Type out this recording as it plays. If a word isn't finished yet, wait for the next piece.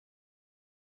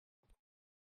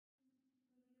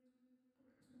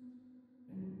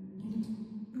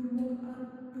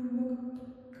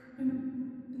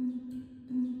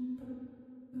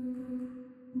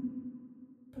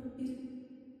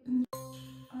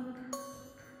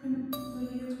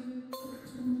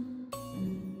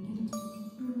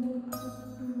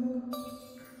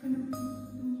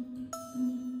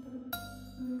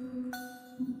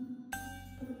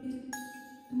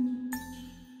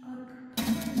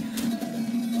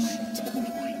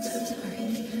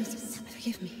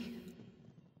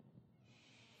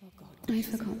I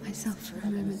forgot myself for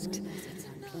a moment.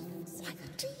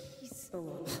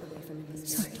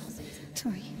 Sorry.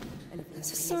 Sorry.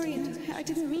 Sorry, I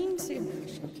didn't mean to.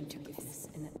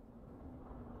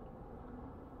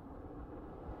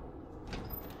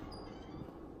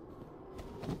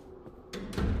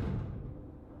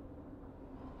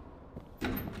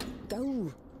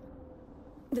 Go.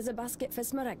 There's a basket for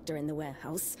Smaragda in the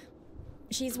warehouse.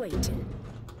 She's waiting.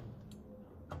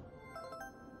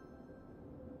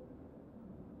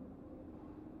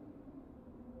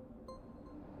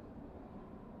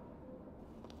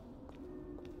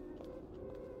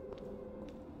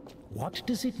 What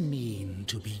does it mean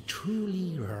to be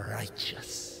truly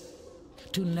righteous?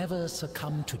 To never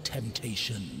succumb to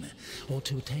temptation, or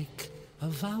to take a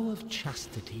vow of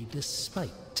chastity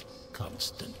despite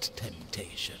constant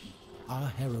temptation? Our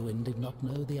heroine did not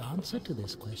know the answer to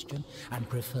this question and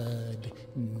preferred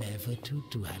never to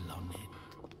dwell on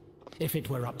it. If it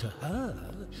were up to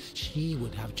her, she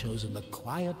would have chosen the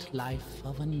quiet life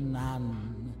of a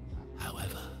nun.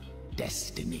 However,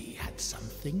 destiny had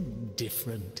something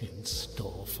different in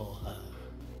store for her.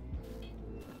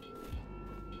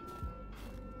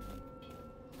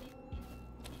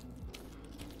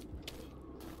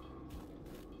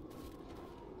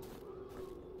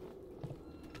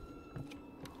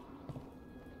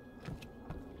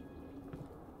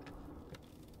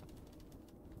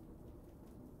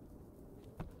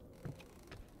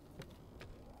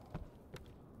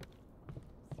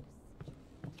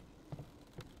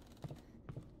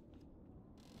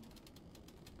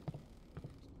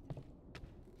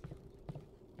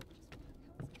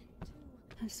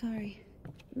 I'm sorry.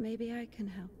 Maybe I can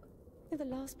help. You're the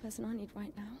last person I need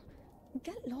right now.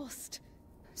 Get lost.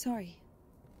 Sorry.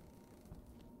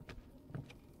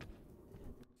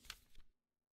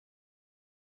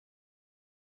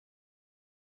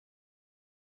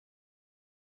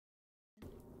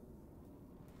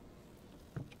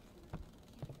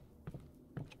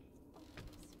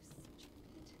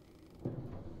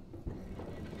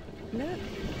 Look,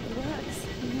 it works.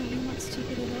 You're not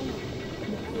stupid at all.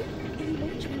 Are you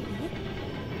lecturing me?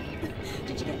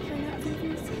 Did you get thrown out of the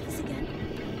evening service again?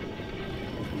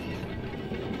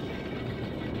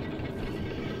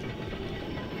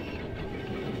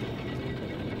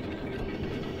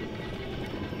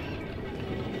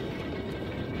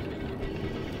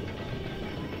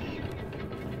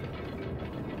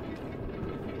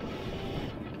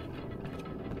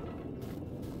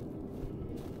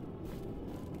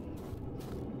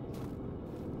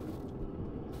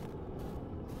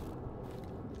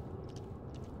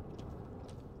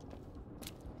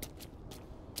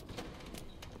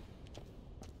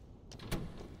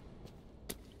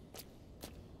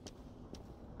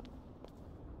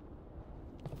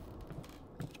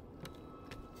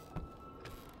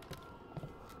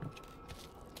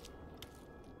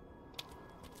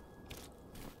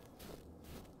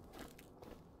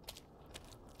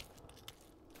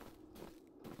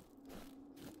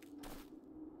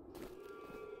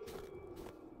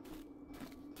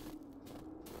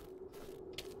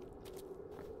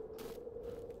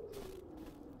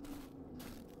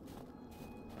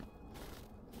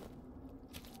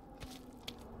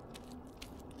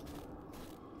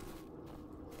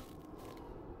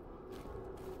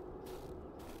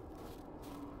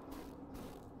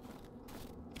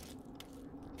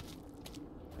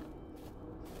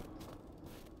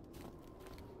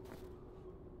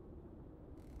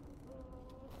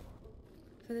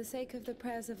 For the sake of the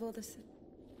prayers of all the...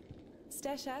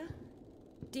 Stesha,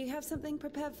 do you have something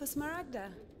prepared for Smaragda?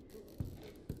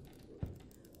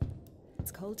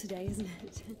 It's cold today, isn't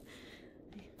it?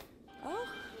 Oh,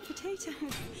 potatoes.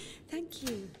 Thank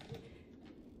you.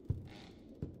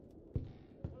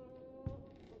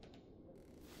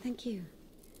 Thank you.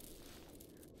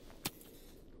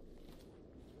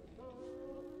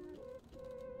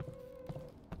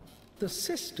 The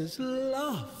sisters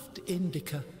loved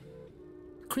Indika.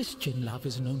 Christian love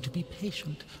is known to be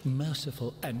patient,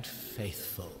 merciful, and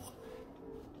faithful.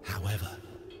 However,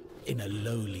 in a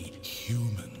lowly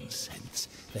human sense,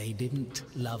 they didn't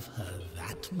love her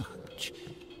that much.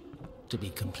 To be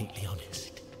completely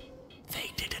honest,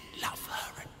 they didn't love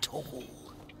her at all.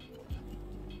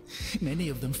 Many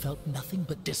of them felt nothing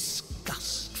but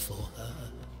disgust for her.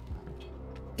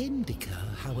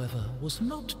 Indika, however, was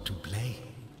not to blame.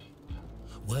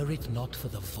 Were it not for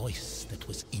the voice that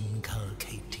was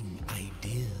inculcating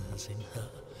ideas in her,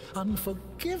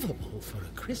 unforgivable for a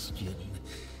Christian,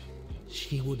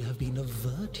 she would have been a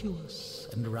virtuous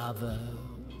and rather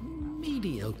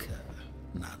mediocre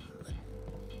nun.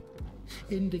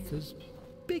 Indika's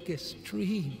biggest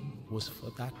dream was for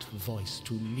that voice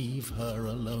to leave her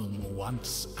alone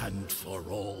once and for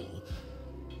all.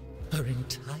 Her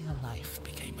entire life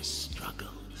became a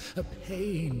struggle, a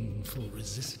painful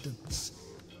resistance.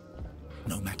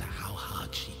 No matter how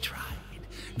hard she tried,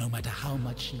 no matter how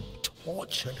much she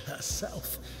tortured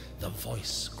herself, the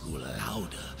voice grew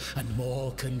louder and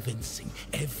more convincing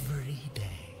every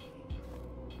day.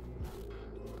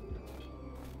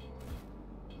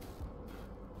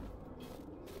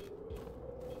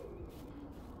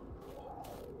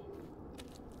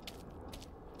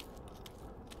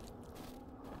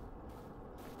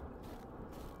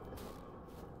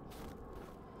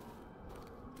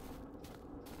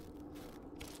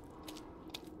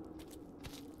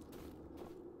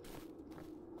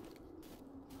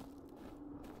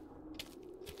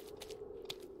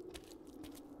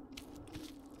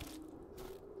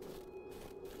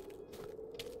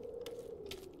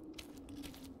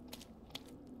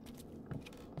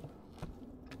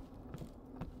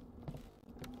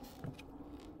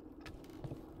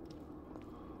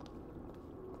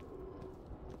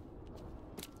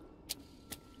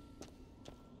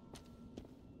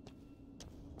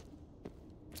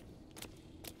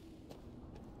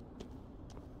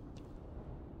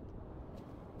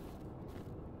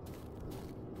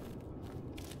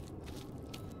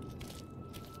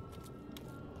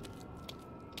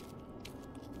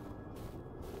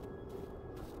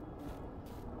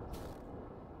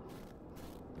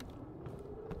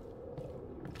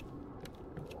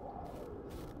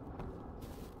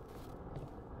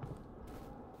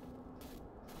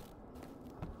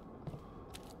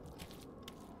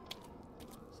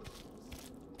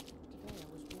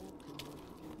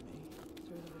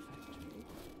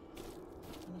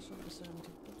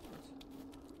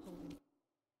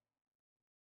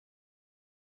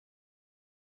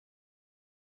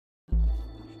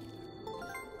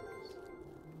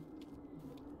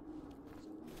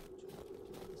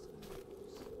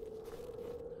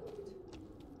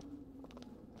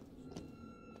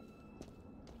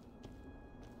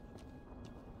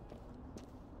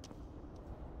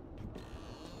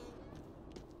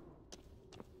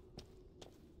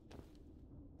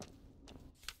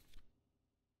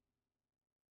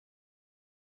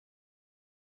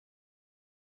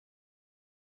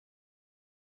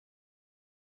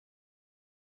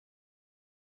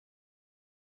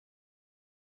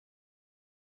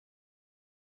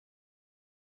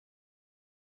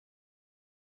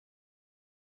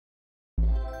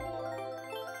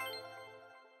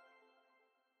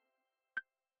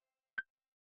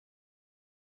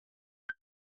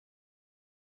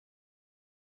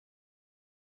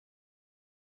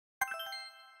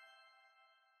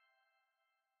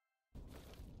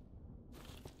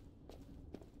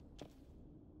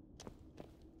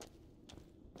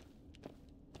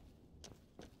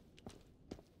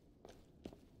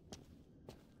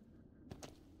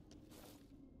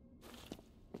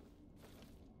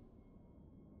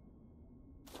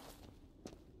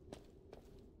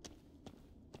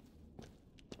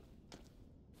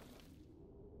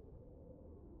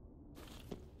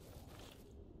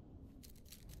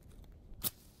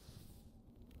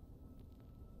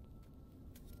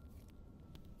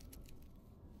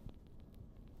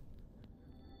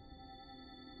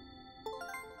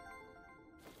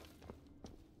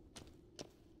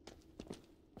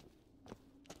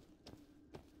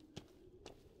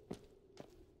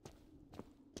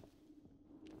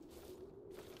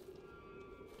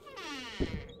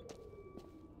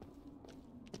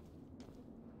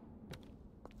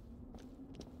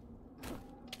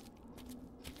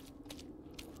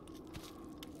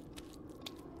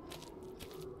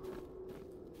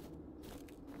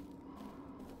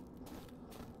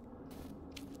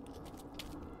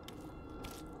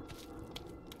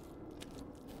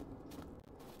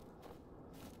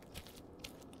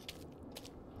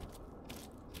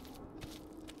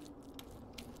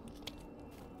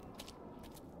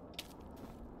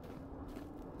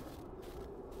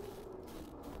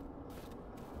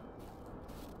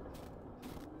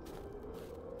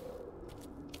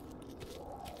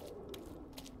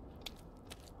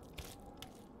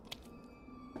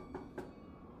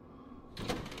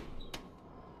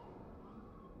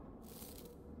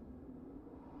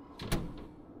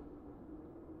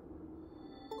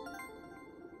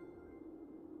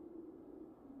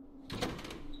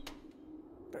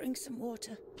 Bring some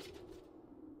water.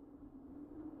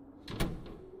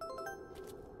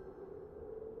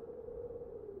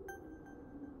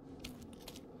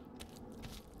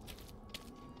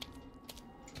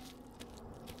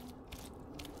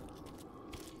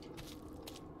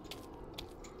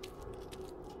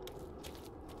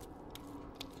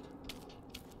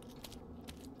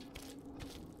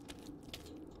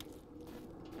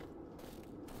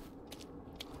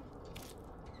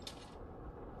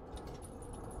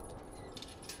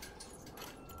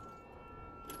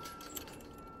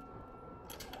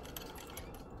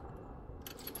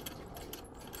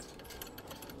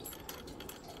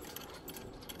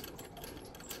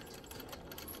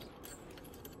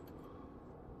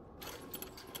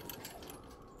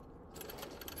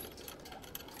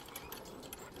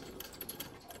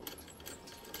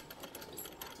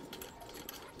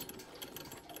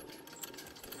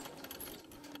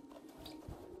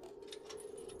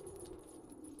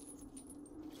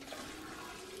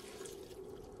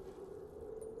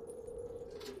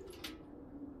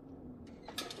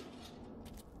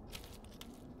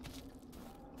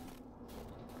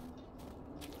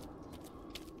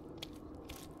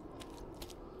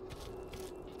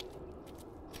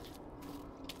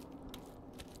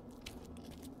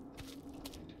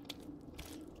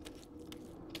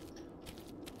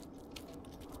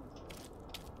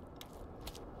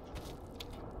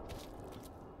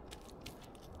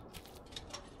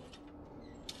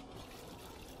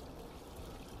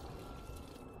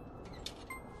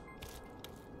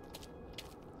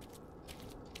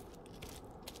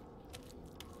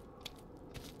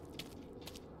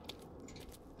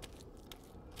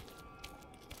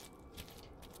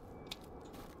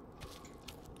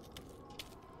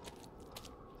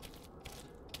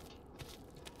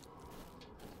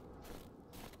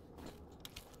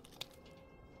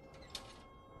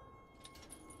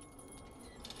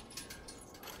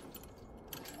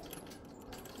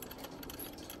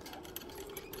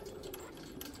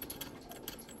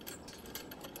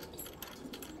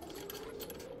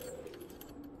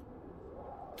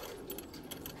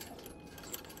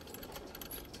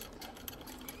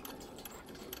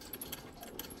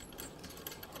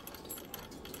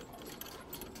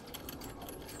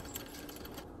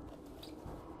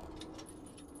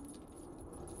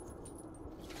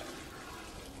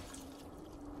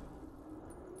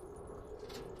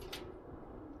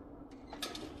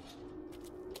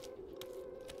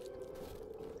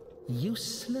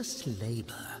 Useless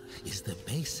labor is the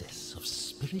basis of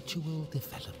spiritual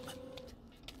development.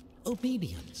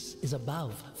 Obedience is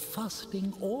above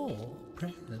fasting or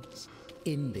prayers.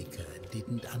 Indika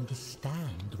didn't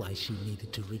understand why she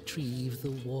needed to retrieve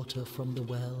the water from the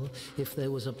well if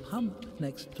there was a pump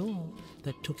next door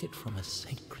that took it from a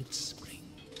sacred spring.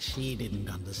 She didn't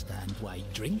understand why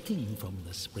drinking from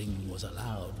the spring was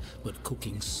allowed, but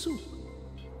cooking soup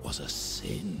was a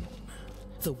sin.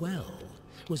 The well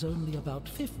was only about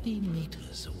 15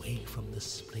 meters away from the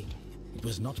spring. It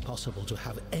was not possible to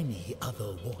have any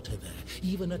other water there.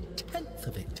 Even a tenth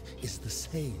of it is the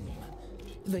same.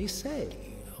 They say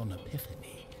on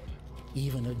Epiphany,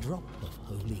 even a drop of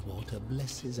holy water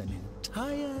blesses an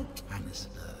entire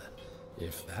canister.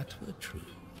 If that were true,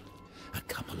 a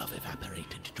couple of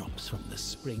evaporated drops from the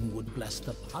spring would bless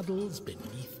the puddles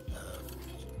beneath her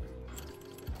feet.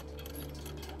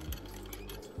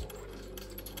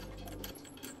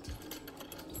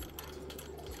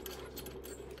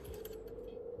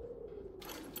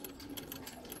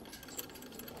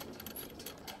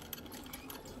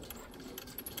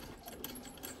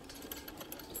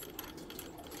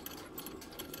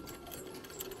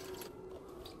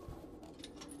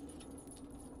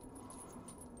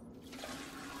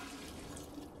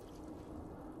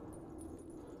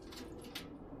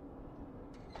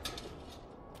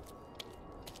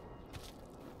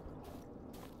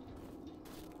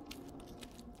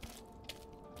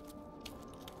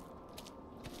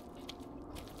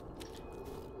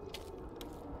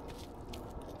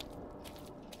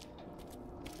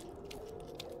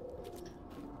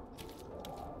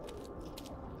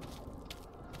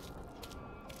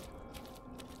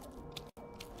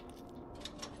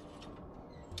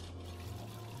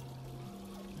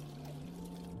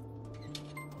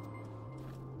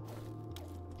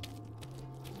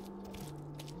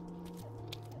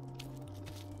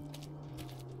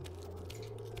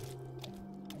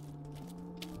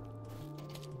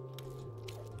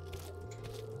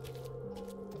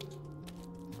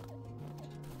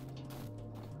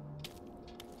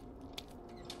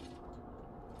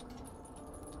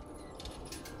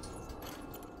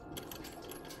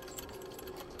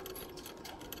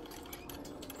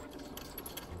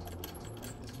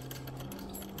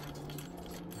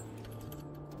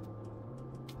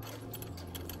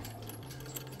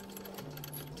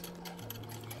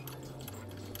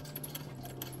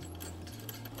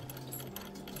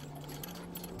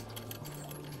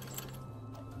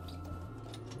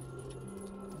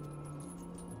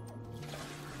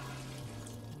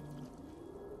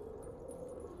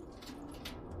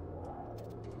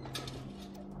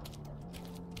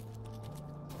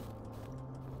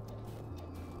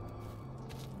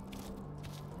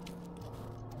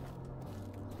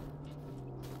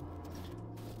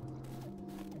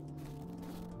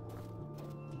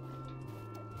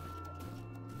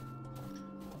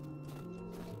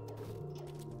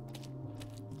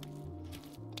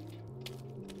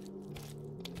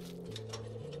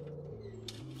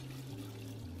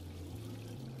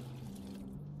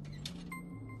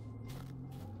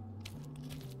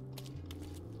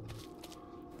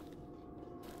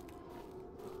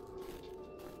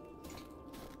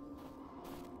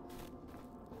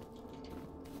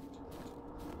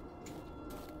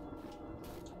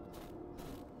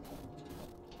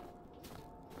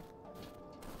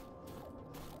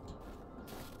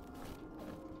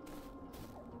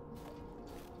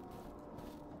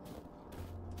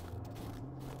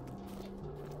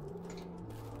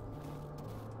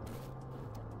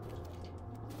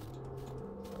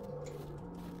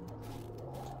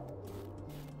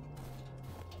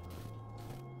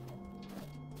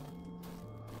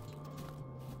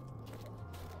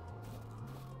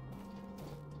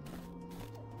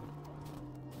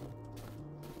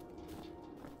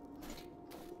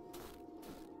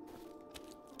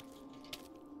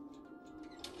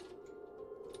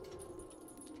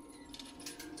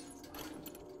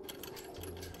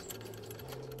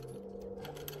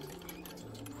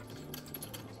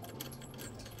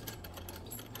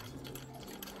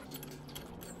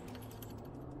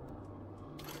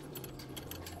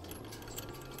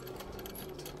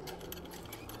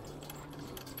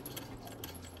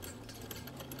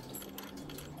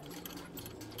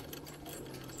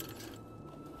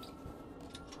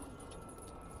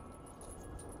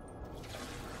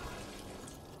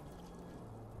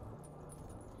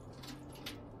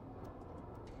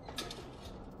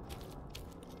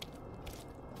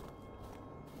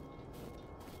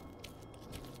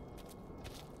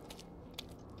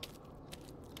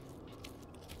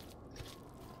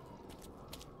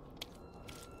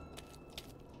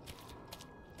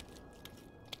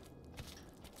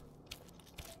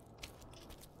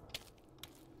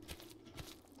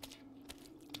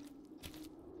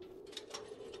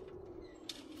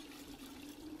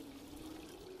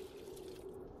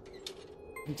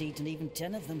 haven't eaten even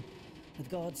 10 of them. With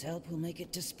God's help, we'll make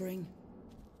it to spring.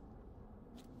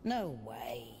 No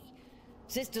way.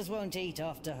 Sisters won't eat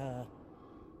after her.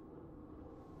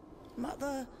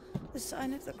 Mother, the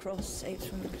sign of the cross saves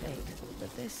from the plague,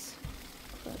 but this,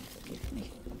 God forgive me.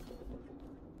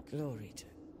 Glory to...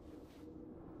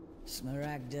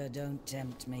 Smaragda, don't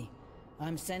tempt me.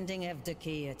 I'm sending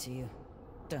Evdokia to you.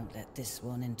 Don't let this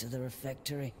one into the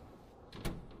refectory.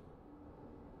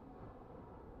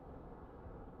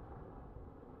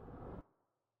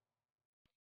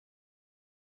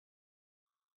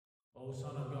 O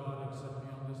Son of God, accept me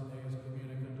on this day as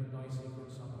communicant of thy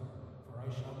secret supper, for I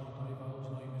shall not divulge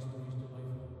thy mysteries to thy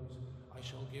foes. I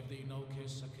shall give thee no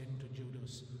kiss akin to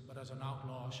Judas, but as an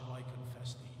outlaw shall I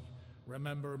confess thee.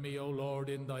 Remember me, O Lord,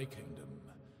 in thy kingdom.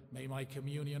 May my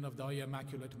communion of thy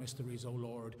immaculate mysteries, O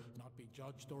Lord, not be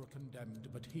judged or condemned,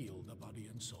 but heal the body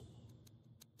and soul.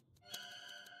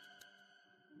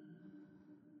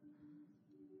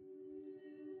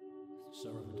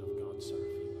 Servant of God,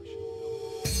 Seraphim, I shall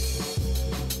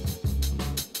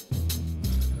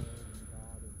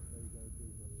God and Savior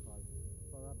Jesus Christ,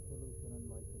 for absolution and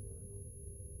life eternal.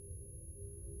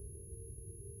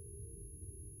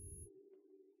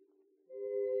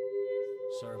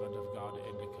 Servant of God,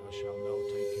 Indika, shall now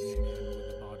take communion with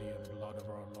the body and blood of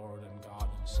our Lord and God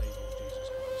and Savior Jesus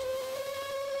Christ.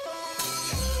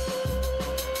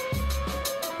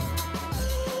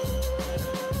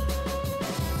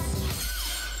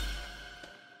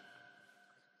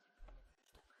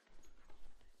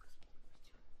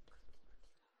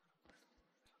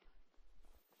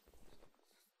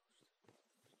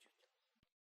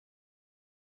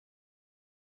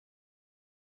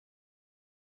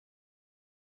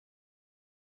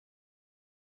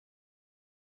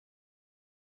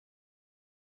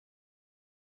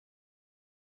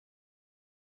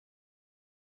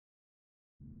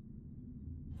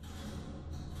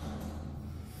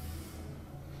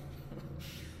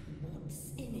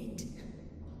 What's in it?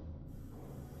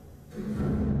 I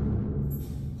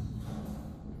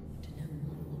don't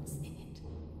know what's in it.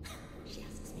 She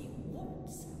asks me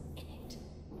what's in it.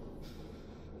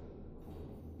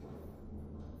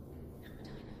 How would I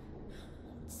know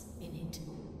what's in it?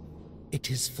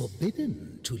 It is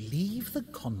forbidden to leave the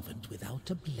convent without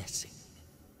a blessing.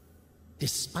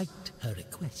 Despite her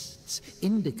requests,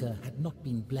 Indika had not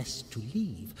been blessed to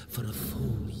leave for a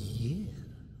full year.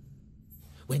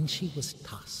 When she was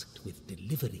tasked with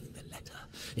delivering the letter,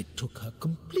 it took her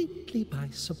completely by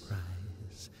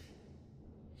surprise.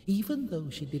 Even though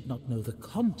she did not know the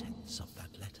contents of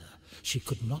that letter, she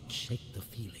could not shake the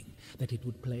feeling that it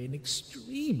would play an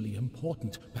extremely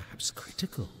important, perhaps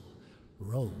critical,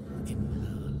 role in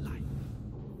her life.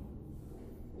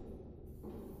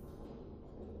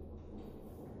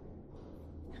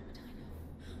 How would I know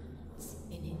what's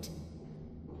in it?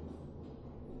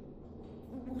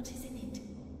 What is in it?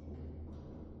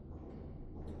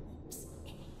 What's in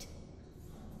it?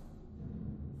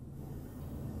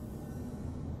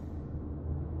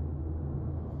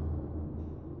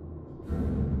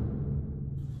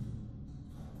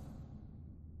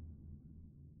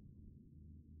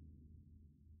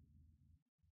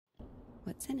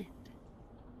 What's in it?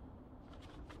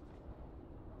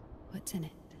 What's in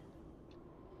it?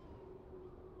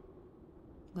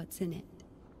 What's in it?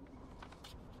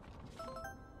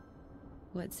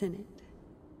 What's in it?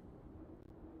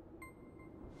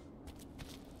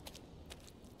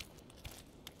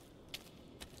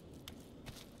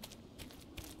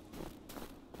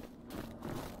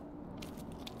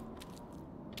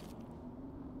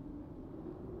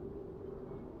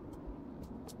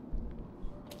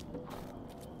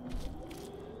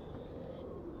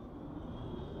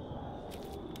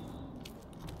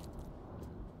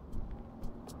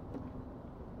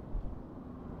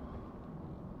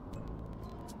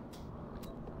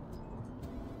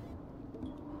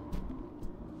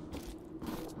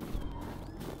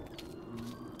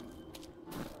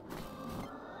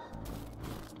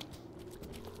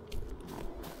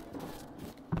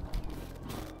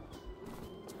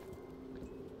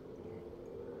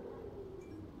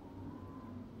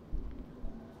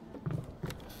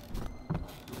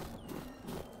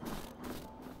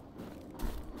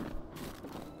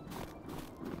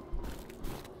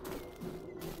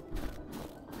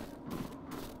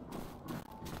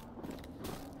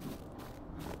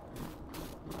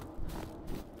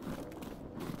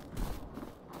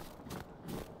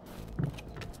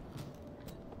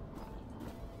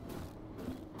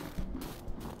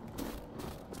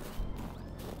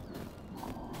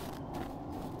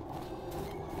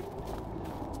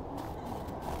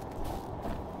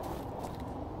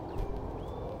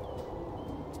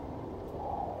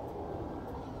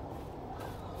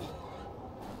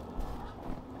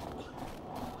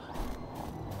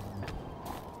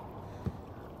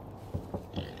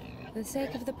 the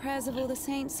sake of the prayers of all the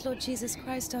saints, Lord Jesus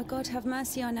Christ, our God, have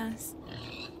mercy on us.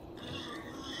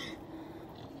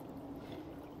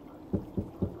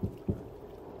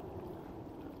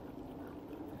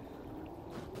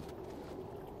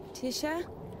 Tisha,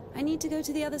 I need to go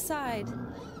to the other side.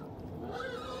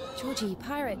 Georgie,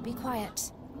 pirate, be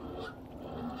quiet.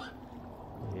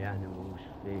 The animals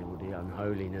feel the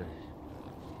unholiness.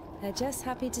 They're just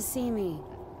happy to see me.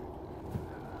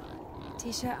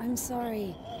 Tisha, I'm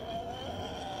sorry.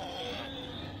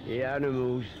 The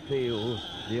animals feel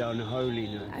the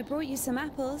unholiness. I brought you some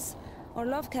apples.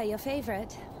 Orlovka, your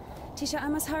favorite. Tisha, I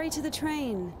must hurry to the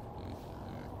train.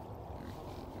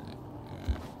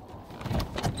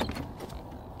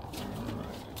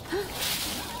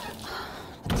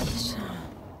 Tisha,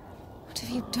 what have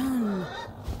you done?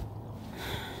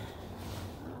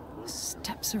 Your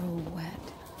steps are all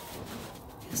wet.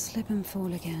 You'll slip and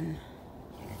fall again.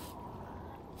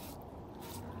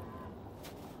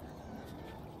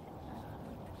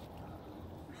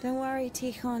 Don't worry,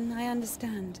 Tikhon, I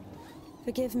understand.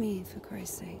 Forgive me, for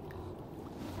Christ's sake.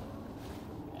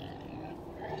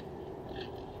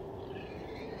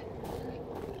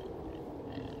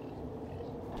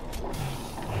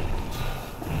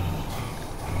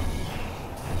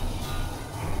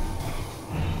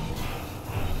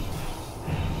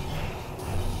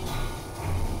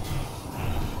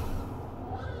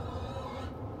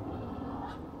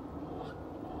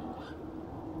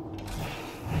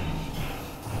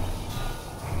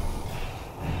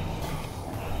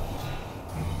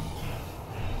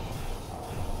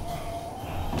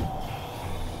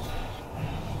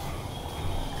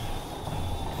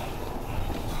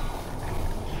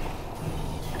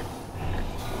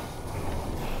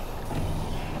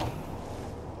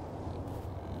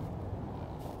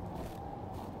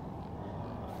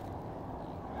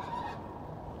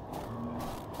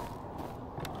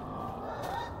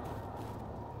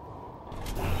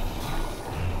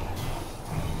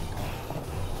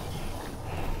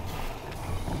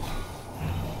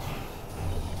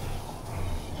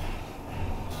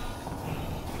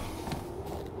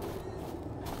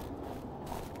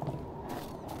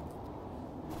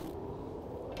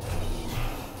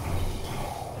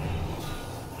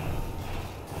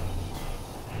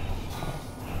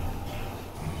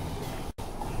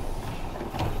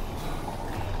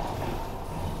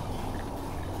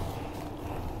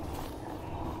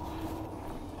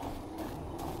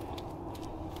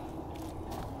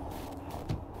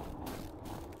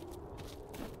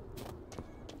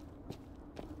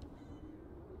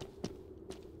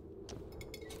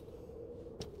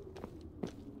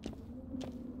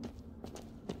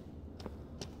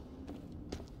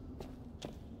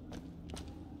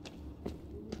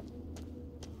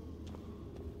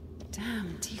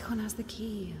 Damn, Tikhon has the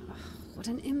key. Ugh, what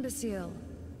an imbecile.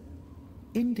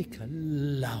 Indika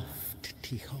loved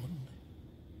Tikhon.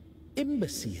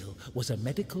 Imbecile was a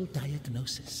medical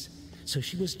diagnosis, so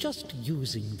she was just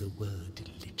using the word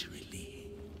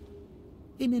literally.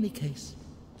 In any case,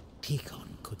 Tikhon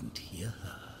couldn't hear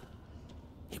her.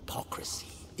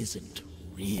 Hypocrisy isn't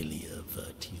really a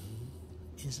virtue,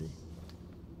 is it?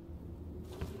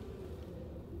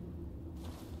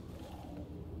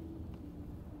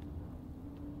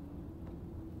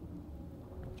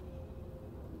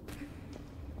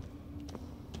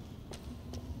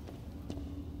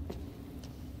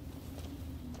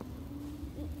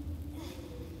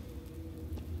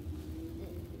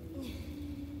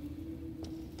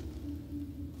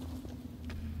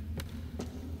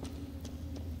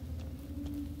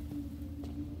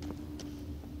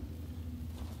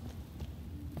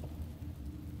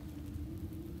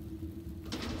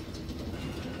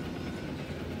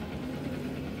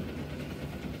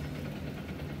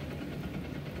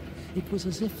 It was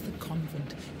as if the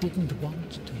convent didn't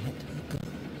want to let her go.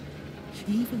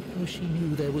 Even though she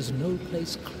knew there was no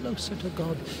place closer to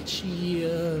God, she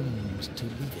yearned to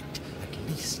leave it, at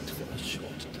least for a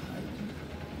short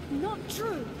time. Not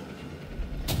true!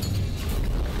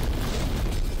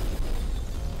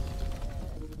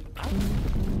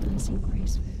 Mercy and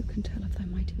grace, for who can tell of thy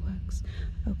mighty works?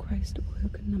 O Christ, or who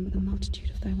can number the multitude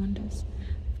of thy wonders?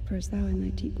 For as thou in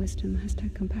thy deep wisdom hast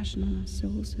had compassion on us, so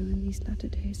also in these latter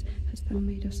days hast thou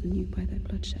made us anew by thy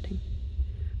bloodshedding.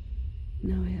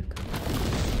 Now I have come.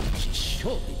 She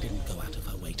surely didn't go out of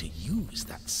her way to use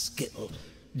that skill.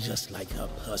 Just like her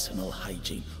personal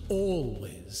hygiene,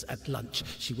 always at lunch,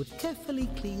 she would carefully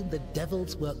clean the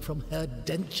devil's work from her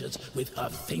dentures with her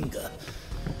finger.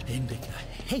 Indika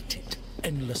hated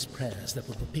Endless prayers that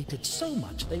were repeated so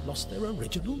much they lost their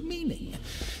original meaning.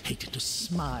 Hated to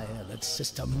smile at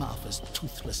Sister Martha's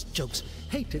toothless jokes.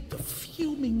 Hated the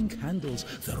fuming candles,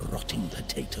 the rotting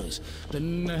potatoes, the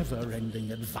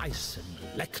never-ending advice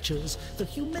and lectures, the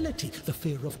humility, the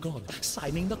fear of God,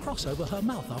 signing the cross over her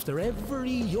mouth after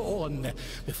every yawn,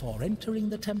 before entering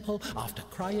the temple, after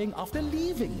crying, after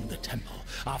leaving the temple,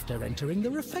 after entering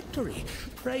the refectory,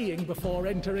 praying before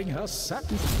entering her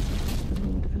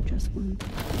Lord, I'm just one.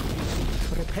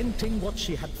 repenting what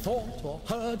she had thought or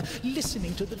heard,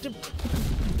 listening to the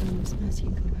Boundless mercy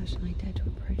and compassion, I dare to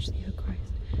approach thee, O Christ.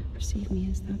 Receive me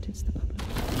as thou didst the public.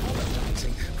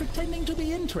 apologizing, pretending to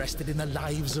be interested in the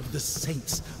lives of the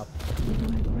saints, Why do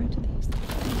I cry to thee as thou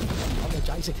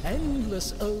apologizing,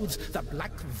 endless oaths, the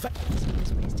black veil. I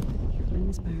was wasted with evil and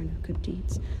is barren of good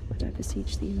deeds, but I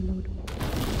beseech thee, O Lord.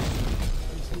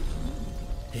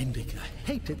 Indika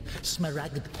hated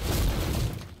Smaragd.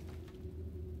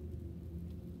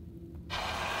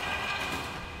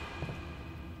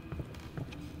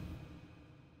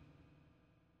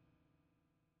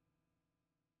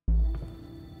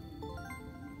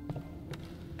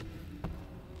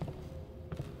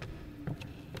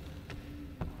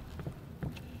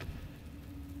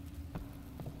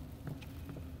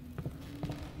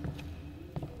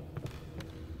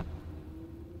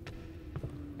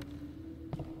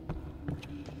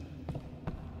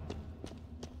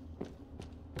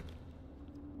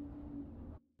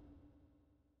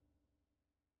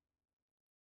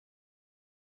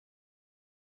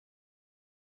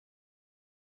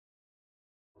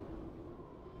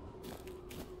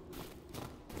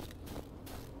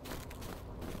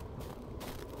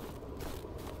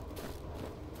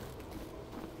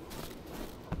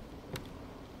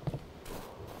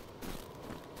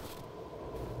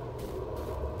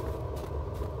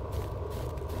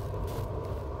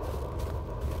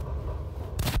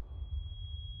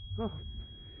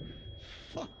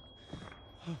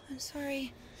 I'm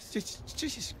sorry.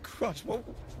 Jesus Christ, what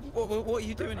are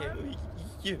you doing here?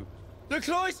 You. The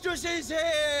cloistress is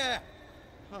here!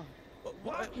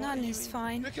 What Nun is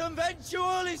fine. The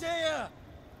conventual is here!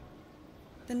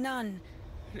 The nun.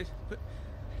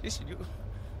 Listen,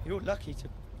 you're lucky to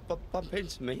bump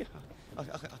into me. I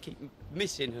keep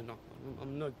missing and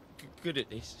I'm no good at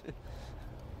this.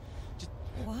 Just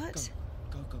What?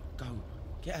 Go.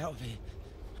 Get out of here.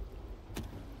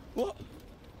 What?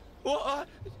 What?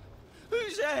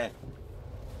 Who's there?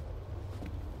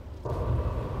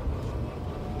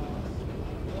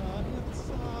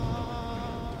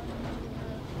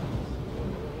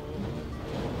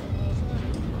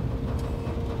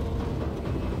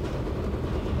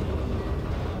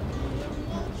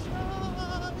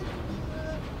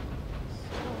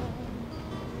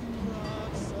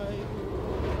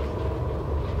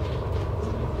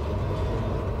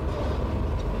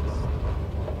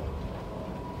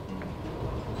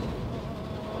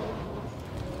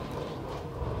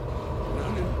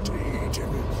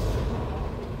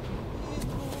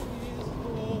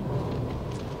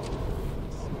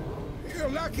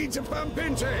 Lucky to bump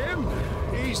into him.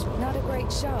 He's... Not a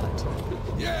great shot.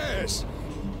 Yes.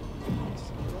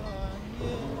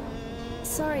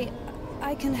 Sorry,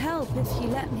 I can help if you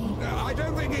let me. I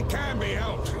don't think it can be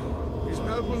helped. His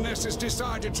nobleness has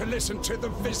decided to listen to the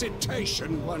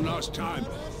visitation one last time.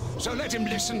 So let him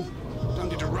listen.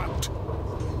 Don't interrupt.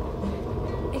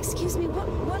 Excuse me,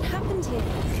 what happened here?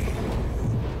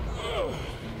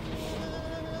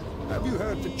 Have you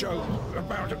heard the joke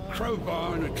about a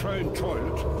crowbar in a train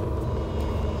toilet?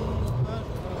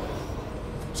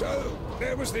 So,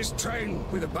 there was this train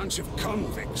with a bunch of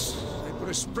convicts. They put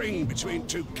a spring between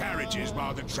two carriages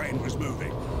while the train was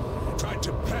moving. Tried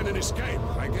to plan an escape,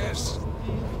 I guess.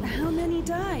 How many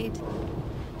died?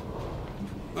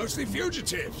 Mostly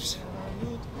fugitives.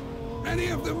 Many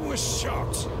of them were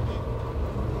shot.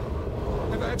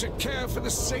 Ever had to care for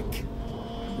the sick?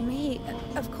 Me?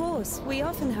 Of course. We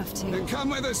often have to. Then come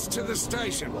with us to the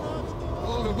station.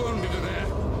 All the wounded are there.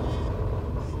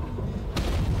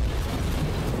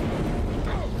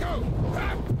 Go!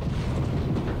 Ah!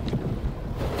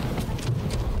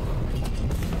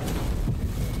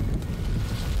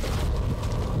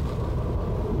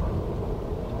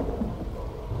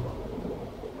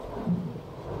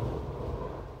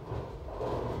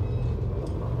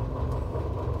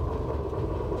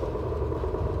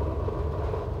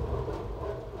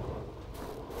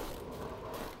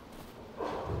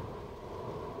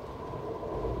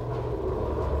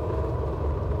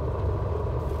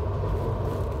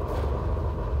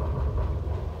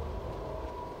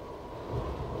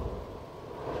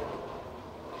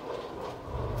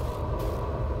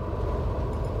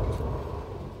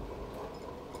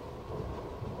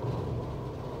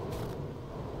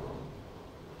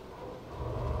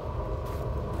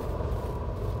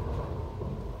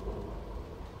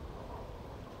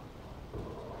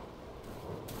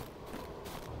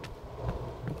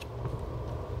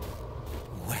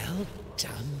 Well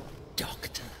done,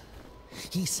 Doctor.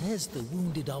 He says the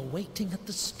wounded are waiting at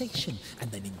the station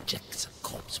and then injects a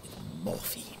corpse with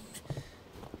morphine.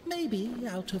 Maybe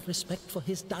out of respect for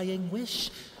his dying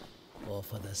wish, or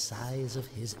for the size of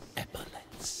his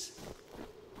epaulets.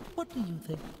 What do you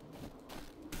think?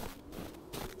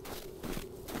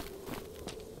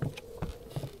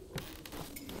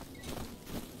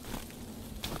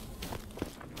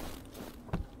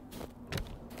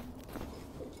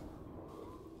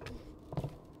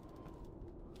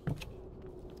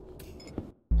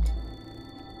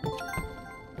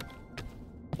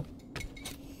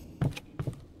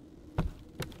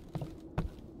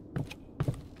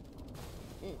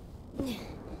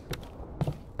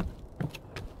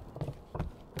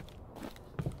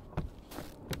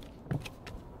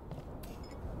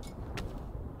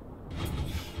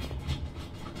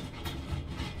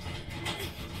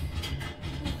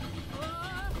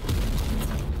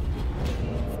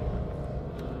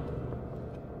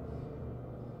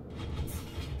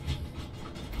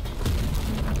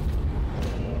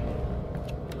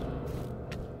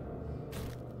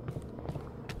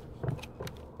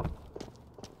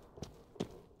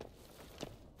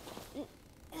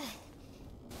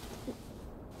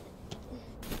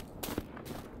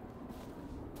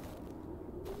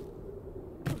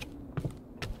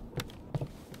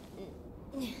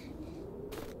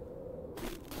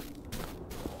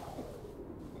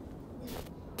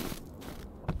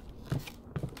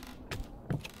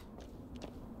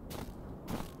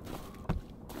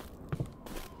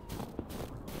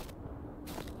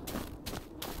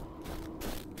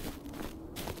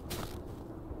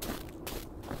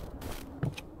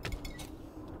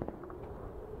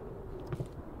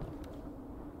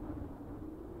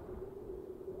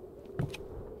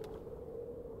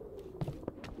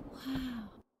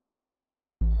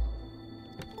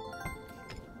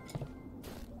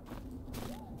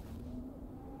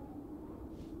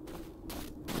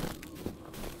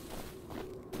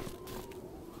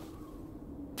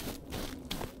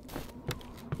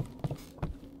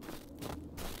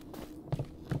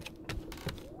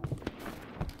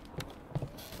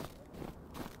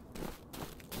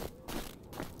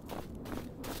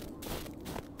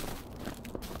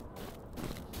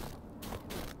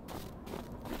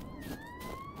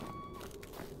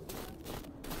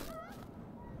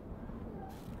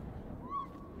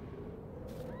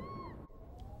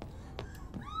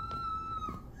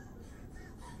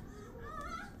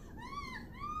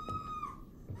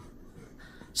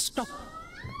 Stop!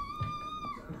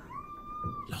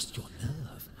 Lost your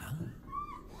nerve, huh?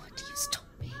 What? You stop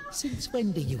me? Since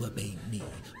when do you obey me?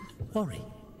 Don't worry.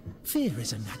 Fear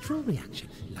is a natural reaction,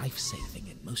 life-saving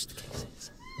in most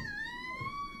cases.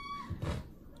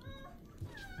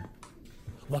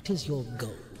 What is your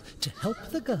goal? To help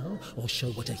the girl or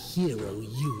show what a hero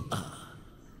you are?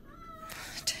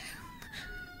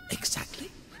 Exactly.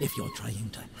 If you're trying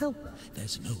to help,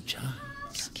 there's no chance.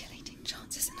 Calculating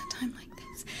chances in a time like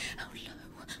this. How low?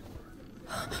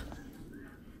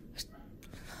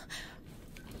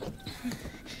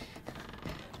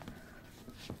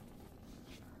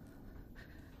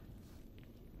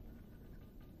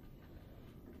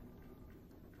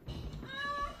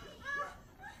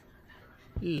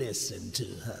 Listen to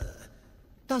her.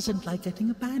 Doesn't like getting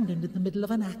abandoned in the middle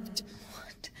of an act.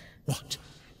 What? What?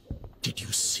 Did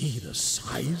you see the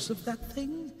size of that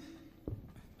thing?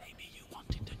 Maybe you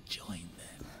wanted to join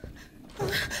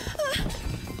them.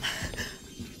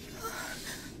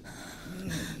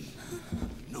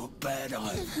 Not bad,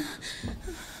 either.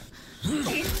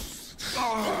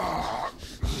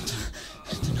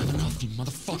 Didn't have enough, you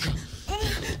motherfucker.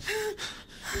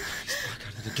 He's back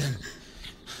at it again.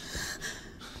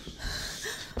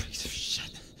 Piece of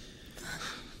shit.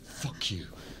 Fuck you.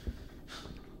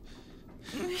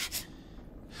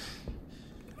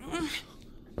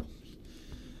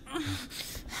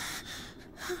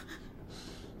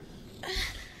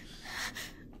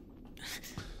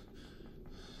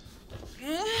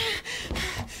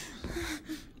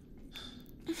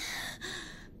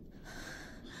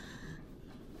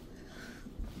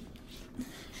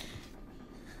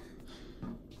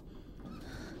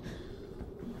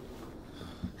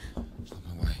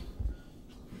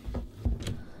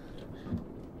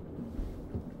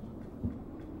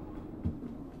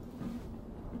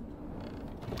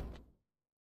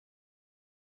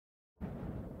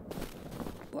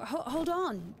 Hold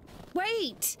on.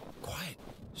 Wait! Quiet.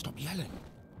 Stop yelling.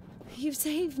 You've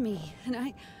saved me,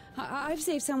 and I've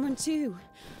saved someone too.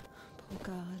 Poor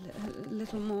girl, a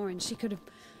little more and she could have...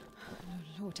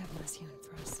 Lord have mercy on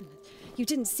for us. You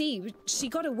didn't see. She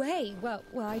got away. Well,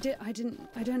 I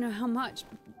don't know how much,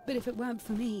 but if it weren't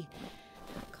for me,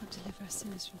 God deliver us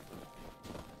sinners from...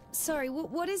 Sorry,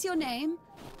 what is your name?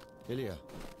 Ilya.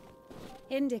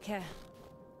 Indika.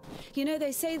 You know,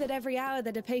 they say that every hour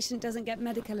that a patient doesn't get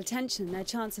medical attention, their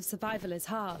chance of survival is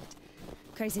halved.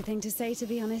 Crazy thing to say, to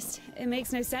be honest. It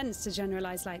makes no sense to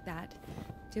generalize like that.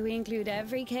 Do we include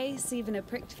every case, even a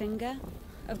pricked finger?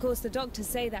 Of course, the doctors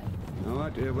say that... No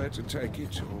idea where to take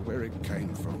it or where it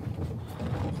came from.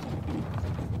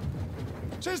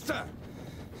 Sister!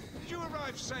 Did you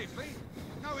arrive safely?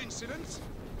 No incidents?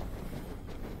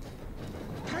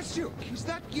 Kasyuk, is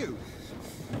that you?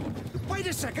 Wait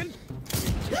a second!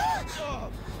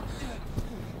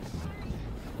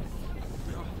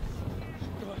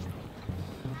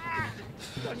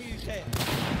 Don't you dare!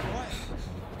 Right?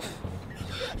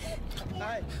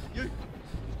 Hey, you!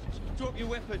 Drop your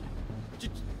weapon!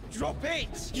 Drop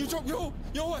it! You drop your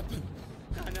weapon!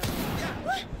 No.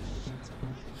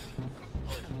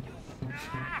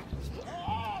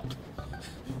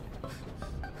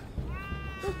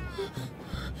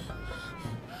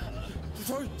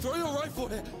 Throw your rifle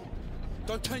here!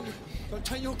 Don't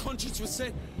taint your conscience with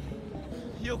sin!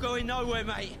 You're going nowhere,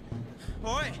 mate!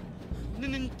 Alright?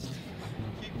 You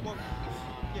won't...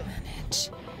 Yeah. Manage.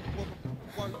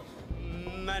 Won't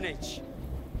manage.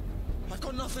 I've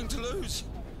got nothing to lose!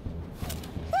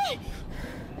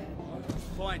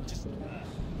 Fine, just...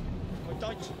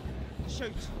 don't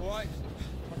shoot, alright?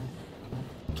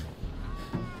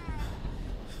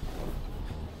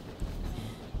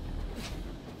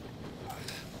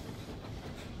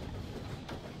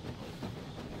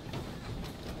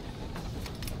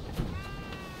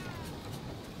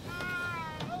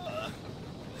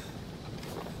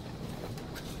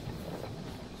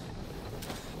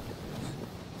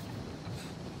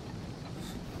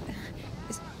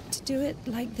 Do it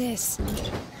like this.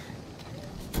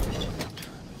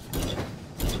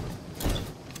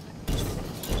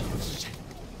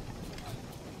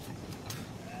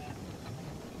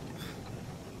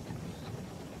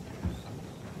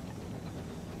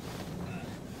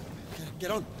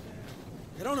 Get on.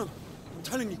 Get on him. I'm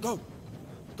telling you, go.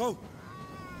 Go.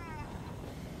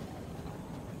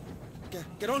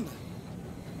 Get on there.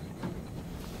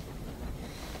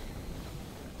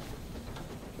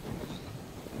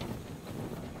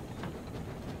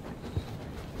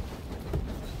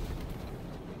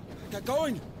 Get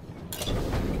going!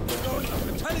 Get going,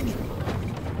 I'm telling you!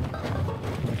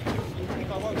 You think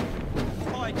I won't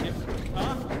find you,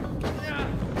 huh? Yeah.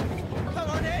 Come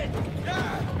on in!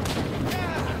 Yeah.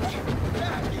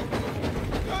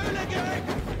 Hooligan!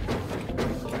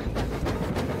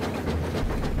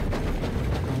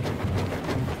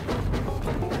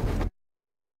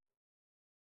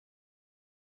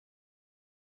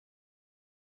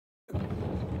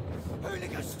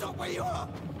 Hooligan, stop where you are!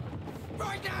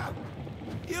 Right now!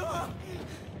 You're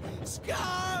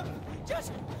scum!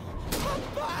 Just come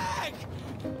back!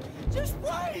 Just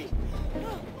wait!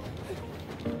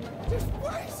 Just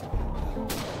wait!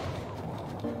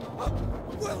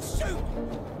 We'll shoot!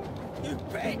 You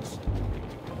bitch!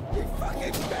 You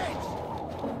fucking bitch!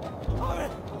 I'm gonna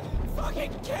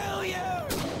fucking kill you!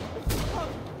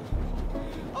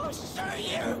 I'll shoot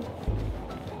you!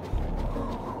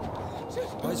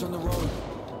 Just... Eyes on the road.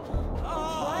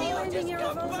 Why are you aiming your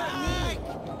revolver at me?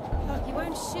 Look, you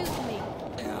won't shoot me.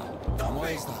 Why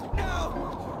is that?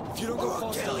 No! If you don't go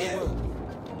faster, I will.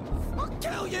 I'll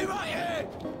kill you right here!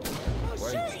 I'll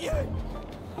shoot you!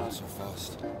 Not so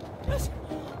fast. Just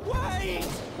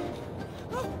wait!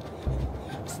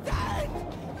 Stand!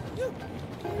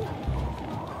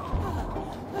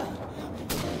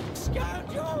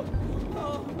 Scoundrel!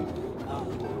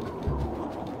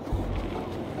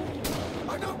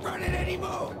 I'm not running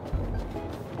anymore!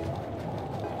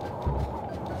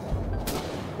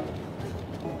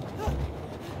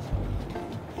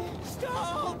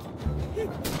 Stop!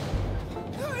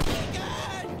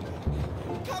 Hooligan!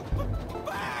 Come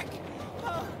back!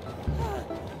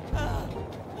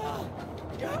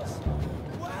 Just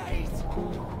wait!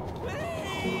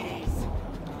 Please!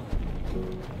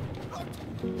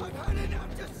 I've had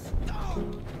enough to stop!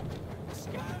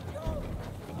 Scoundrel!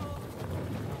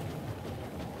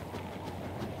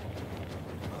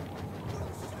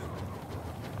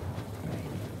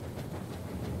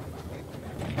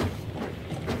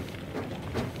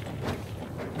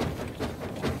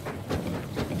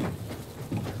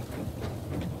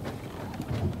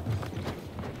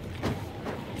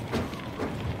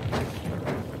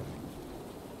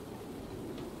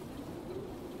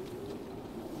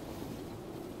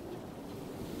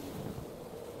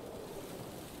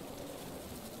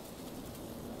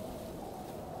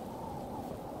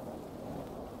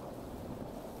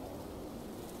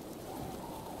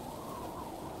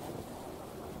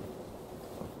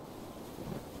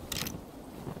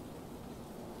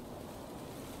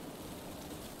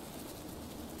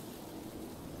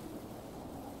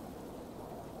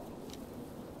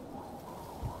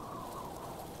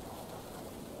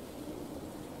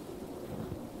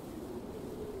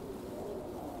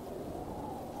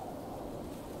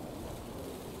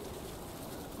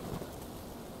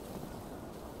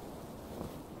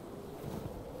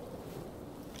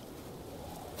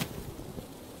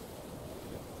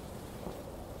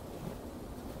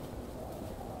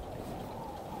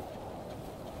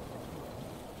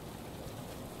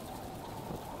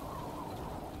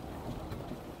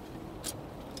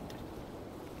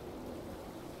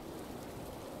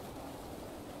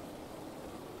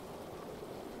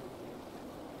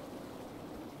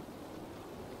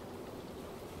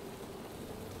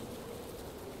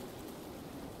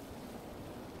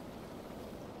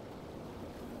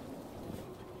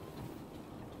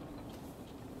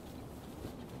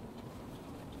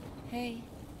 Hey.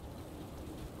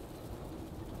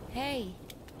 Hey.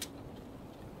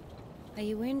 Are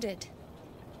you wounded?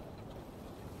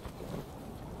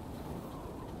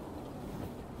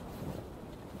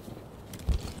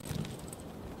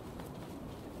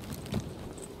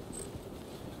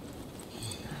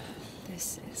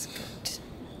 This is good.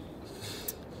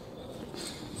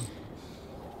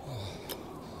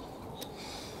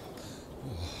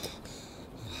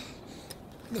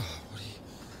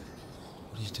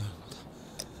 What are you doing?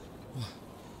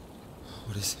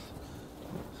 What is...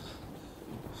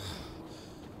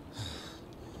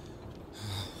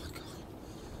 Oh my God.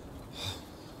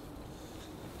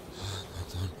 No,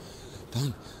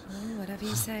 don't. Oh, whatever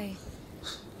you say.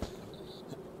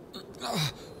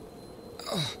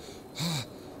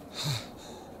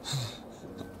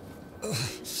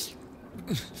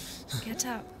 Get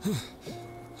up.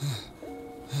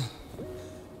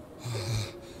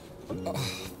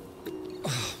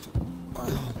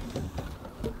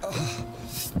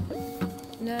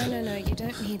 No, you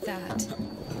don't need that.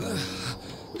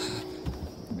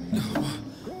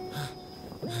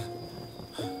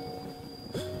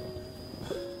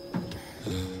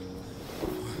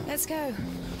 Let's go.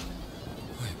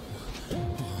 Wait,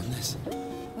 on this?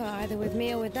 Well, either with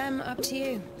me or with them, up to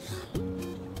you.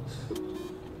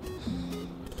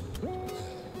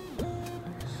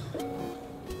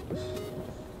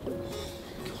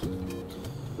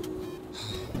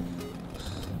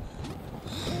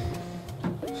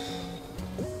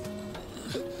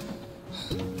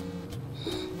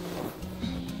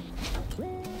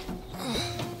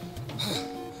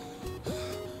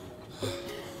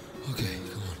 Okay,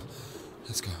 come on.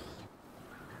 Let's go.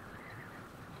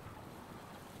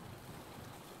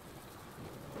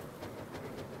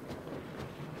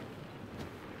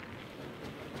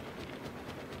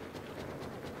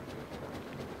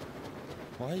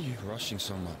 Why are you rushing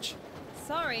so much?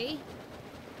 Sorry.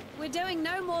 We're doing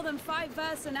no more than 5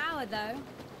 verses an hour, though.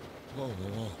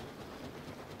 Whoa.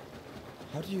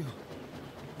 How do you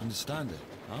understand it,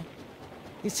 huh?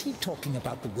 Is he talking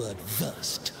about the word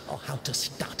versed, or how to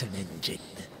start an engine?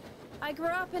 I grew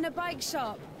up in a bike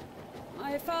shop.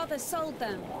 My father sold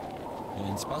them.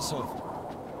 In Spasov.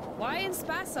 Why in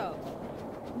Spasov?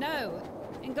 No,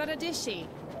 in Gorodishi.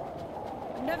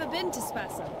 I've never been to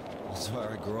Spasov. That's where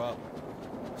I grew up.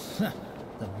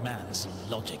 The man's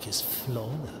logic is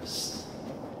flawless.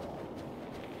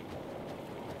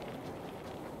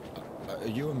 Are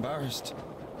you embarrassed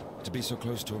to be so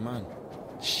close to a man?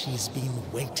 She's been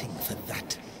waiting for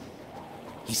that.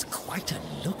 He's quite a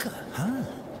looker, huh?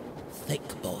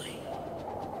 Thick boy.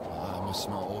 I must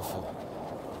smell awful.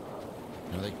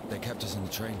 You know, they kept us in the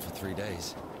train for 3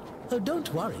 days. Oh,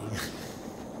 don't worry.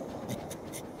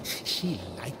 She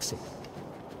likes it.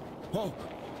 Whoa!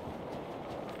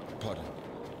 Pardon.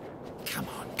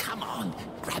 Come on,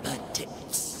 grab her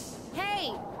tits.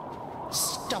 Hey!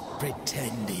 Stop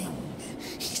pretending.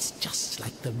 He's just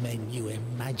like the men you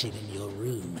imagine in your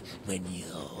room when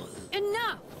you're...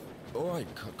 Enough! All right,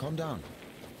 calm down.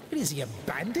 Is he a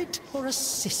bandit or a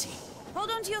sissy? Hold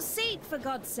on to your seat, for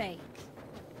God's sake.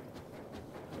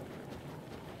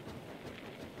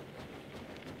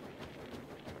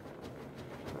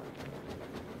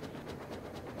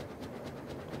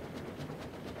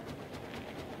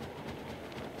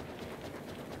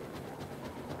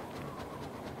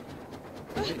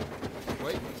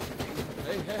 Wait.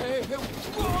 Hey.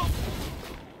 Whoa!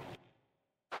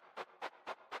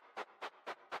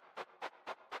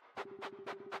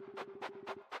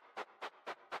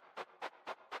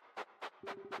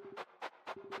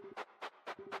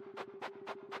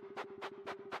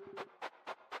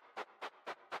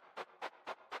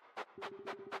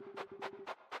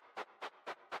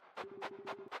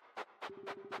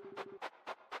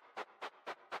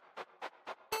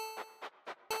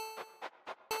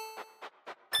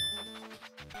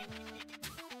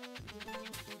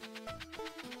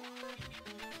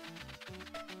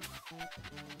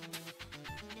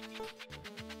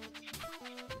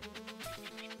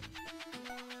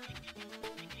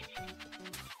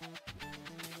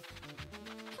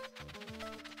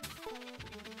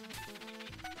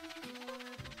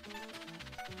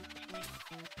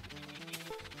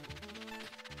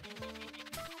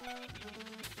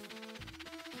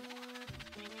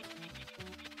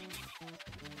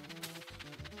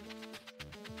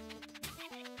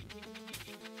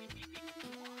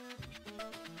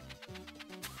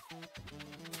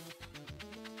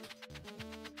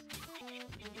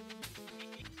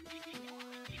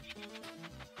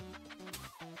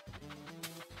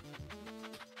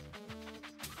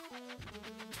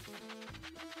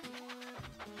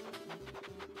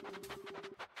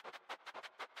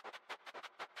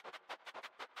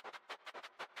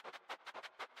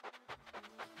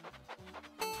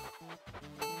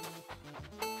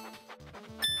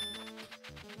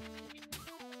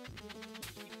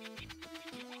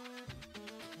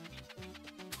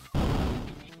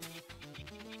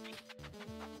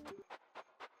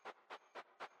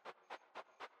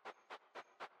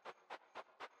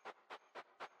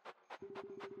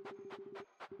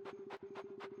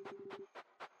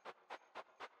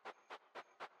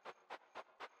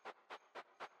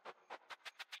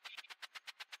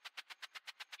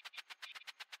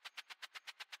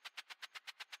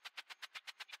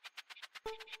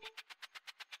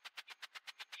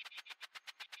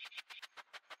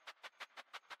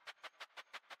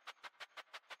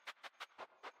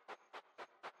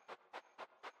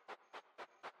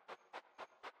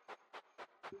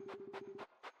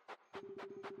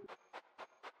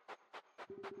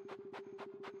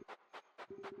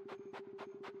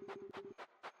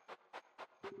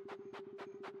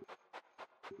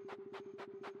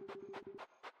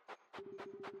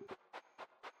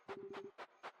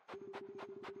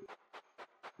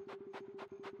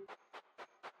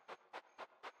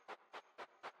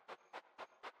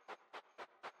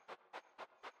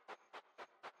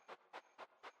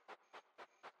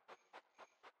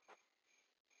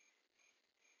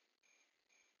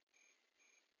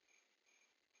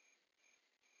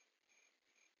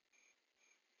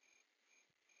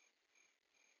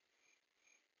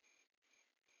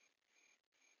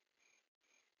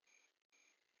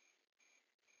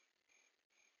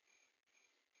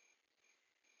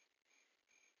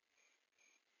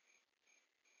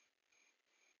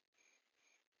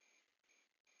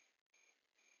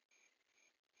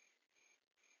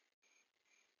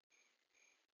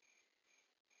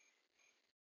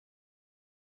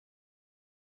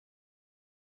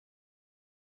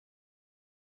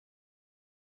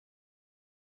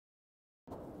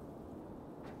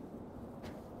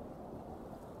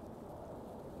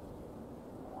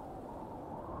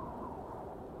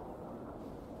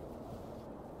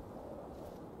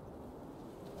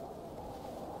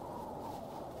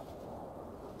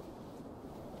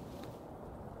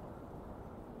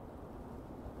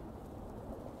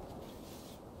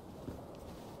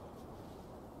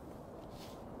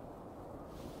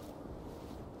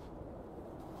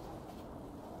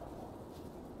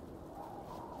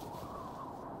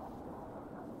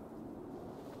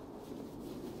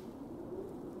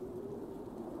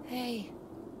 Hey.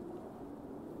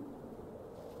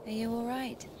 Are you all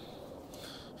right?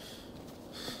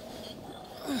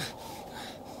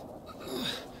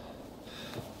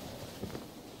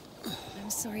 I'm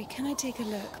sorry, can I take a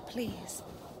look, please?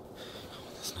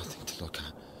 There's nothing to look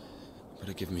at.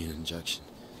 Better give me an injection.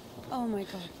 Oh my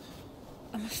god.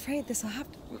 I'm afraid this'll have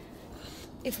to...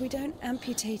 If we don't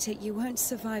amputate it, you won't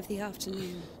survive the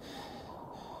afternoon.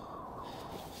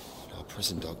 Our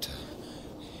prison doctor,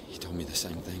 he told me the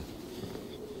same thing.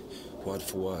 Word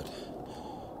for word.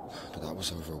 But that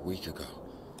was over a week ago.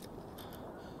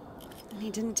 And he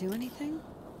didn't do anything?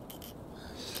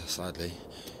 Sadly,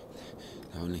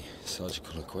 the only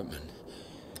surgical equipment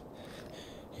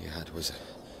he had was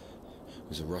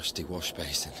a rusty wash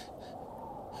basin.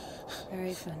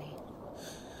 Very funny.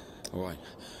 All right.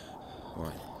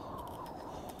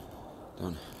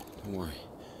 Don't worry.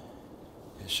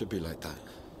 It should be like that.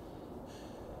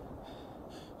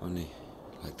 Only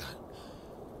like that.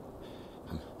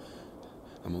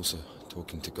 I'm also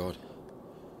talking to God.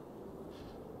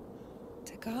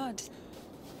 To God?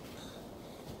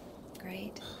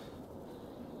 Great.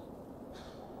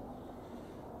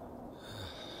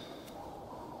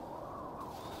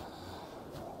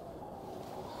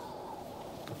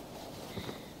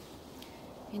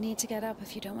 You need to get up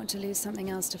if you don't want to lose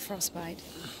something else to frostbite.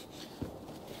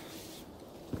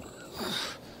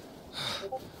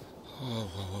 Whoa.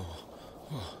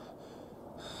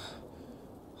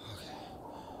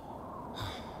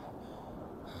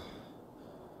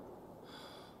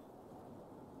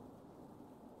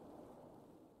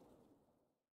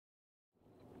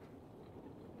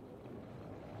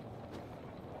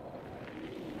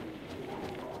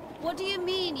 What do you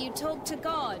mean, you talk to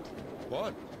God?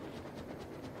 What?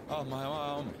 Oh, my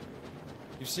arm.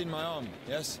 You've seen my arm,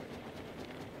 yes?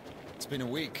 It's been a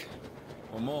week,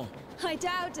 or more. I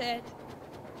doubt it.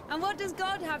 And what does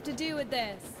God have to do with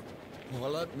this?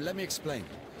 Well, let me explain.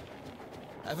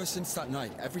 Ever since that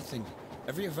night,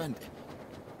 every event,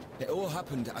 it all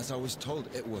happened as I was told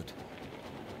it would.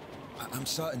 I'm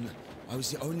certain I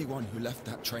was the only one who left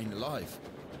that train alive.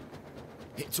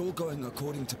 It's all going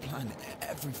according to plan.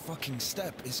 Every fucking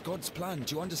step is God's plan,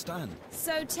 do you understand?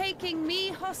 So taking me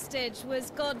hostage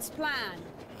was God's plan?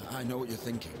 I know what you're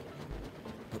thinking.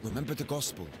 But remember the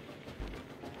gospel.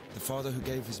 The father who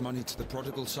gave his money to the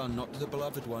prodigal son, not to the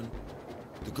beloved one,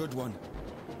 the good one,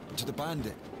 but to the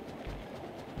bandit.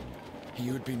 He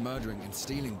who had been murdering and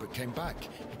stealing but came back.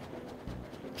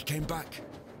 He came back.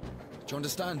 Do you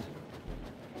understand?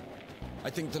 I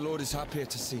think the Lord is happier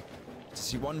to see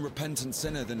one repentant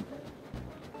sinner than,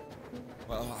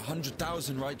 well,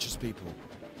 100,000 righteous people.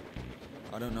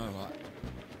 I don't know.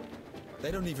 They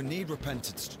don't even need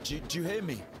repentance. Do you hear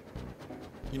me?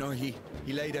 You know, he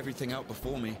laid everything out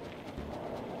before me.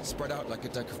 Spread out like a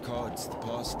deck of cards. The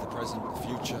past, the present, the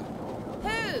future.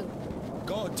 Who?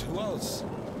 God, who else?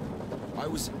 I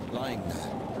was lying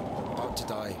there, about to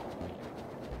die.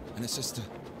 And a sister,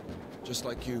 just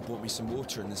like you, brought me some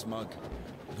water in this mug.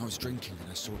 And I was drinking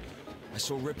and I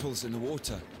saw ripples in the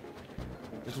water.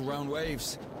 Little round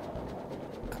waves.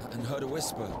 And heard a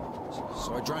whisper.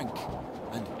 So I drank.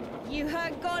 And... You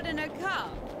heard God in a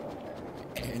cup?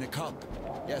 In a cup,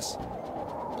 yes.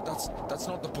 But that's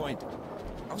not the point.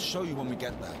 I'll show you when we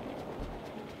get there.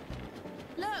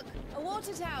 Look, a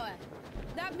water tower.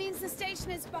 That means the station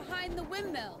is behind the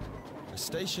windmill. A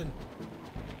station?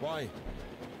 Why?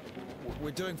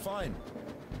 We're doing fine.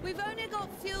 We've only got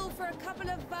fuel for a couple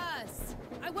of bursts.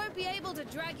 I won't be able to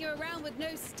drag you around with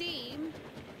no steam.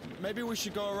 Maybe we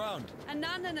should go around. A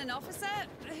nun and an officer?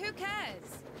 Who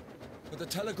cares? But the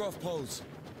telegraph poles.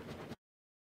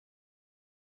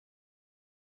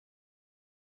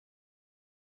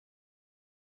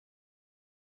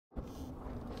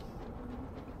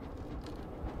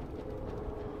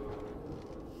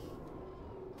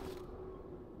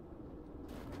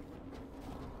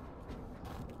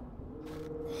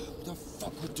 Who the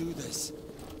fuck would do this?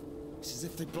 It's as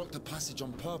if they blocked the passage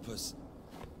on purpose.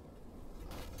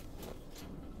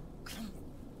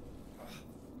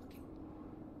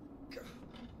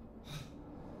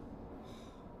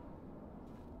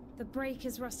 The brake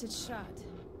is rusted shut.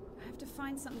 I have to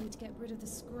find something to get rid of the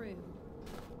screw.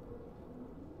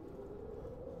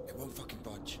 It won't fucking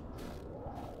budge.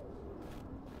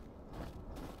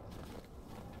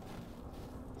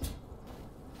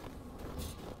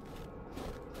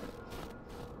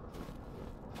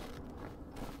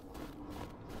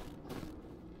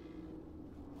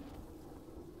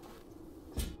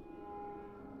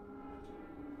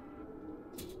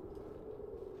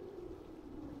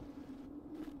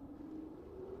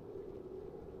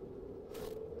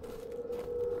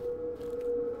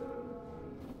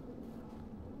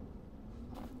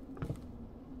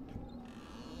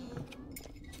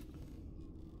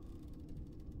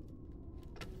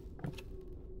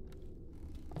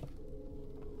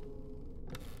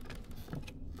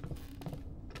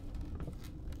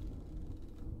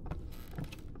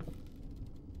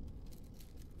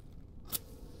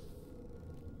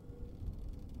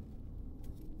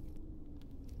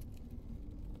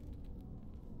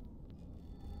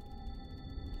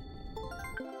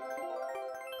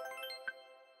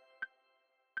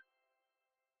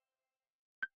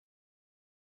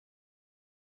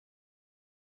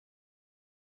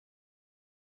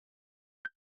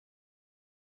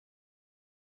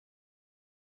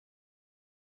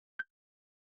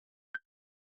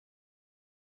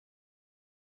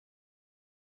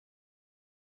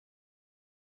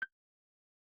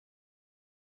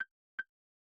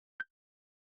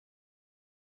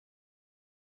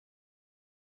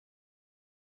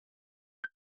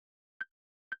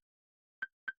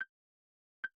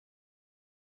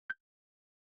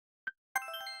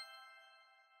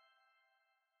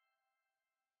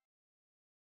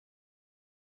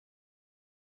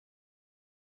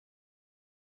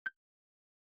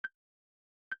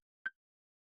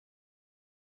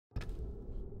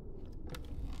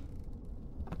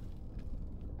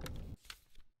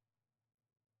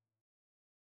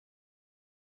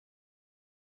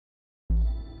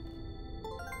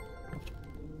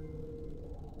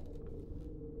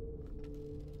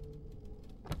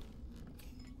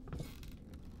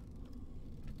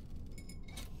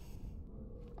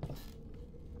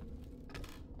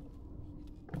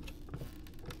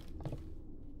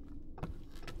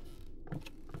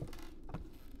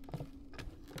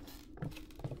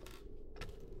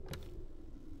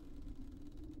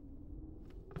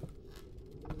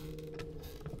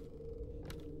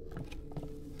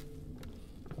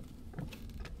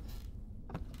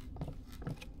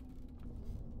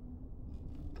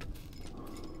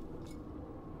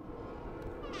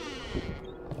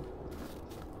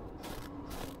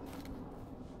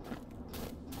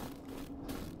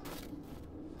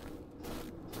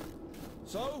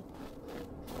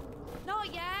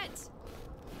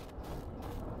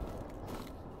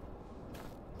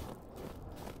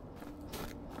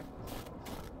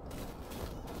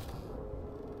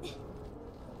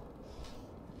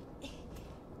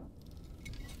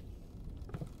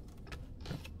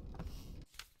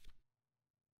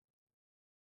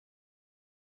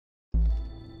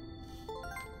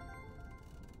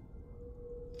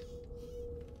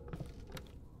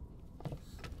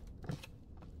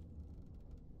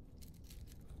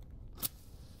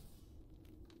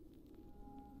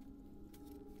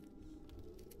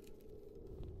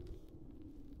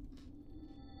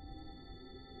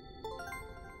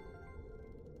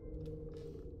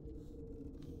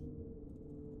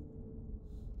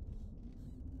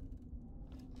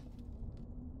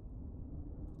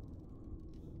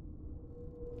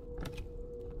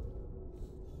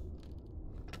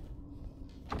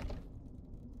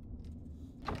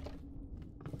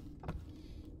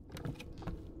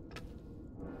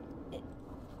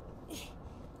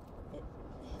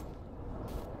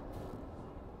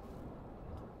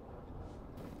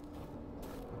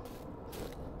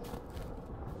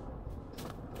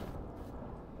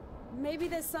 Maybe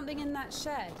there's something in that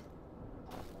shed.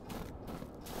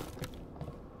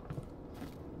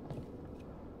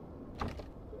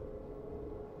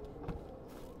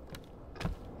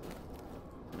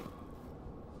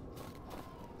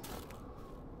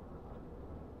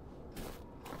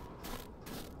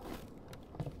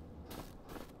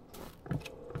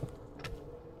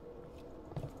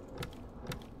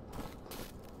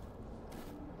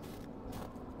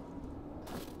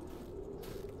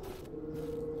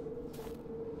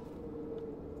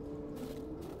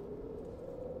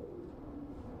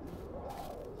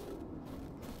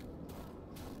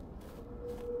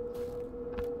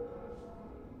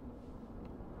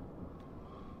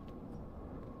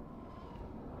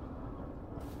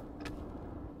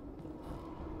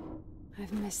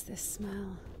 I've missed this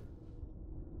smell.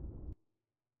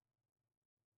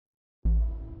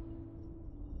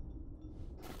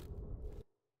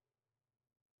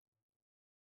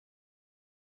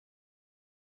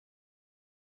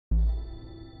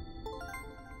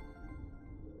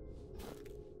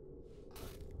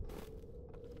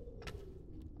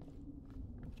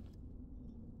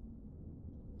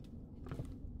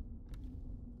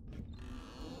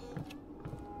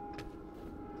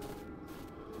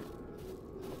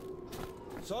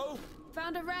 So?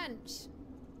 Found a wrench.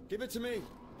 Give it to me.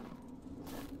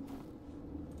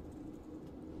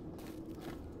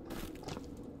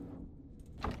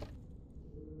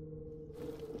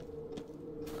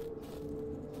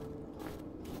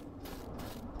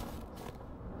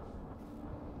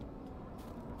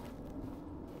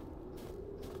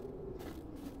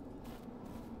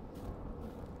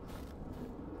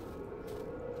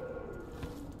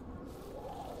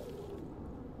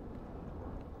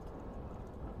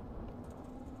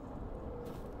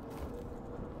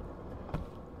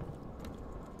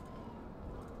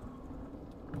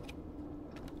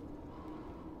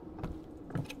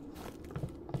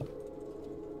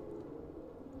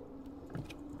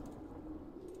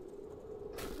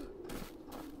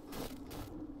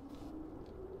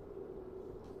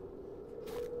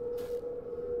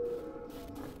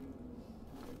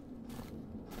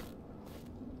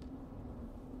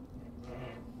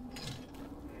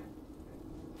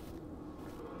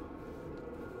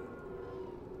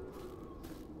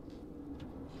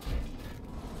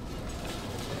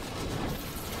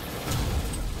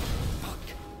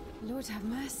 Lord have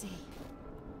mercy.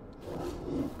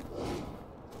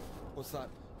 What's that?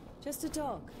 Just a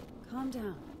dog. Calm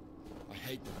down. I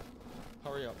hate them.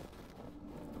 Hurry up.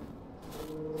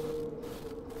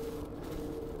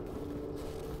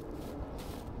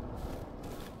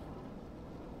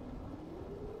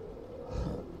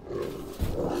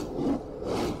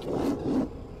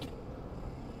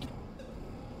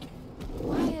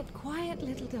 Quiet, quiet,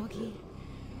 little doggy.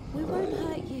 We won't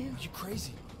hurt you. Are you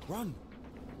crazy? Run!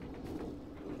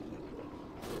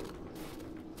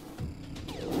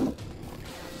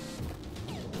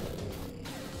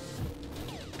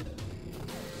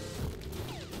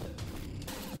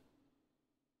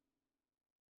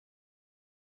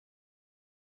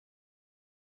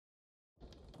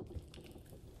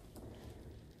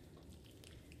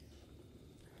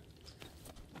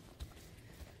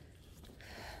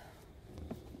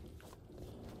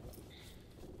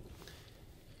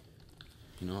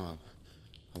 You know,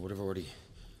 I would have already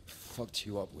fucked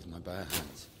you up with my bare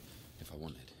hands if I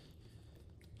wanted.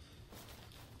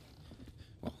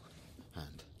 Well,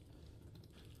 hand.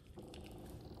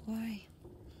 Why?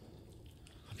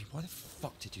 I mean, why the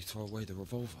fuck did you throw away the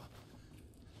revolver?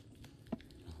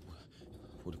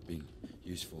 Would have been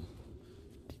useful.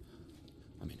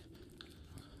 I mean,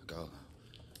 a girl.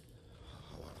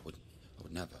 I would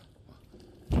never.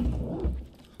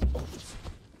 Oh,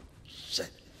 shit.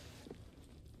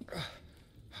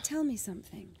 Tell me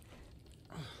something.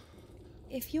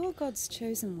 If you're God's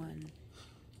chosen one,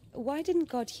 why didn't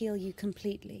God heal you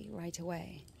completely right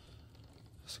away?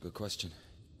 That's a good question.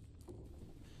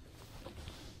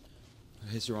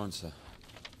 Here's your answer.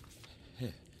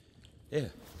 Here.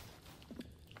 Here.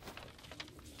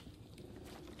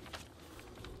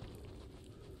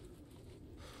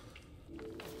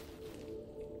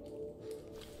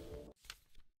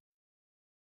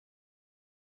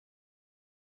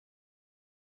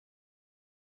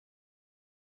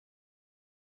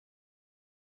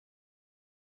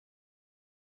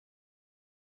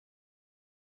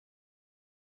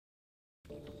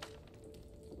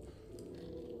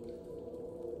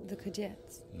 The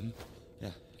Kudets. Mm-hmm. Yeah,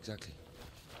 exactly.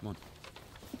 Come on.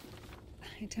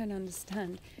 I don't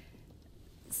understand.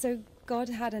 So God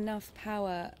had enough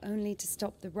power only to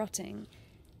stop the rotting,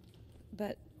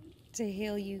 but to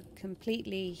heal you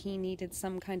completely, he needed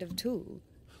some kind of tool.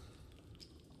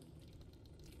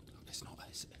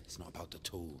 It's not about the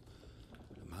tool.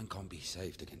 A man can't be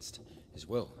saved against his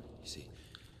will, you see.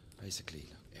 Basically,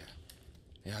 yeah,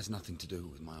 it has nothing to do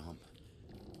with my arm.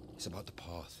 It's about the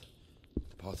path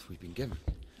we've been given,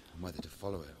 and whether to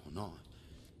follow it or not,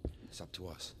 it's up to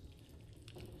us.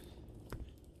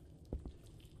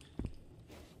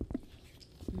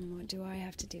 What do I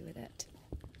have to do with it?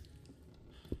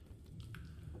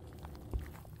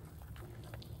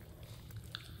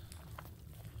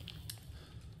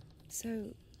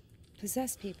 So,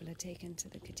 possessed people are taken to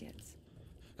the Cadets.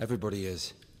 Everybody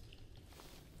is.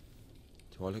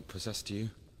 Do I look possessed to you?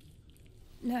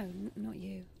 No, not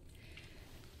you.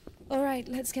 All right,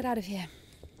 let's get out of here.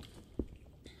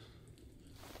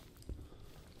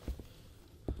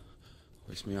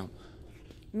 Hoist me up.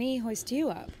 Me hoist you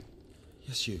up?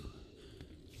 Yes, you.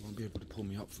 You won't be able to pull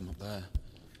me up from up there.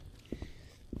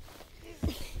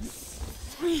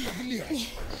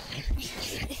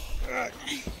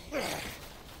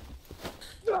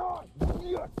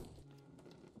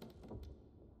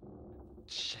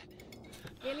 Shit.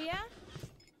 Ilya?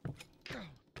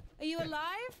 Are you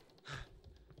alive?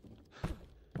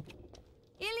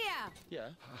 Ilya! Yeah.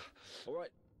 All right.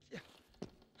 Yeah.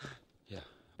 Yeah.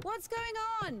 What's going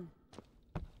on?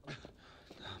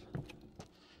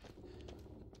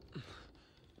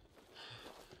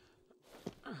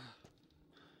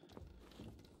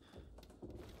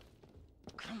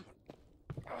 Come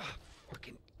on.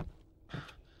 Fucking.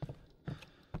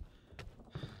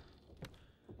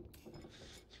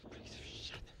 Piece of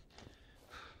shit.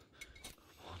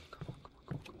 Come on, come on, come on,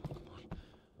 come on, come on, come on.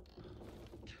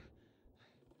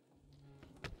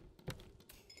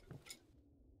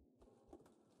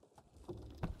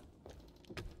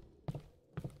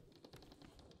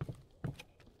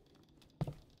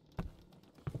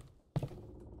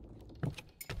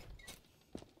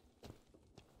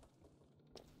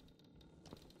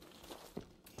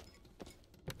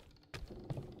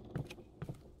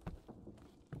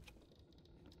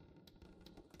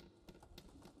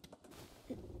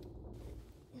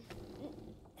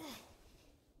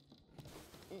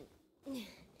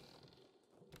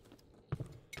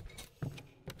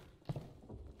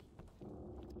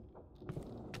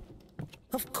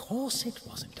 Of course it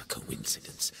wasn't a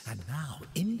coincidence, and now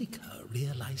Indika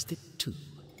realized it too.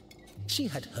 She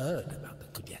had heard about the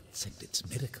Kudets and its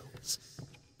miracles,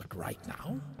 but right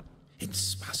now, in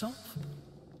Spasov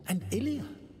and Ilya,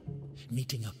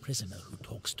 meeting a prisoner who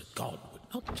talks to God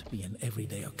would not be an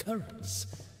everyday occurrence.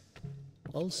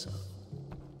 Also,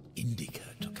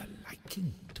 Indika took a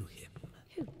liking to him.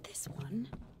 Who, this one?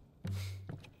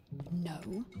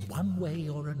 No. One way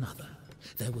or another,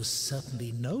 there was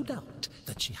certainly no doubt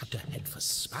that she had to head for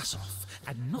Spasov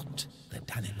and not the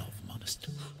Danilov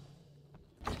Monastery.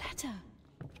 The letter.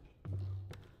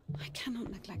 I cannot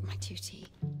neglect my duty.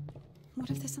 What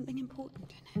if there's something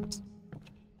important in it?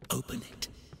 Open it.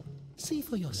 See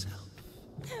for yourself.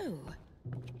 No.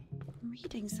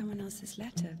 Reading someone else's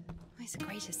letter is a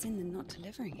greater sin than not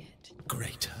delivering it.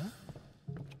 Greater?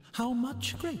 How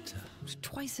much greater?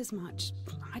 Twice as much.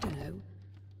 I don't know.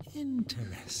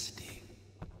 Interesting.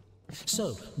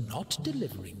 So, not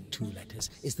delivering 2 letters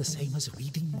is the same as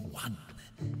reading 1.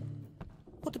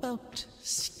 What about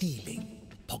stealing?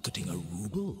 Pocketing a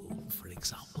ruble, for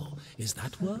example. Is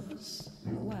that worse?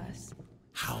 Worse.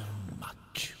 How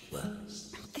much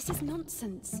worse? This is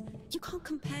nonsense. You can't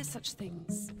compare such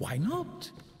things. Why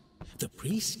not? The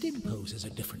priest imposes a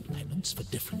different penance for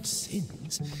different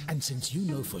sins, and since you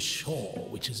know for sure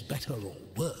which is better or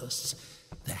worse,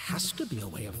 there has to be a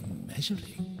way of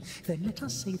measuring. Then let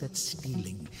us say that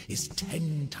stealing is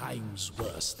 10 times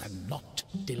worse than not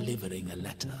delivering a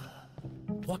letter.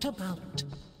 What about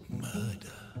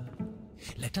murder?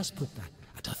 Let us put that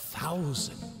at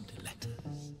 1,000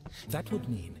 letters. That would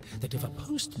mean that if a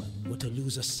postman were to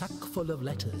lose a sack full of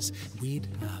letters, we'd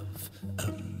have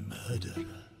a murderer.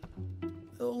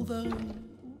 Although,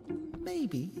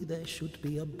 maybe there should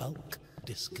be a bulk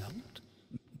discount.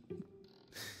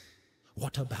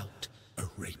 What about a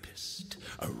rapist?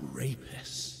 A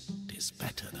rapist is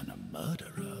better than a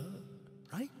murderer,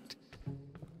 right?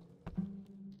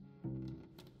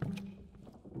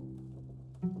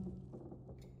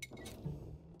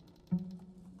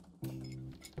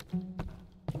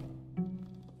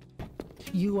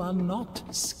 You are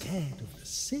not scared of the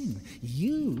sin.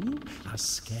 You are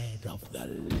scared of the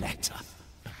letter.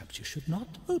 Perhaps you should not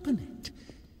open it.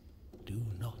 Do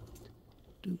not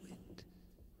do it.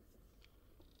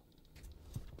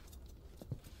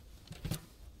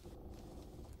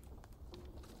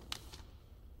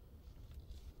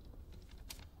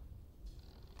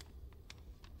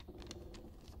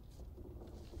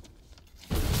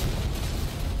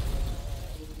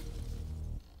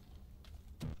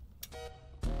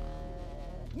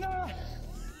 You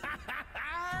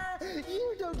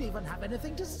don't even have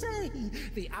anything to say.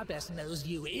 The abbess knows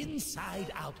you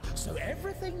inside out, so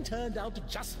everything turned out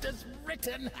just as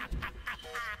written.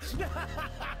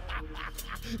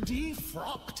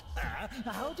 Defrocked her?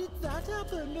 How did that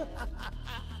happen?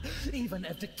 Even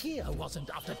if Evdokia wasn't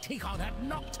after Tikhon had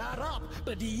knocked her up,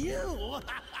 but you...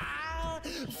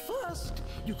 First,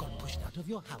 you got pushed out of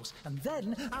your house, and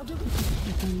then out of...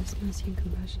 By boundless mercy and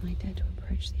compassion, I dare to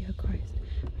approach thee, O Christ.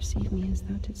 Receive me as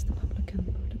thou didst the publican,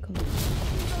 the prodigal.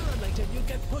 Sooner or later, you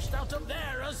get pushed out of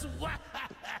there as well.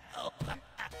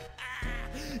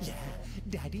 Yeah,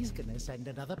 Daddy's gonna send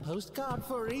another postcard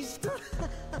for Easter.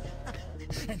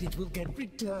 And it will get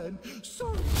returned.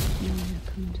 Sorry. Now I have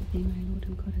come to thee, my Lord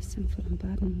and God, a sinful and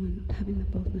burdened one, not having the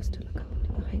boldness to look up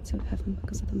into the heights of heaven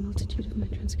because of the multitude of my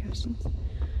transgressions.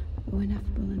 O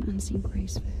ineffable and unseen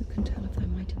grace, for who can tell of thy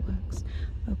mighty works?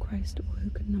 O Christ, or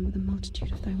who can number the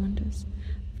multitude of thy wonders?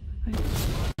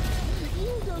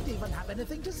 You don't even have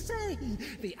anything to say.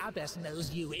 The abbess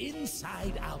knows you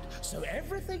inside out, so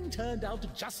everything turned out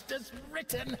just as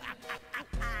written.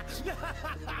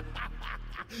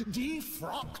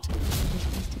 Defrocked.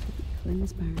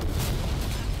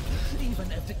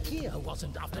 Even if Evdokia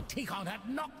wasn't after Tikhon had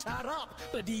knocked her up,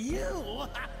 but you...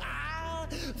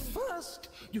 First,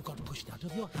 you got pushed out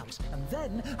of your house, and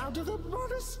then out of the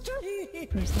monastery.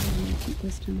 For as thou in thy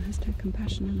wisdom hast had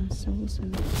compassion on our souls, so...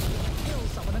 Kill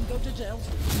someone and go to jail.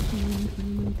 Like a man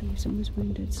when among thieves and was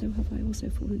wounded, so have I also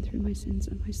fallen through my sins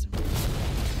and my soul.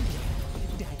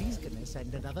 Daddy's gonna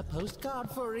send another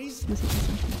postcard for Easter. As it is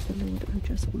of the Lord, O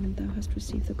just one, thou hast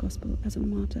received the gospel as a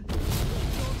martyr.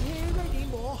 Not here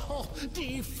anymore. Oh,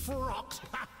 defrocked.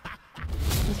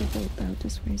 As of old thou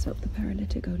dost raise up the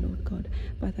paralytic, O Lord God,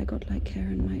 by thy godlike care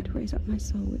and might, raise up my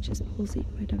soul, which is palsied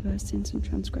by diverse sins and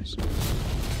transgressions.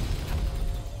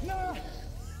 No!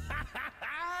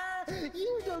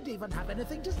 You don't even have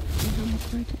anything to say. And how much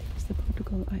greater is the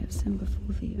prodigal I have sinned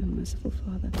before thee, O merciful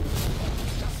Father.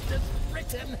 Just as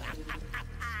written.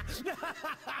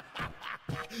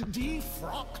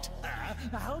 Defrocked her?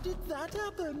 How did that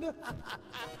happen?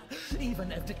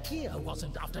 Even if Evdokia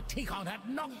wasn't after Tikhon had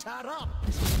knocked her up.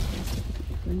 This was wasted with the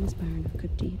evil and is barren of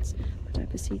good deeds, but I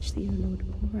beseech thee, O Lord,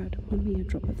 pour out upon me a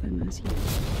drop of thy mercy.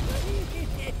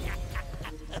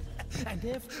 And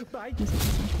if by as it is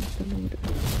of the Lord,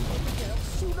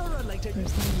 sooner or later, for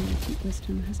as thou in thy deep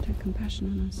wisdom hast had compassion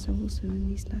on our souls, so in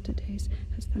these latter days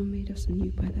hast thou made us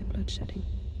anew by thy blood shedding.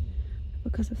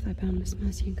 Because of thy boundless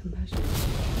mercy and compassion.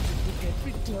 You get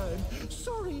returned.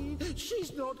 Sorry,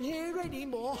 she's not here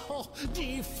anymore. Oh,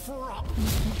 defrocked. And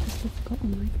thou hast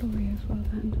forgotten thy glory, O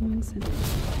Father, and among sinners.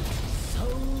 So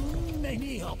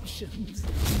many options.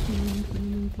 Like a man when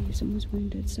among thieves and was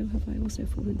wounded, so have I also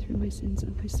fallen through my sins,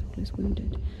 and my soul is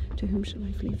wounded. To whom shall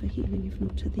I flee for healing, if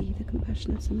not to thee, the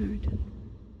compassionate Samaritan?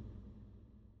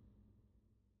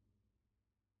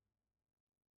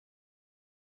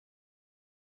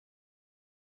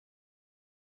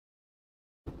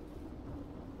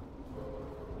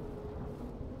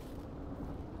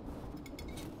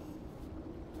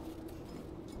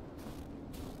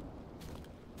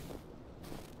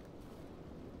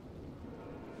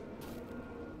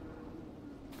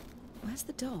 Where's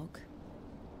the dog?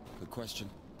 Good question.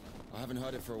 I haven't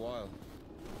heard it for a while.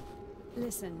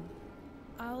 Listen,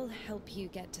 I'll help you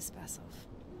get to Spasov.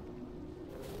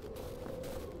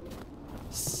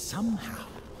 Somehow,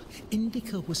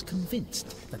 Indika was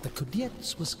convinced that the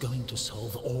Kudets was going to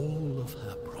solve all of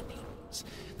her problems.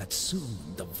 That soon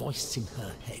the voice in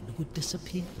her head would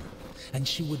disappear, and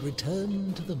she would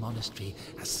return to the monastery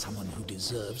as someone who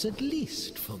deserves at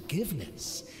least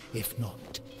forgiveness, if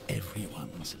not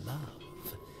everyone's love.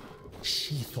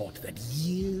 She thought that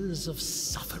years of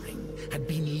suffering had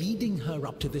been leading her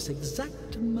up to this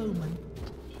exact moment.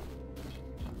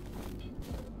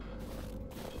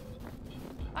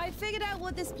 I figured out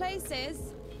what this place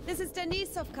is. This is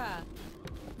Denisovka,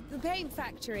 the paint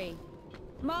factory.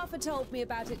 Martha told me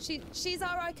about it. She's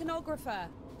our iconographer.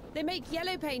 They make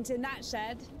yellow paint in that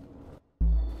shed.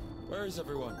 Where is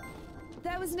everyone?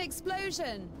 There was an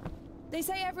explosion. They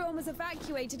say everyone was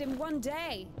evacuated in one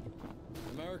day.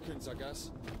 Americans, I guess.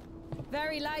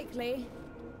 Very likely.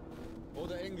 Or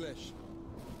the English.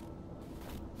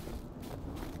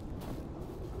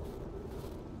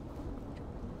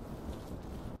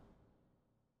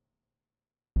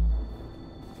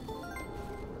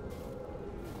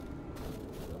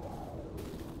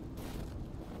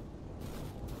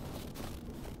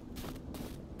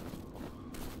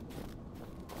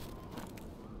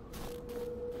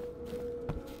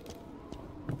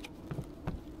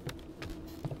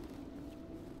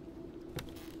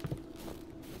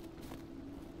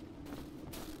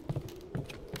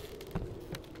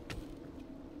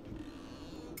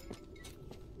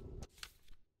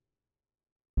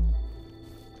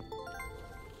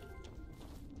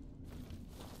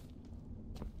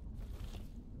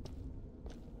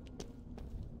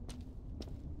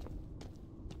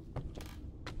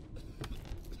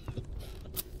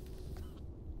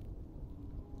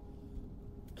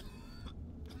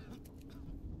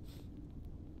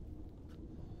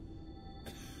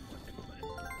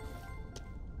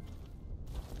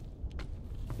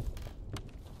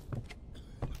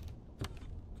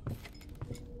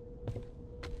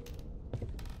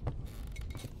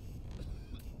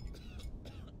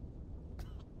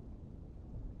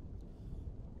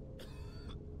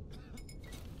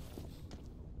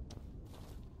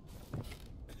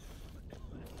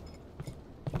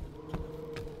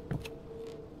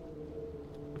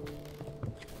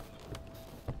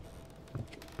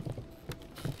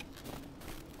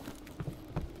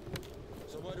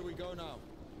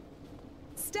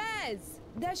 is.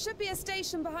 There should be a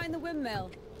station behind the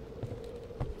windmill.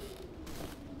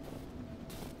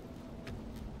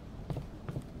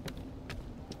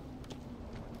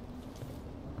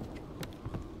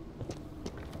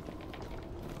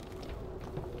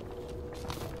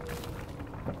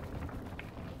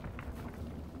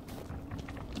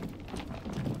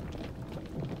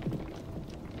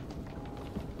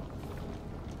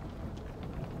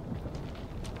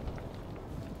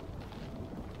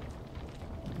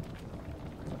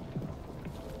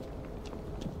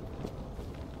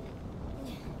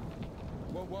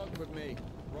 Walk with me.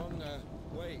 Wrong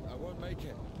way. I won't make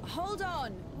it. Hold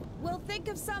on. We'll think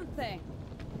of something.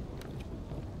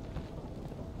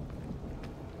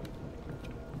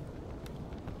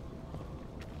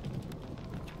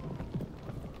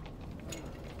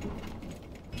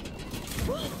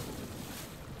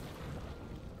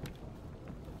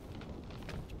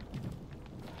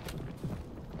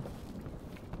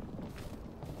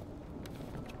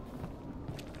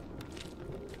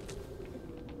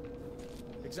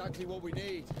 Exactly what we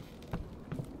need.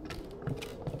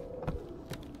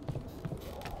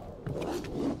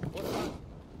 What's that?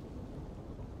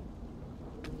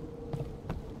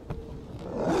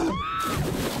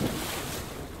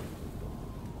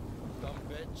 Dumb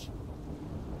bitch.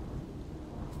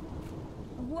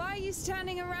 Why are you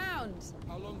standing around?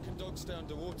 How long can dogs stay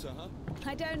underwater, huh?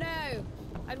 I don't know.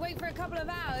 I'd wait for a couple of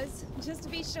hours, just to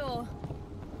be sure.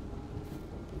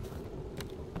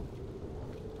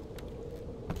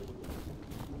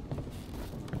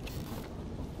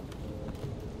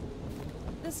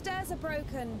 The stairs are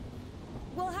broken.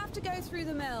 We'll have to go through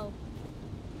the mill.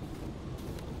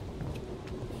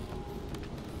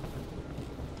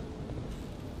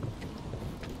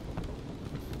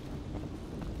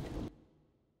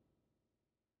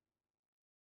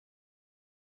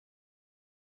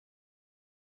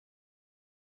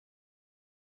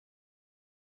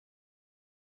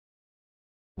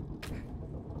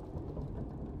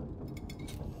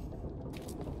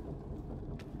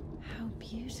 How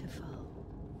beautiful.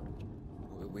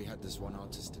 We had this one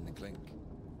artist in the clink.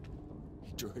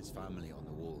 He drew his family on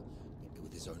the wall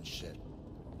with his own shit.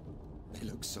 They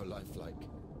look so lifelike.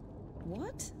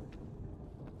 What?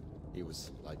 He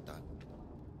was like that.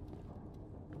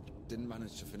 Didn't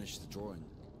manage to finish the drawing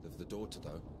of the daughter,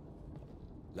 though.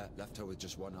 Left her with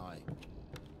just one eye.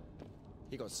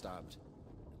 He got stabbed.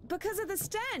 Because of the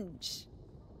stench?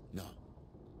 No.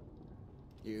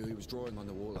 He was drawing on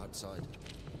the wall outside.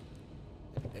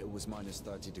 It was minus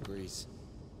 30 degrees.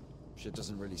 Shit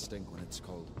doesn't really stink when it's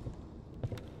cold.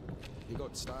 He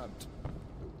got stabbed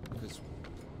because,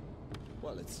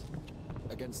 well, it's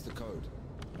against the code.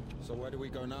 So where do we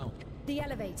go now? The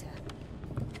elevator.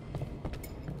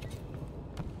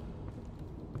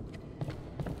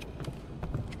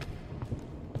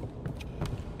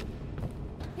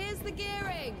 Here's the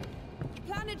gearing.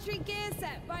 Planetary gear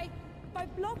set. By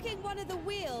blocking one of the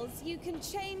wheels, you can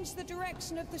change the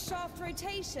direction of the shaft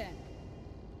rotation.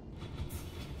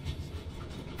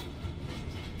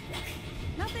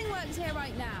 Nothing works here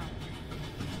right now.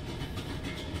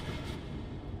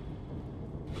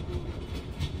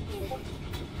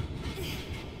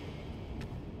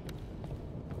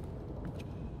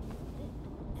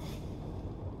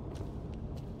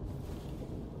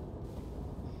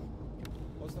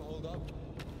 What's the hold up?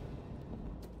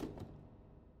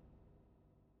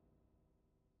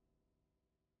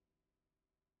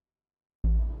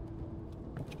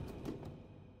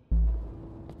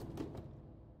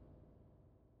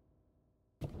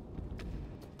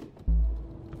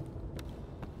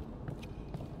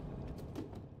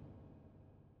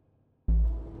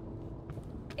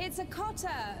 It's a cotter,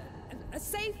 a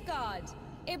safeguard.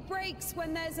 It breaks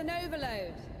when there's an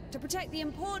overload, to protect the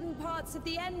important parts of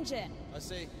the engine. I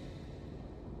see.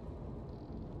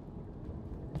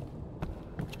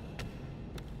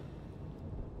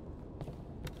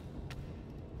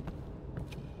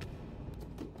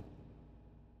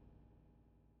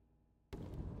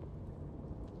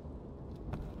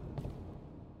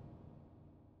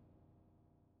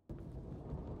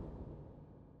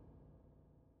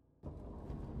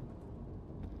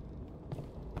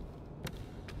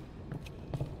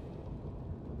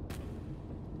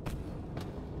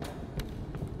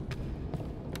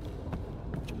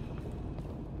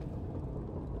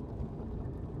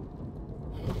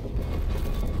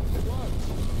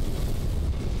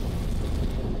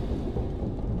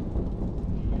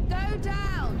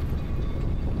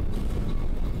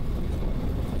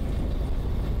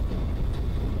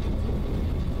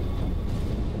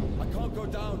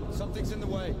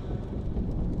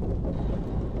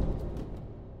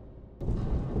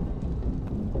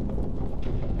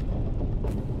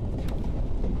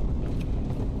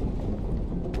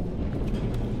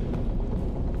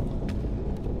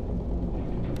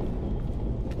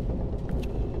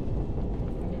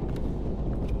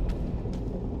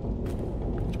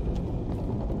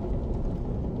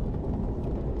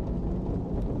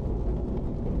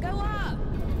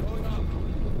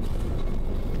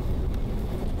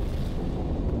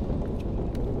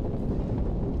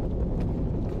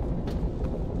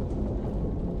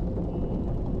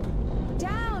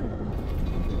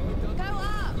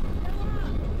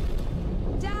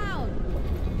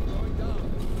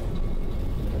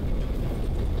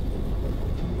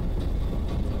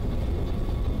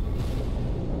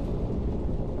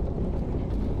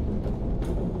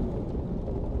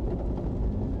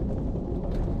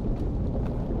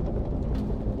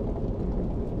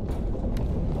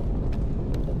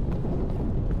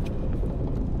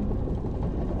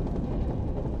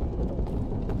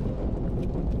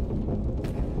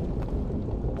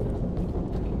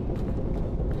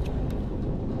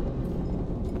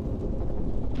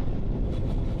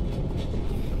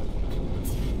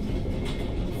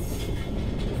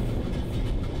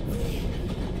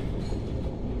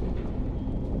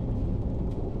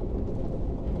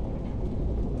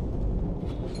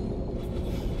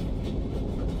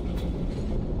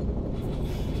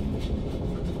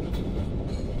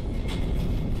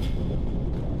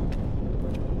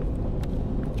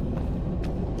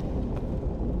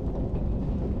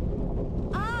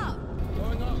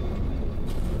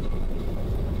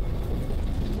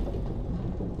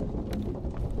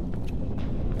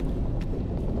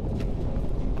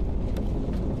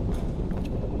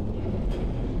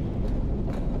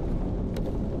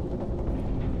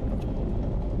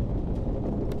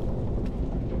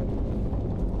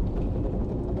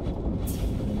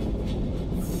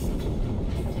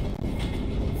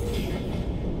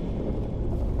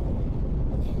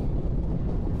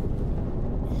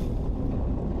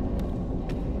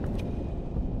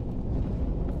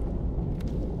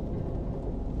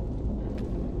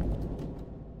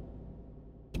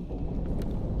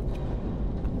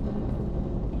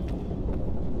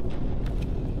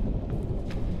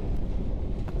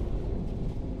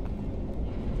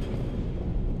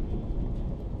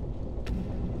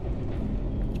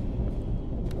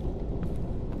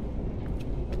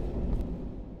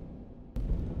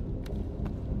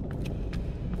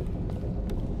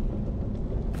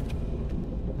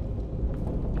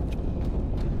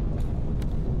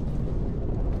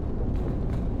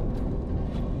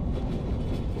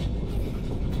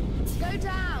 Go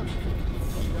down!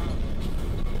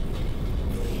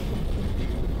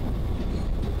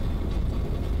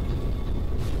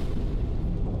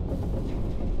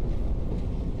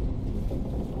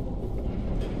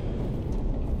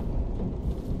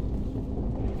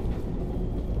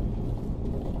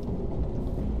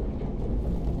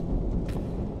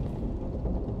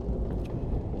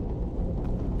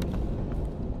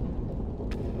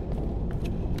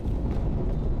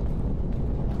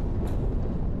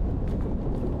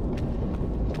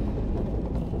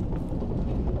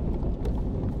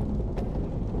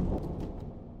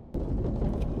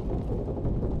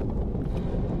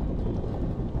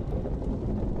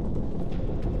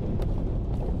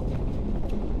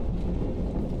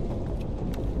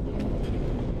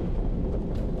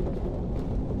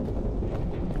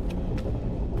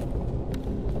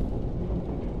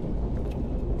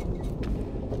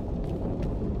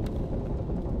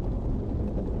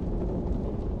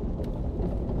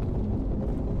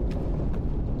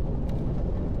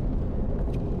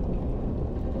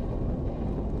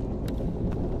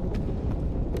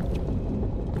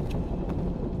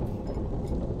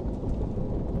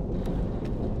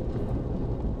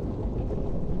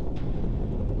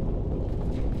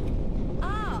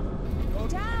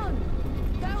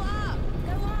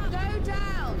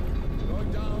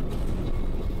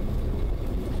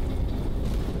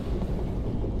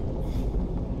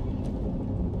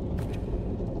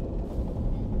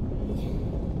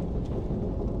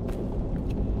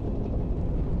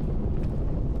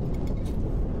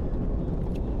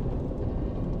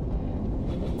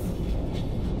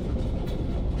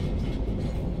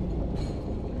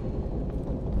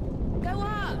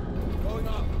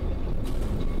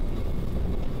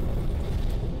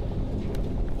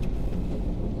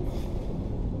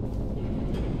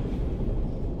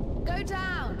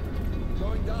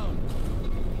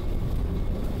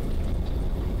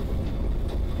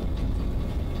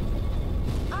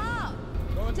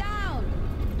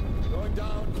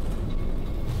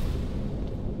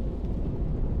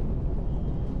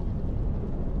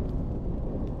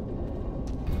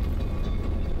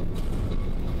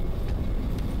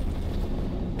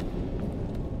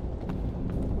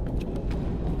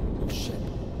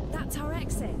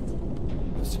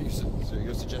 So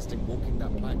you're suggesting walking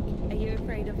that plank? Are you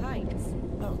afraid of heights?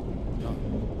 No.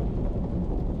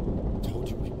 Told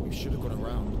you we should have gone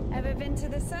around. Ever been to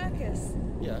the circus?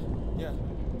 Yeah.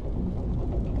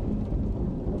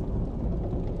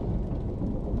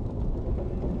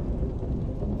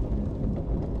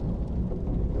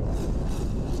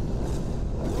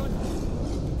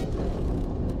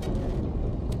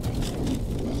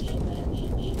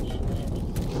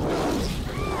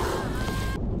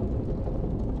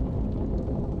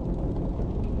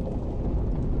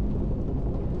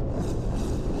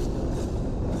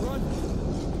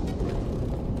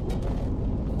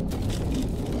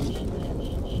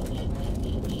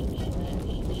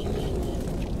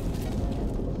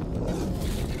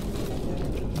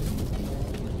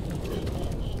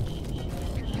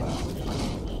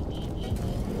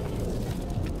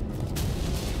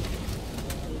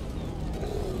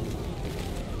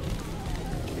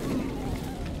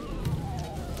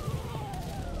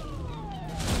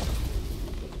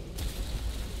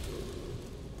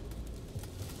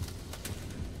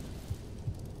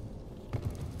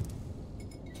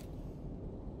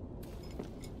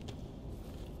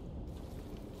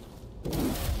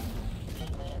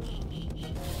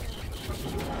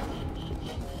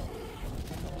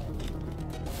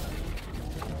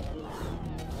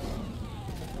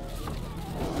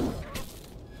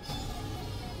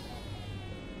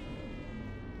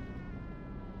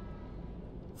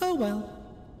 Oh well.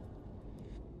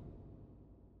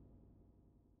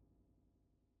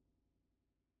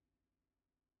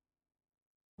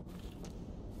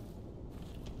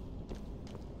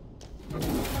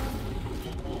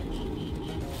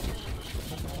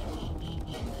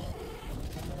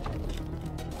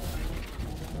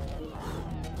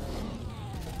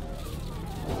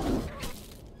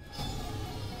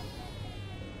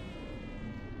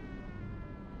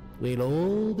 We'll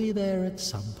all be there at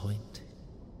some point.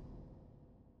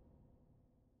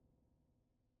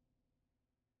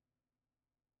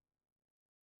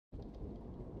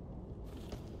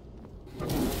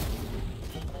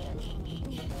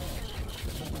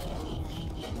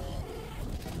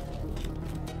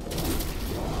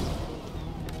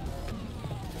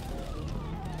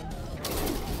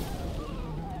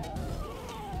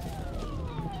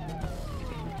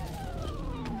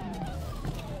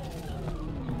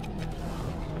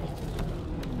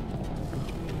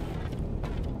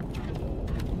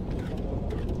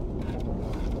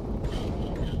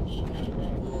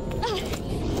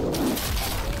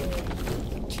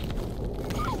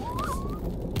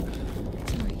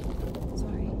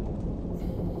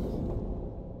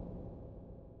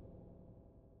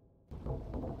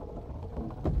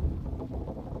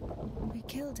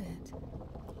 killed it.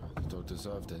 The dog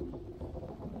deserved it.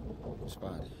 It was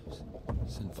bad. It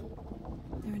was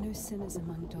sinful. There are no sinners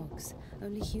among dogs.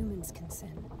 Only humans can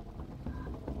sin.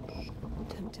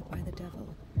 Tempted by the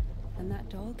devil. And that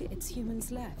dog, its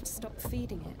humans left, stopped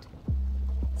feeding it.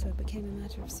 So it became a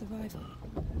matter of survival.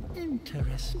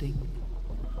 Interesting.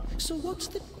 So what's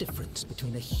the difference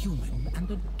between a human and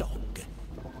a dog?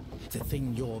 The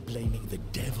thing you're blaming the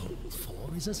devil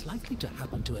for is as likely to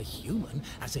happen to a human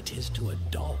as it is to a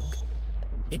dog.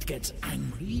 It gets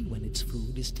angry when its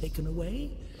food is taken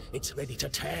away. It's ready to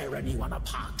tear anyone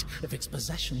apart if its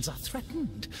possessions are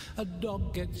threatened. A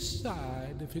dog gets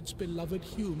sad if its beloved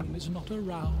human is not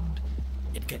around.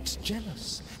 It gets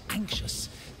jealous, anxious,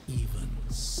 even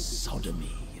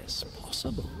sodomy is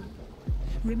possible.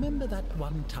 Remember that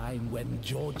one time when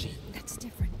Georgie... That's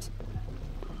different.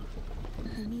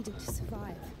 I needed to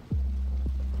survive.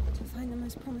 To find the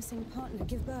most promising partner,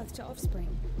 give birth to offspring.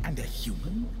 And a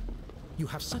human? You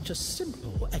have such a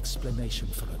simple explanation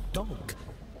for a dog.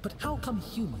 But how come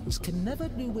humans can never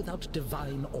do without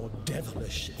divine or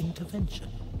devilish intervention?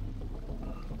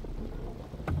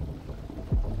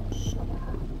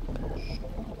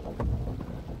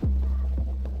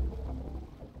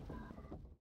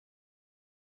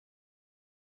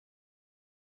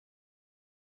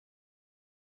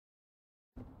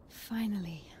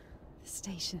 Finally, the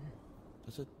station.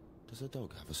 Does a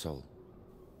dog have a soul?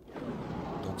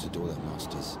 Dogs adore their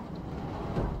masters.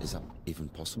 Is that even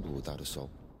possible without a soul?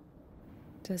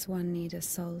 Does one need a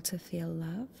soul to feel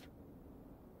love?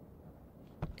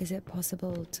 Is it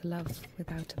possible to love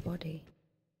without a body?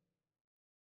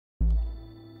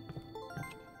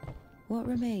 What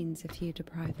remains if you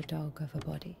deprive a dog of a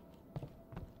body?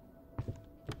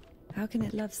 How can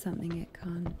it love something it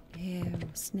can't hear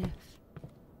or sniff?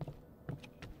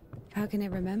 How can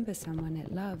it remember someone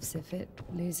it loves if it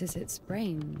loses its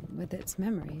brain with its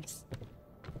memories?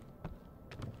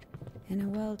 In a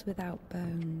world without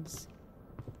bones,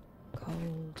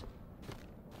 cold,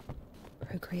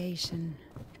 procreation,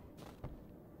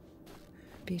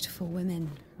 beautiful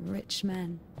women, rich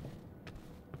men,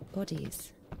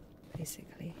 bodies,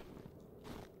 basically.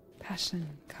 Passion,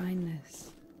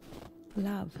 kindness,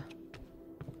 love.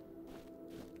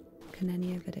 Can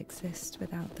any of it exist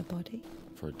without the body?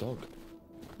 For a dog?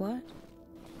 What?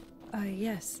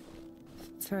 Yes.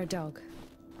 For a dog.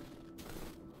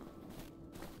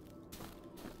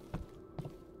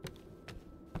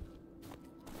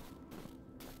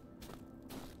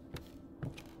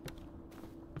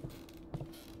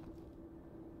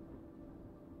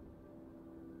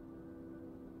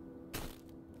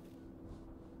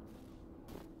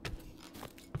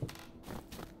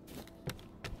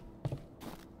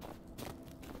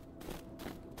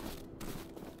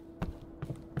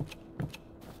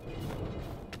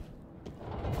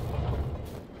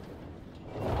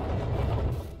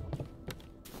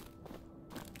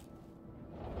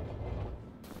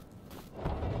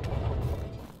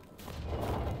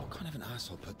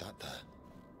 I'll put that there.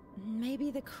 Maybe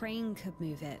the crane could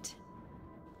move it.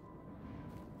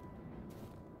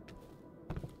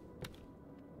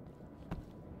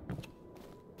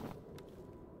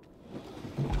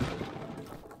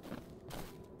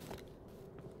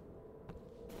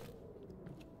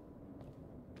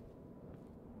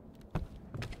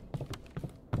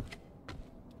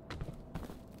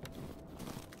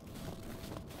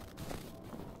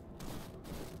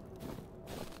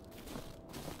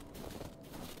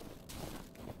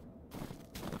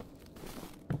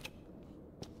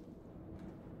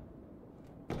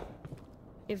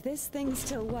 If this thing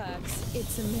still works,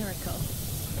 it's a miracle.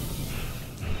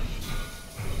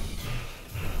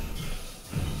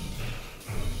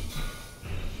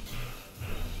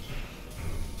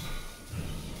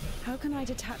 How can I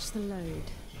detach the load?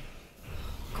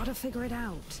 Gotta figure it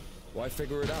out. Why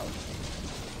figure it out?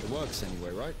 It works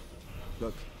anyway, right?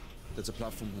 Look, there's a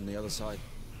platform on the other side.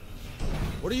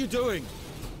 What are you doing?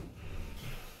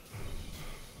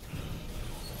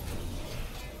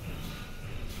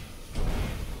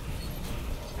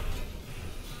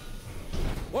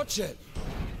 Watch it!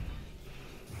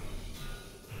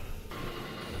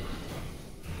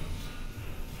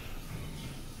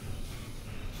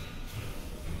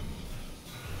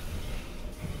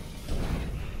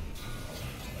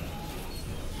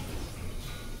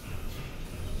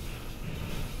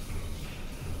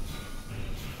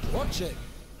 Watch it!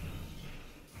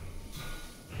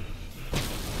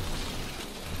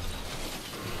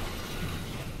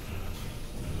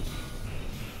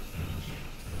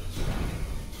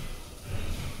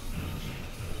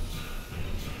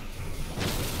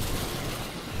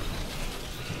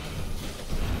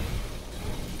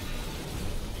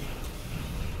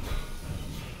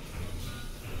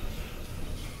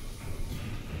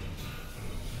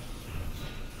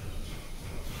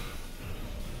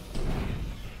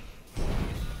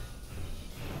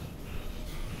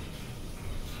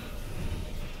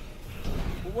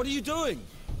 What are you doing?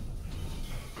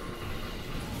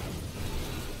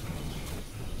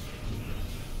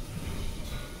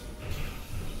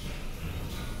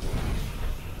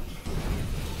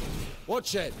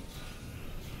 Watch it!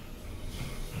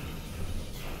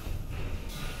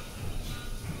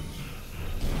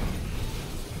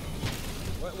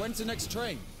 When's the next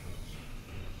train?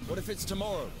 What if it's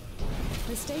tomorrow?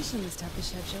 The station must have the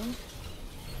schedule.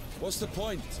 What's the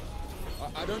point?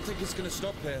 I don't think it's gonna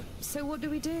stop here. So what do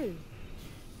we do?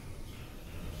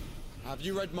 Have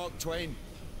you read Mark Twain?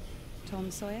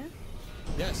 Tom Sawyer?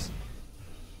 Yes.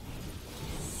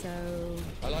 So...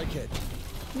 I like it.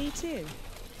 Me too.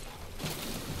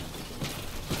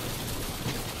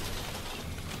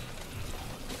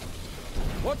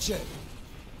 Watch it!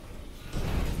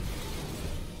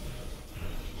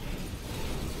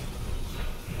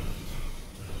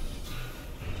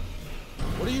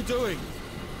 What are you doing?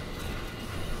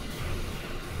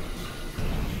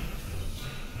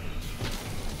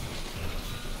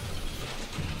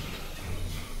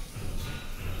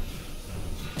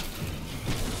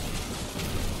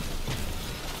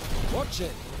 Watch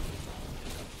it!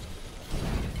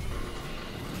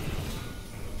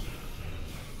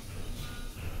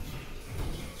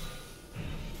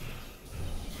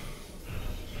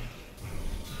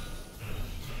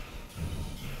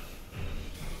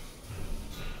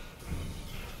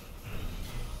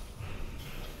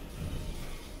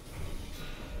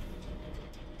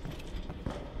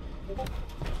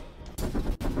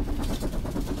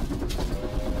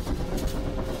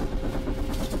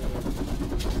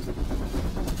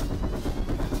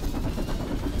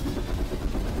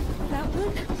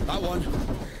 That one.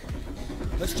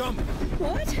 Let's jump.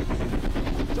 What?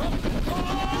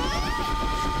 Jump.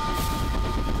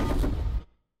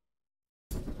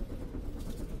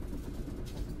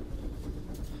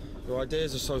 Your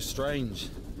ideas are so strange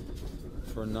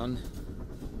for a nun.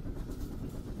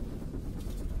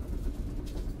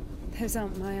 Those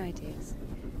aren't my ideas.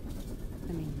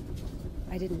 I mean,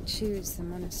 I didn't choose the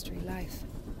monastery life.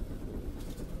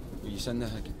 Were you sent there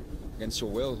against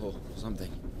your will or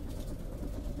something?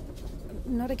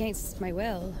 Not against my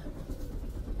will.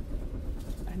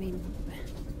 I mean,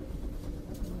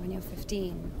 when you're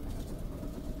 15,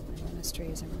 the monastery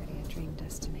isn't really a dream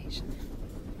destination.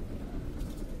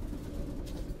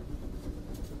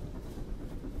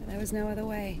 But there was no other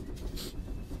way.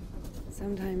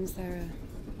 Sometimes there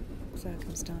are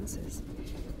circumstances.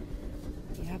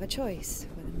 You have a choice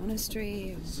with a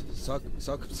monastery or...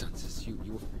 Circumstances? You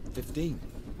were 15.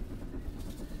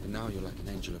 And now you're like an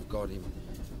angel of God. Even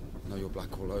though you're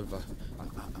black all over.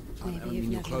 Maybe I mean, you've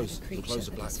your never clothes. met a Your creature clothes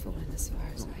are that black. has fallen as far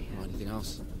as I Or have. anything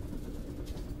else.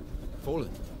 Fallen?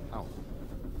 How?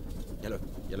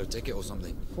 Yellow ticket or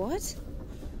something? What?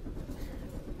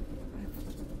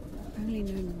 I've only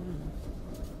known one.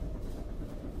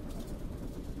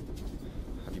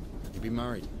 Have you been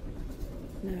married?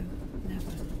 No,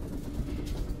 never.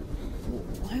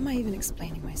 Why am I even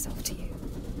explaining myself to you?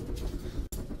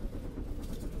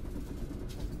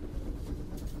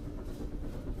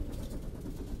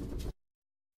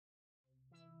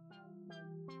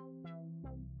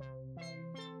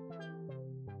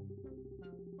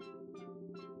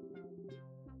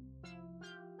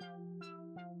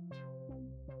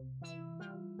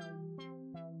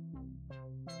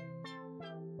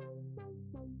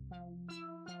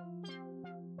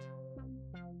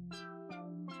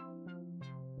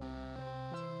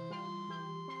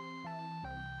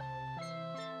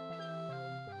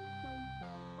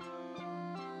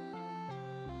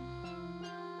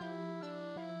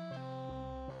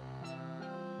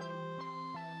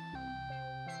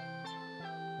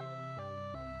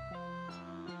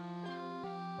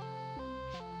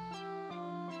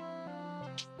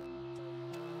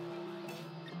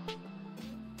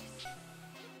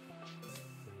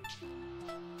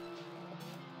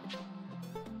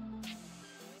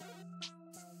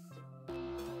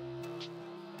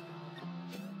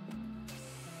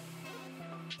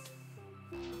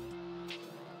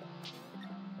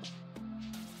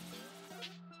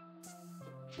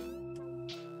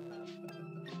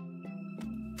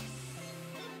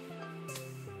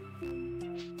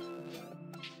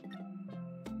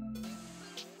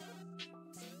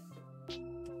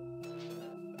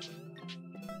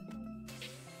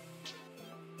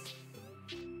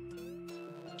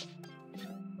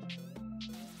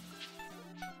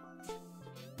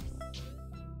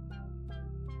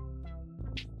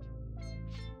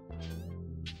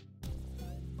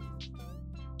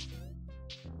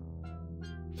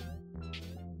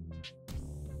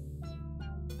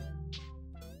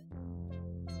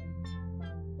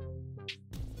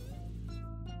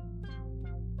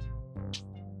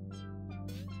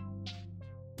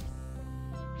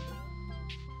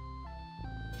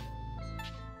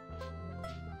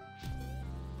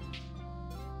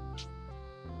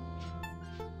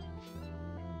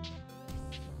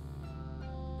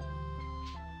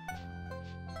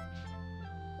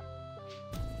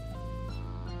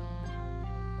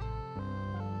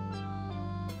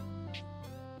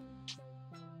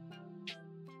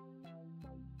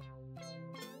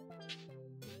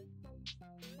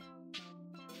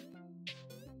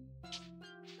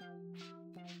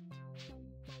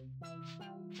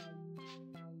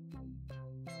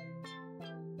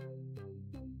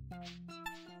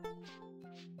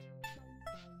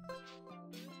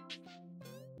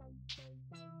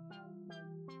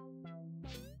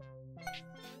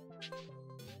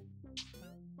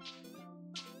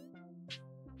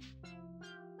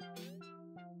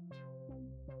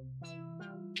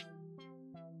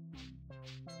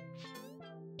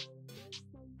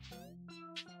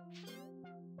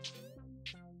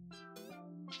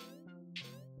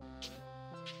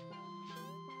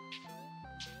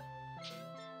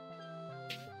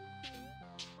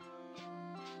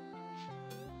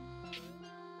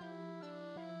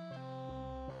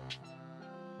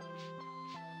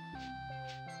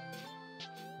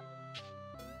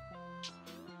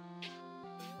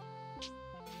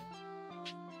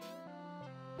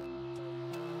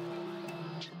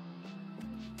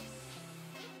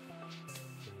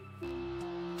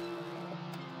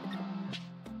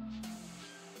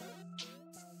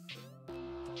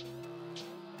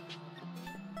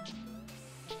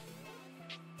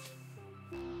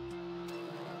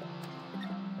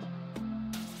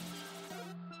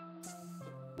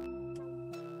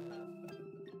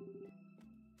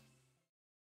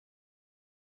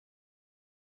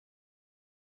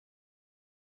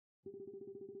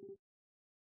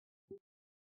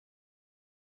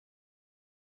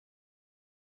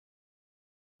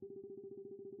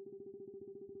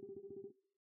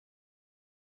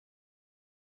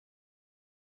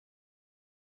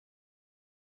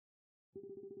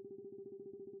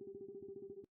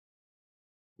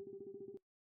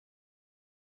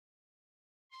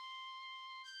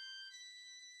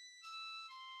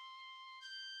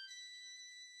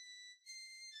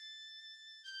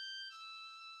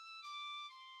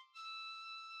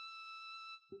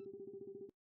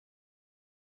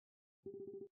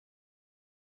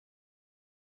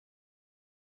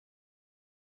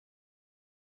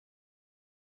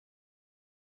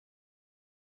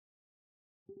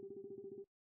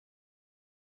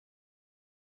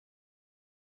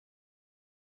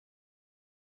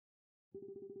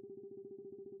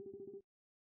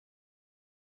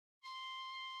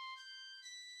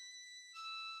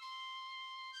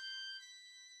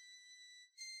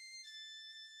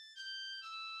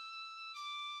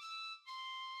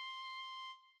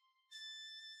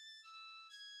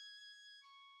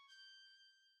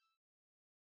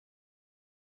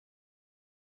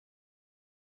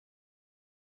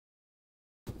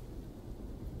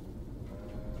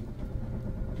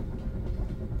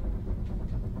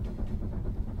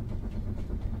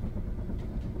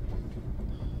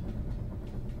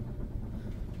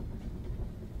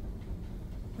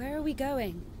 Where are we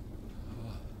going?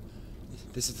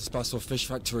 This is the Spice or Fish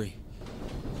Factory.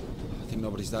 I think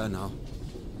nobody's there now.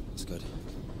 That's good.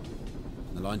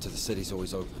 And the line to the city's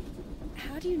always open.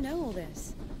 How do you know all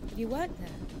this? Have you worked there?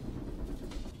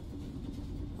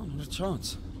 Oh, not a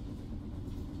chance.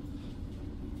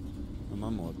 My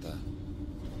mum worked there.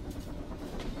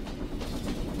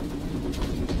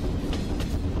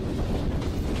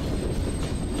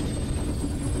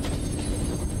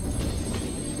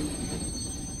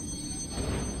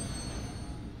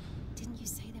 Didn't you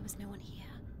say there was no one here?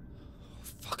 Oh,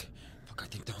 fuck, I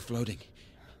think they're offloading.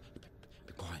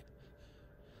 Be quiet.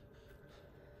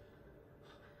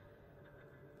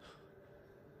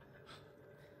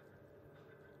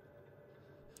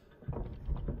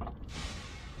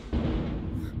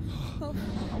 Oh.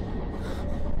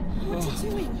 What's it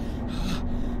doing?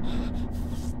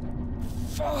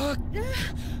 Fuck!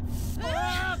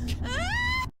 Fuck!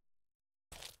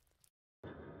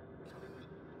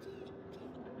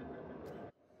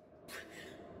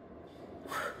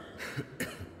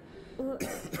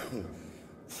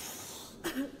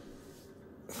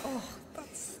 Oh,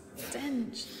 that's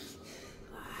stench.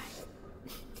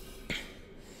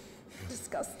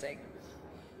 Disgusting.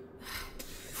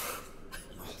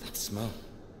 Oh, that smell.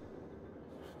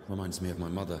 Reminds me of my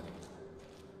mother.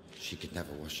 She could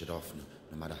never wash it off,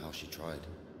 no matter how she tried.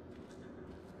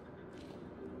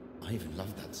 I even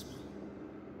loved that smell.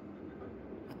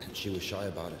 And she was shy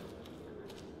about it.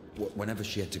 Whenever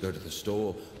she had to go to the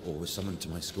store or was summoned to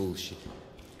my school, she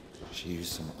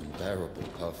used some unbearable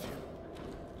perfume.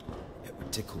 It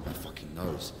would tickle my fucking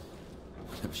nose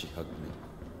whenever she hugged me.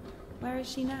 Where is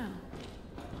she now?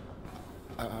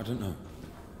 I don't know.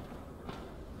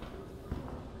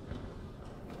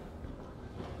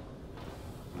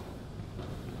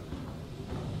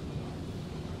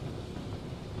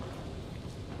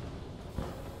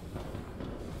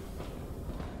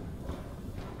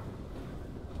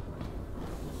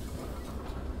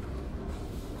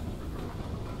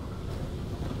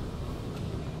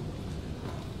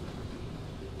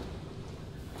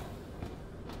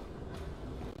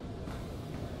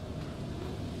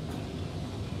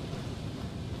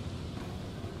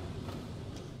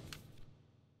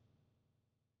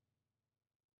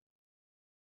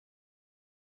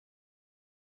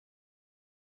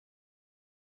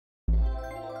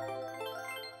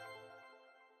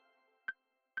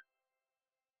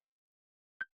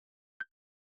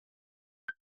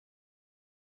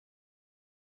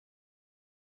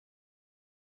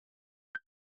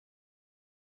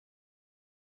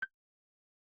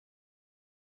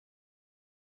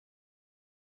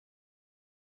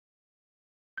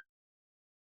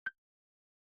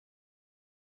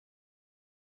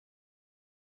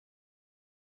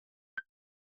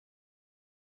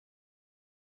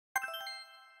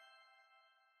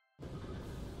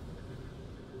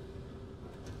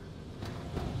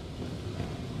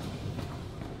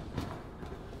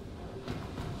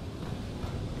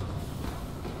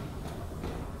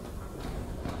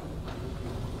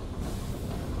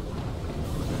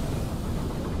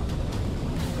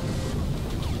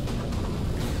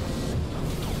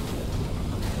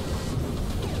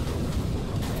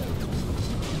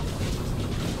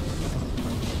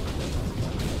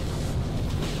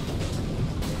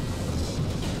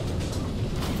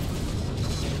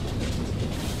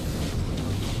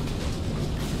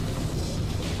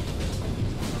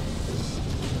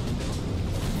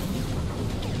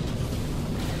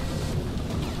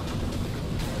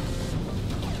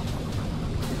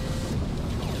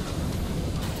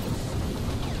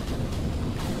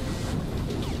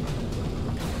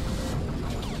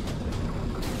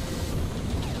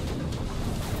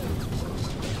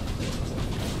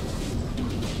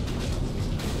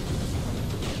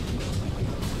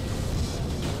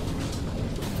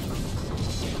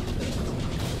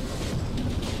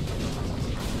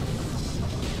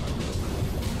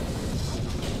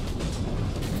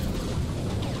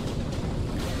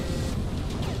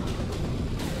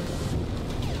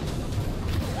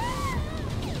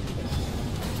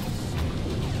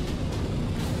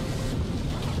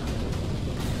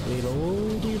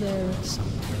 words.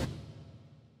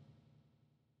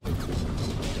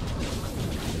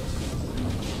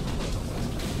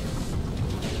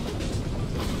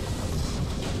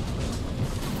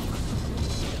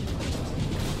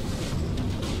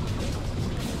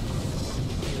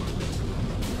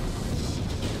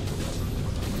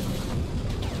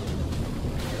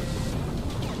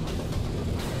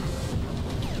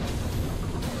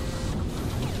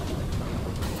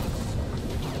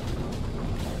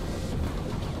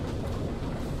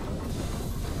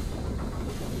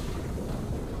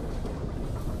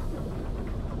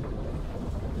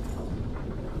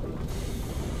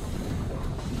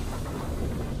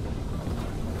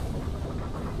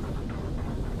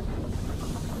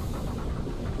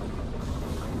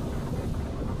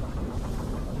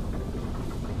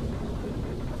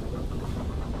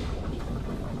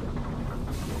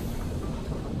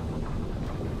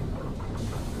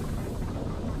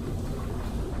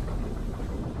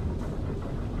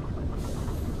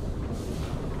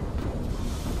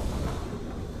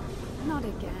 Not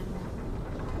again.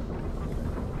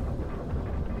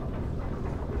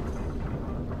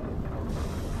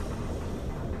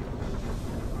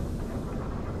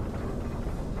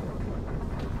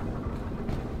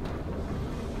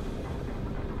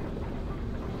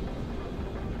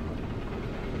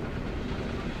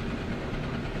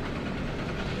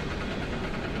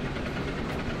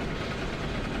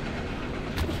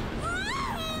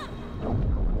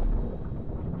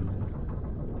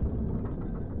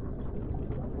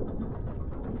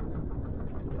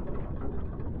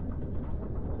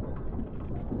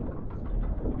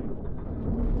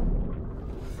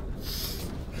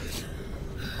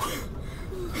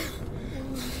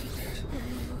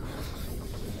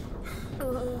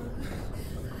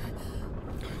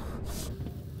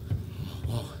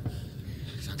 Whoa,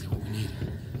 exactly what we need.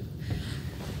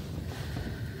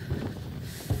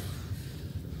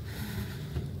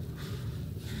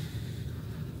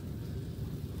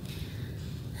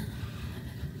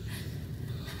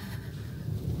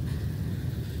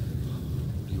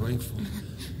 What are you waiting for?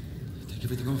 Take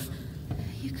everything off.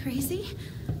 You crazy?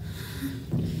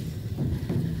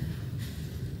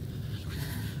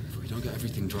 If we don't get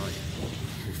everything dry,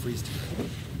 we'll freeze to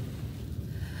death.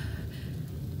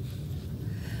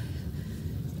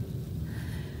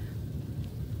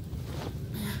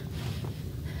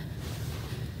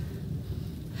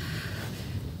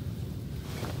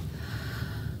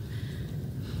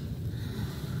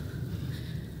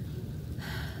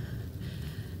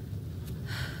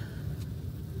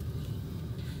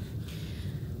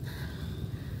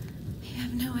 You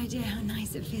have no idea how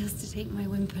nice it feels to take my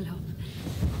wimple off.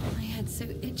 My head's so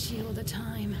itchy all the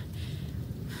time.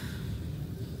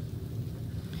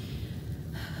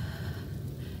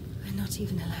 We're not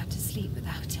even allowed to sleep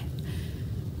without it.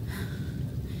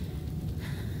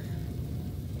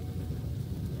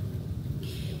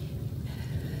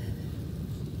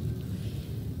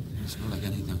 It's not like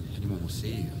anyone will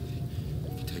see you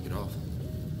if you take it off.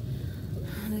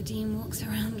 The Dean walks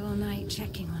around all night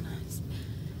checking on us.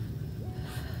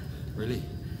 Really?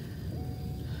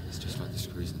 It's just like the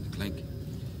screws in the clink.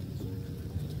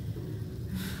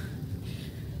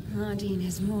 Nardine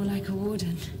is more like a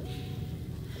warden.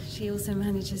 She also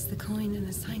manages the coin and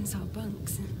assigns our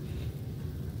bunks.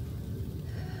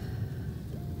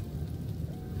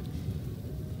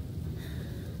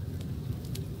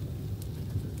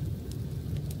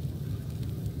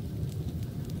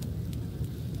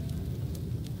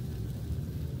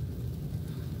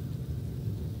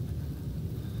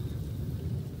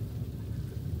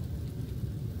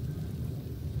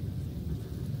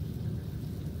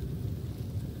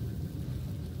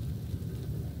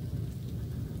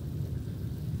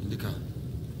 Indika.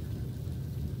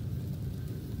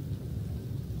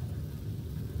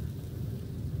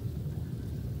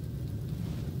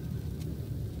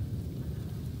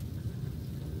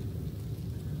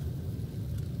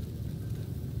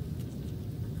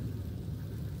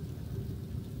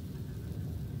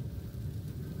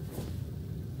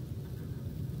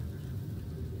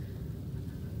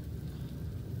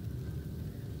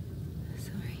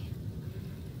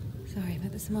 Sorry,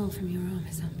 but the smell from your arm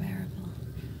is unbearable.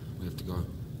 We have to go.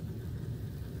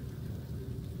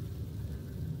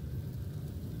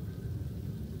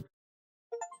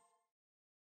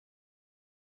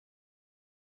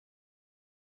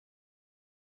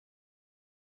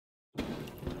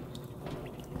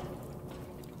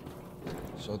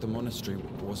 So the monastery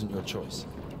wasn't your choice?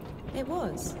 It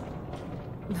was.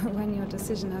 But when your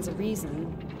decision has a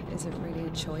reason, is it really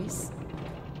a choice?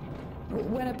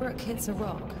 When a brook hits a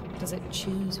rock, does it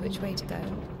choose which way to go?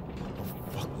 Oh,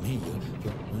 fuck me.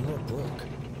 You're a brook.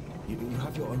 You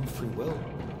have your own free will.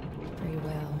 Free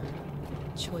will.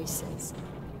 Choices.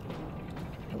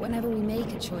 But whenever we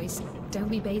make a choice, don't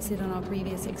we base it on our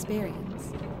previous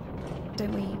experience?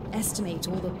 Don't we estimate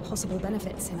all the possible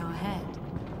benefits in our head?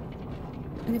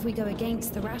 And if we go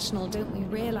against the rational, don't we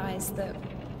realize that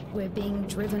we're being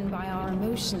driven by our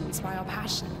emotions, by our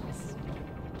passions?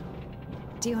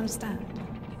 Do you understand?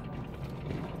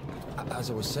 As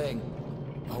I was saying,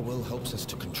 our will helps us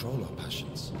to control our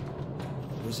passions.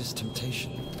 Resist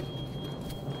temptation.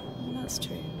 That's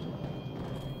true.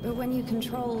 But when you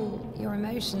control your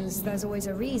emotions, there's always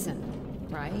a reason,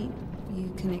 right?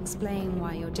 You can explain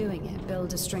why you're doing it,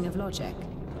 build a string of logic.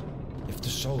 If the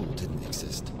soul didn't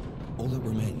exist, all that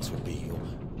remains would be your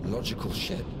logical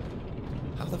shit.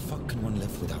 How the fuck can one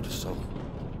live without a soul?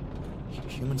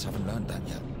 Humans haven't learned that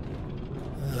yet.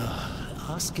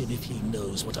 Ask him if he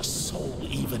knows what a soul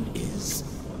even is.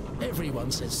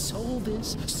 Everyone says soul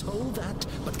this, soul that,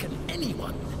 but can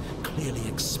anyone clearly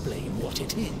explain what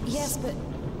it is? Yes, but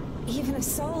even a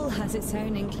soul has its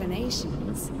own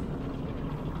inclinations.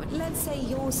 But let's say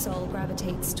your soul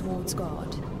gravitates towards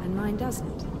God, and mine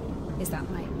doesn't. Is that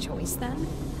my choice then?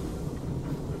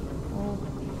 Or,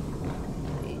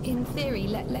 in theory,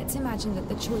 let's imagine that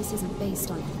the choice isn't based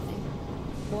on anything.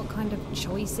 What kind of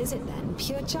choice is it then?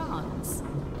 Pure chance?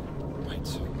 Right,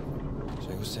 so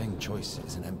you're saying choice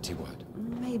is an empty word?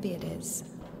 Maybe it is.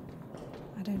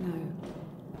 I don't know.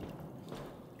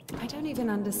 I don't even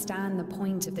understand the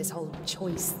point of this whole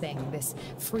choice thing, this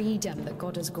freedom that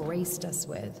God has graced us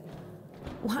with.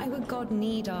 Why would God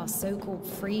need our so-called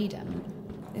freedom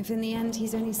if in the end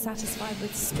he's only satisfied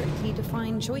with strictly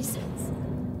defined choices?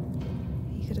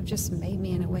 He could have just made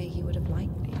me in a way he would have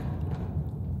liked me.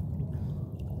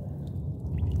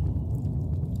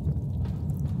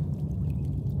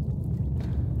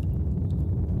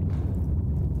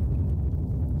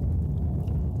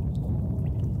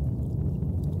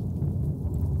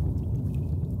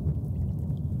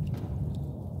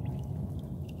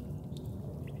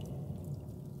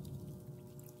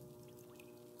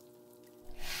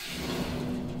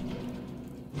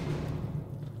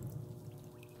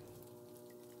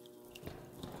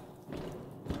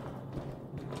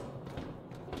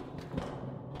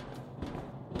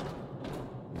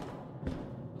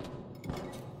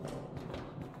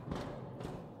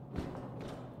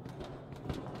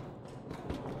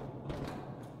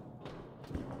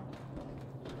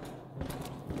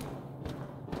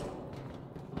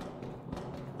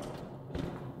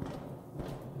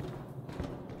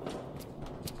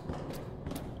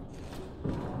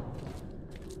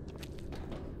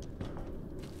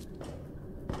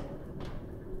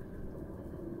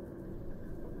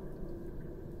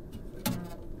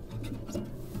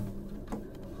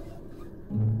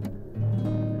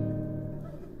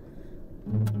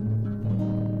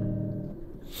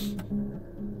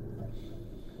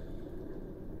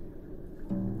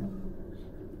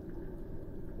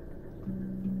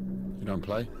 You don't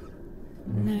play?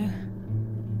 No.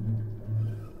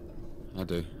 I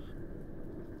do.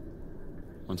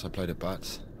 Once I played at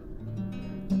Bats.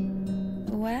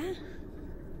 Where?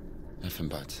 Effin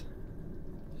Bats.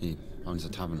 He owns a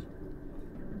tavern.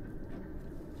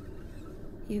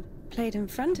 You played in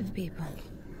front of people.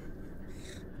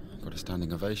 Got a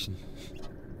standing ovation.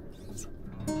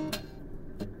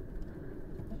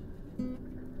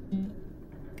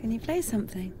 Can you play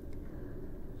something?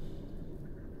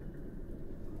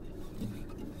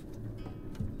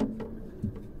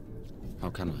 How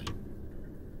can I?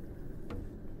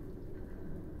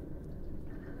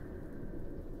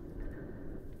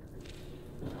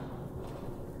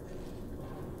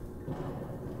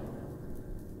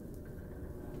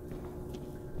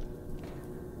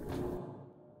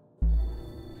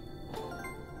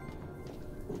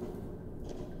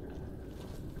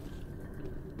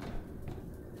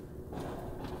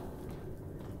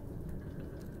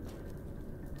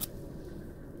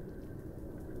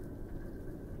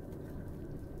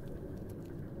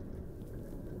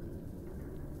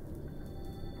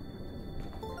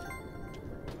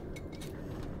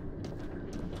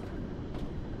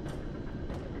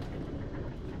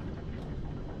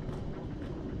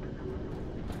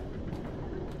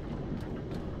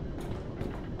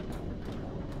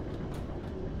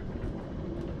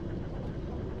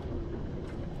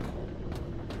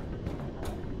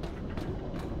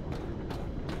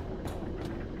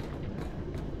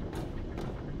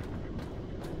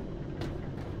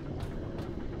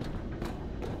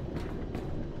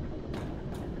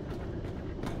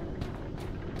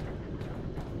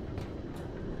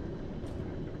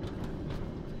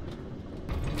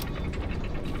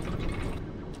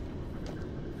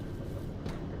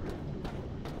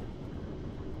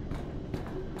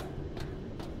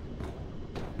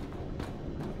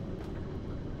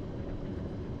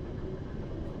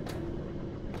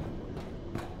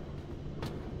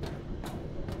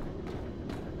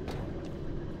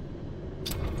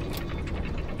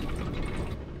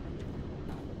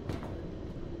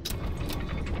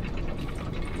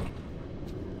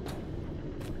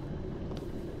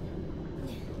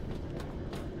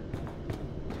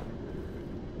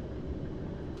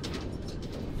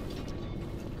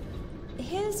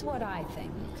 Here's what I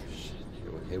think.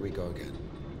 Here we go again.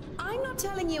 I'm not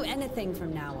telling you anything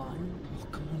from now on. Oh,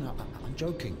 come on, I'm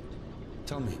joking.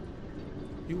 Tell me,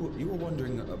 you were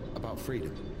wondering about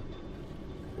freedom.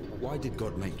 Why did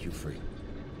God make you free?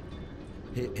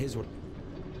 Here's what...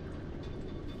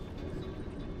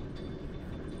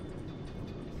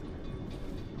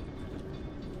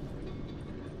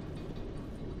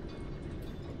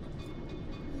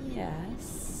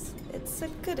 Yes, it's a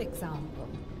good example.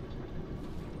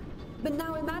 But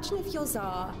now imagine if your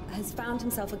Tsar has found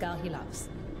himself a girl he loves.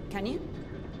 Can you?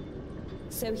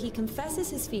 So he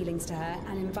confesses his feelings to her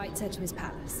and invites her to his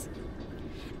palace.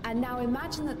 And now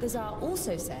imagine that the Tsar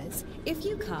also says, if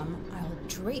you come, I'll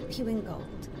drape you in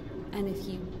gold. And if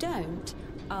you don't,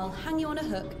 I'll hang you on a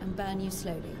hook and burn you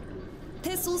slowly.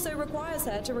 This also requires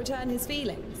her to return his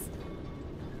feelings.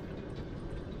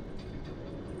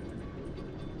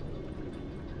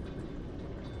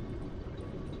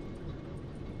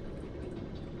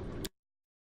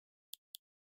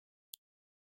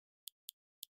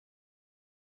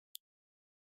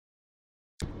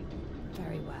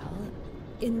 Very well.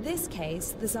 In this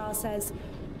case, the Tsar says,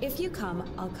 if you come,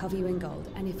 I'll cover you in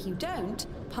gold, and if you don't,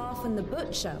 Parfin the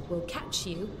Butcher will catch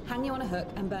you, hang you on a hook,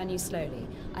 and burn you slowly.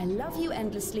 I love you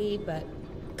endlessly, but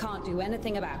can't do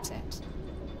anything about it.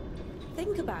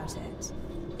 Think about it.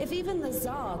 If even the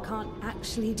Tsar can't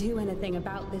actually do anything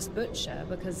about this butcher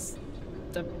because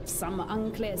of some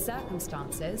unclear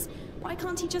circumstances, why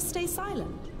can't he just stay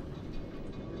silent?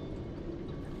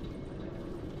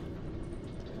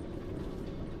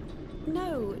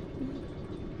 No.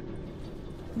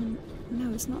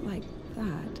 No, it's not like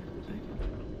that.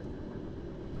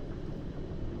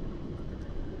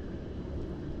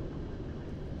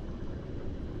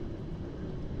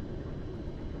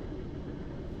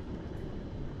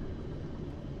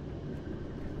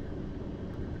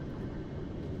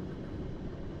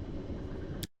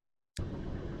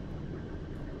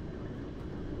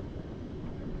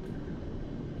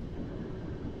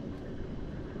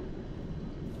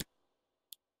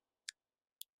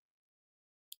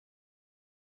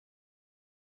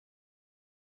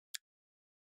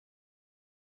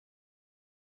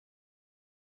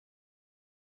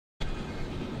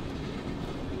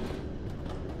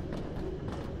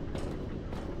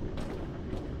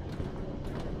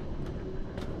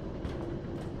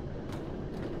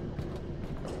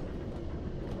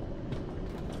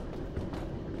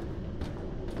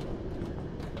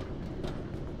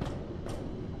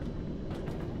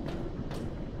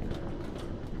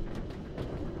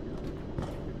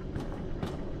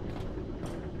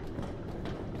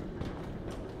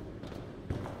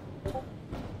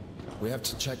 We have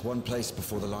to check one place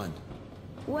before the line.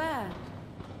 Where?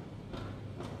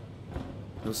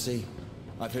 You'll see.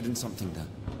 I've hidden something there.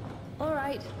 All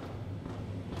right.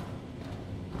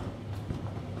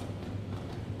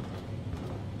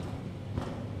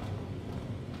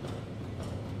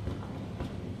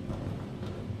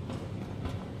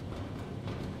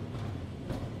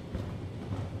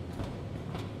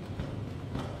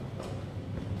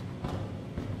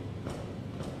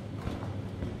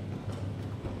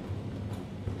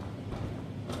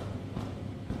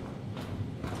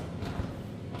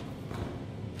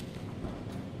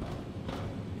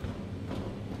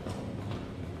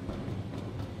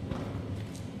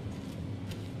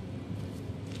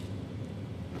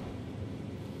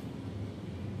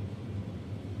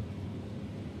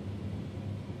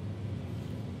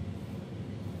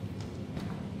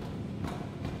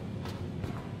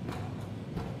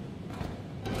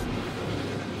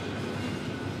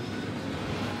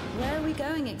 Where are we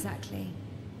going exactly?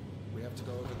 We have to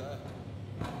go over there.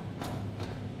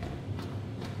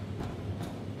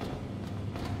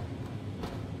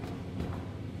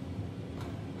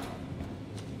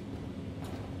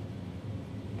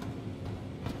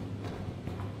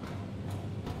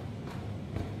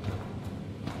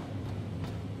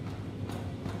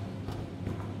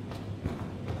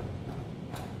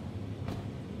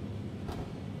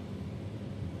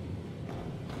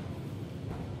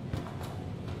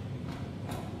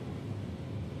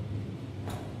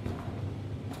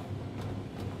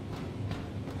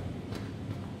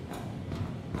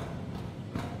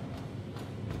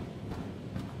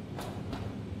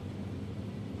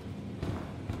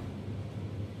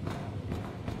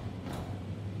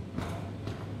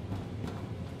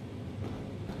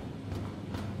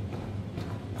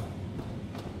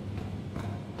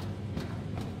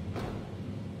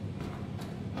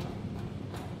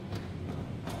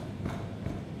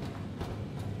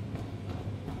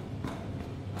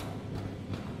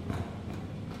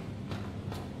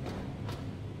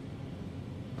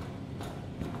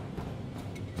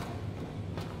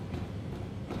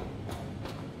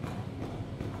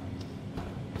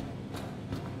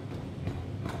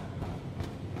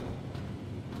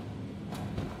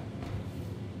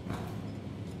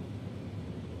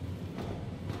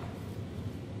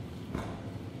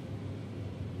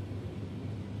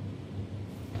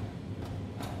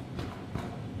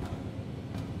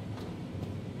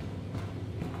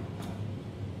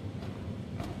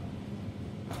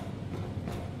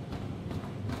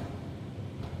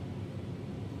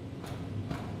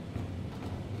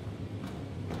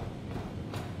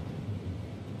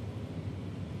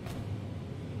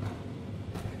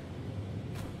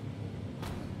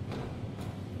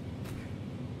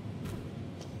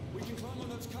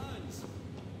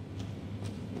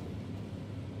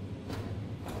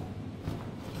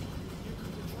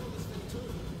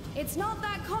 It's not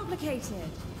that complicated.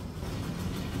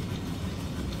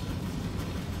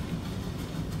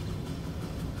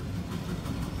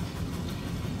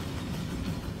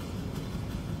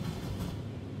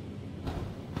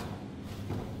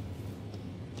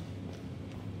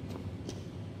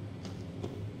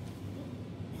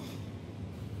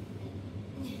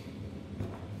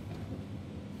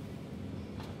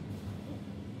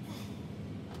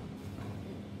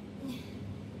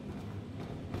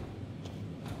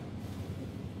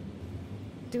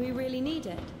 Do we really need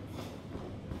it?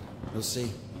 We'll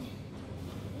see.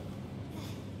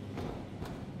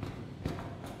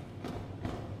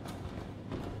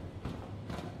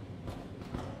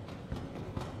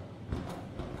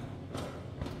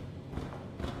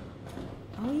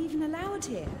 Are we even allowed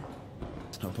here?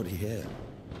 There's nobody here.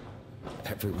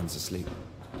 Everyone's asleep.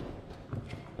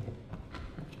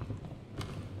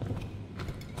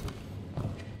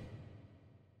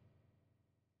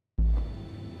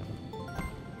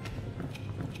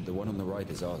 The one on the right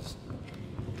is ours.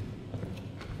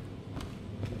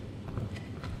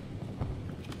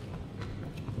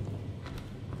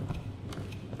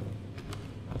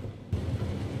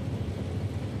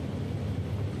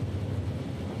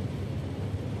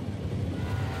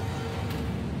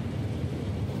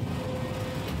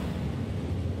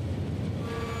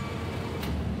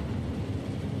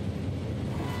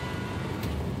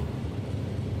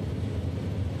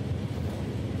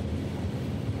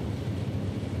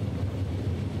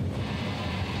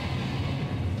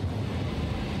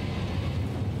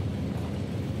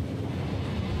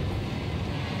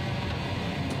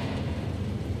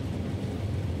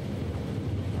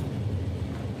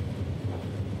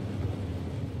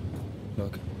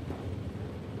 Look.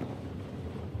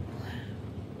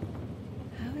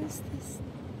 How is this?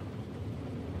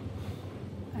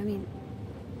 I mean,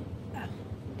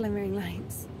 glimmering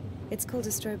lights. It's called a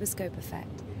stroboscope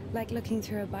effect, like looking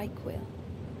through a bike wheel.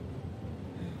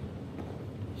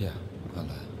 Yeah, I'll,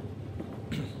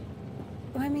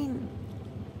 I mean,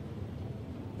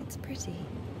 it's pretty.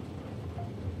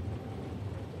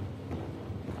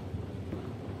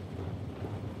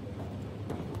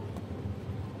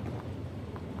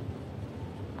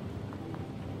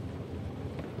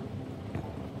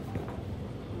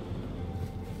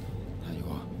 There you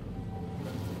are.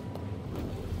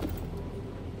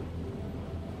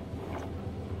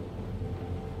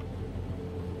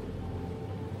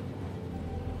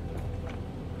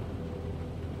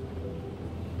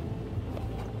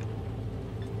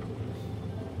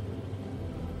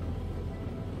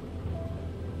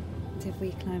 Did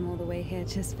we climb all the way here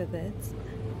just for this?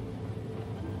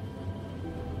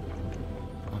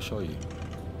 I'll show you.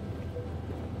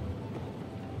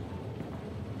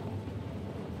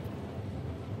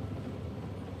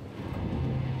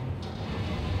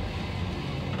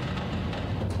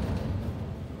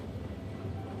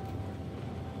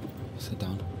 Sit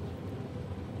down.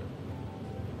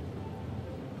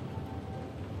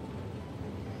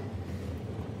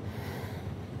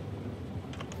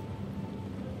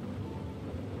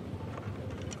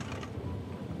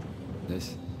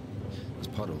 This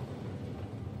Puddle.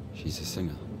 She's a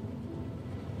singer.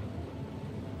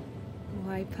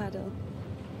 Why Puddle?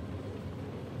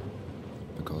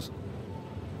 Because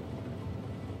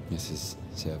this is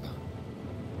Seva.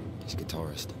 He's a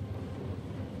guitarist.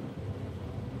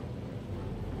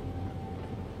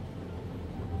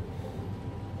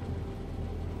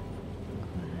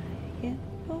 Quiet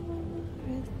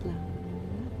forest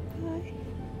lullaby.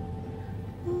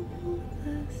 All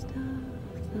the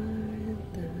stars are in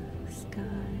the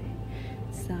sky.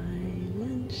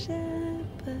 Silent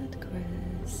shepherd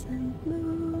crescent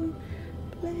moon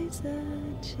plays a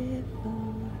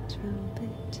cheerful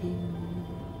trumpet tune.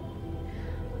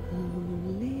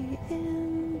 Only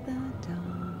in the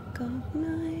dark of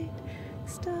night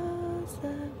stars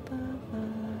above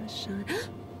us shine.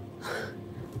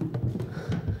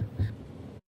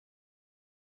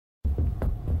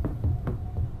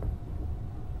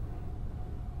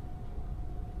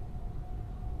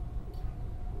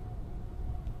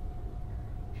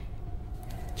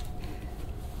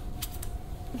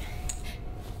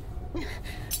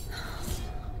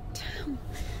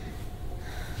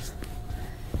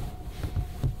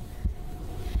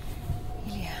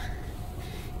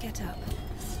 Get up.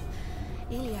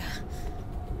 Ilya.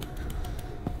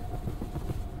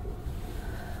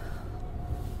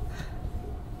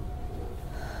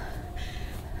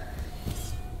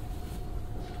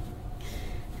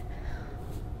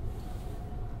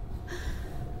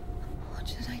 What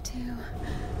should I do?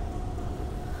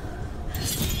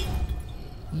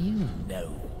 You know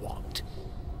what?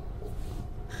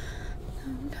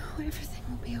 No, everything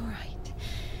will be all right.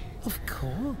 Of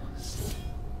course.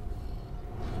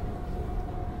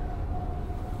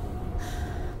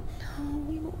 No,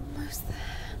 we were almost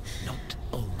there. Not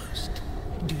almost.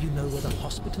 Do you know where the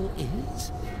hospital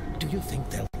is? Do you think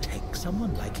they'll take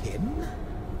someone like him?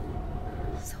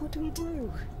 So what do we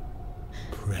do?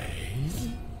 Pray?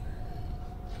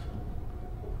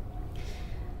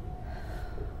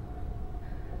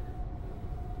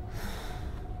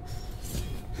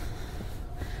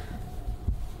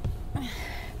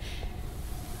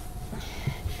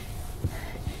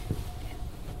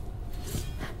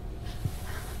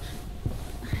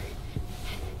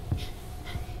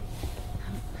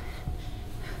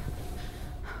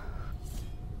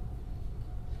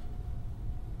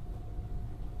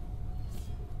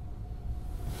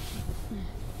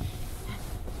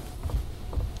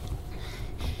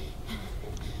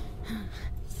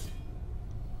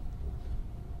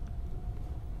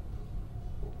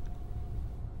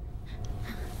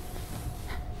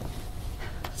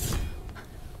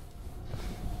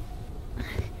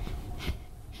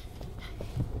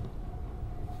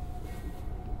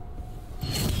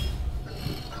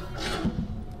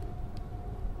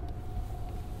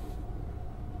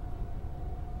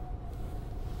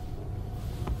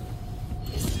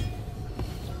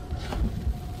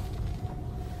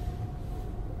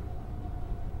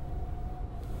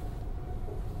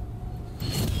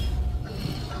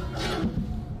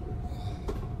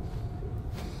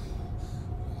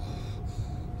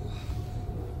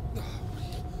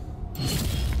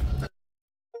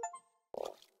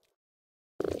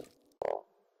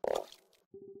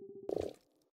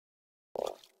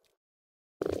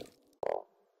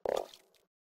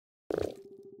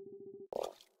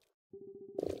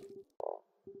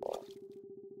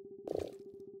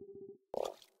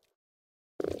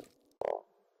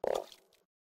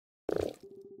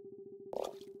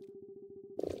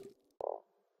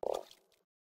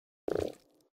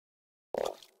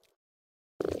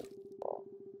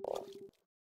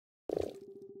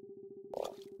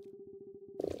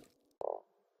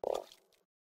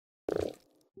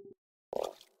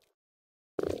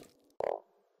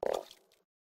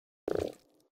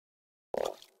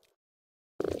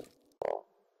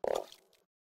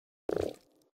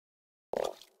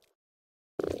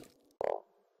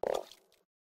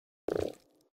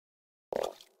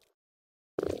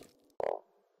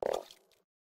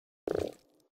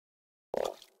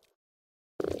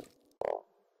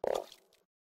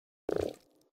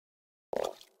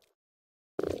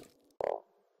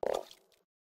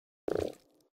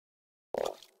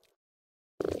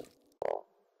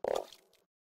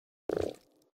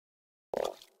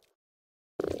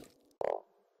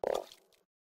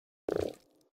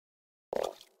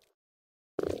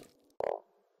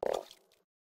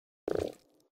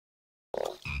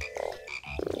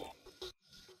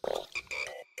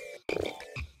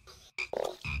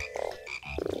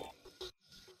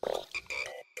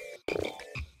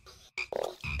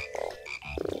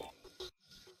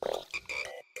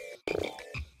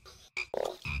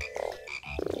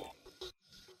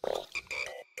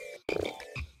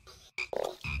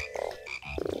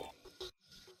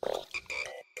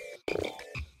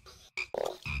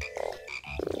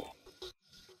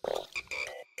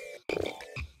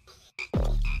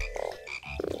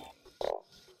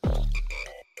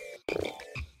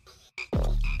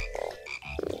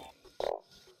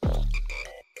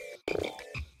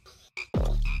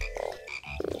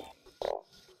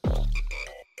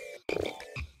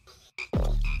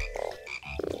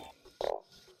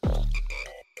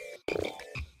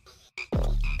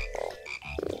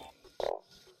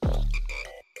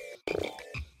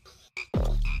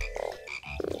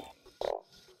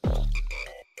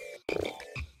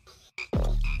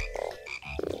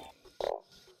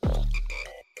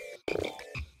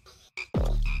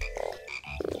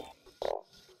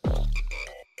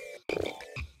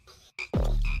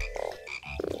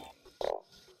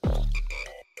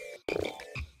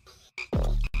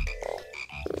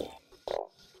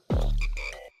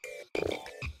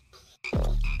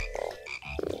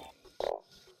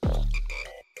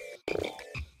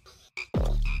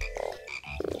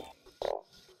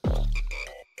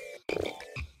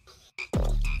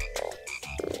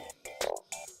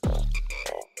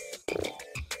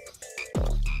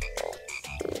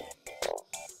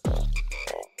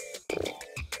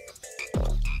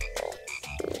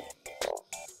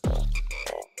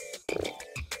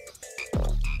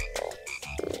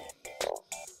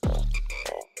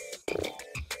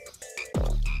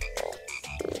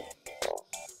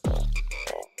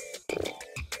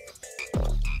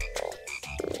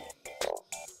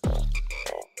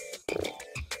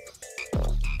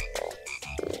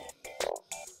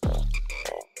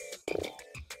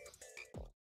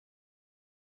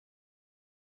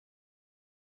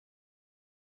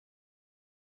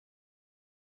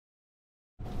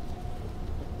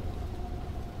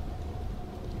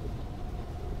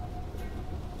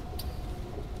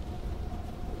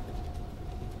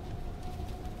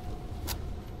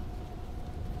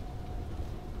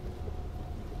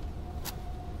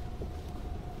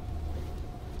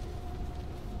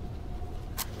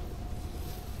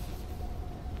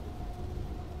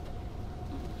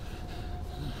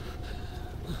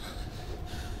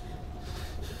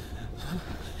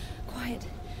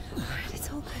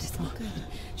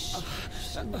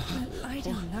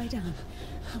 Lie down, lie down.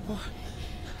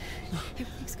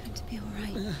 Everything's going to be all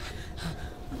right.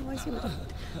 Otherwise you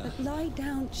would... lie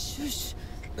down. Shush.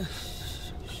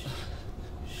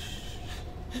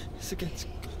 It's against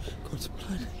God's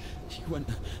plan. You went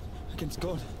against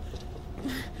God.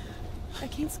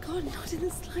 Against God? Not in the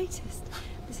slightest.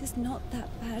 This is not that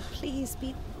bad. Please,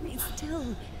 be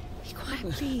still. Be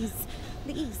quiet, please.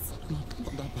 Please. Not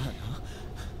that bad, huh?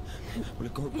 Will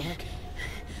it go back?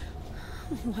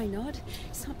 Why not?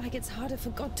 It's not like it's harder for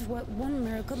God to work one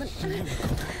miracle than...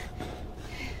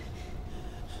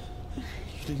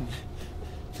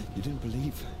 You didn't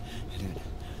believe in it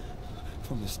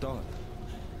from the start.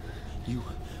 You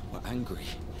were angry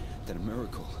that a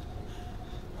miracle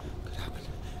could happen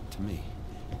to me.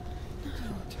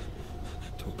 No.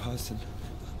 To a person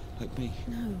like me.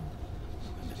 No.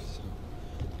 So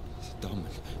dumb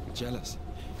and jealous.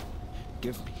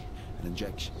 Give me an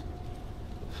injection.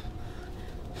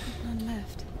 None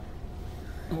left.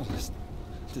 All this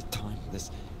time,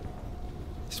 this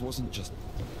wasn't just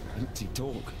empty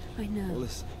talk. I know. All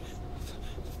this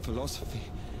philosophy.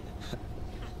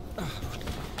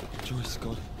 Joyce,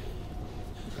 God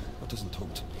doesn't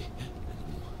talk to me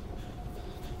anymore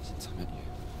since I met you.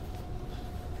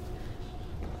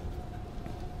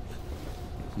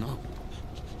 No,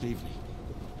 leave me.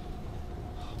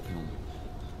 I'll be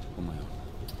on my own.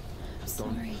 I'm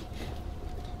sorry.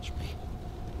 Don't touch me.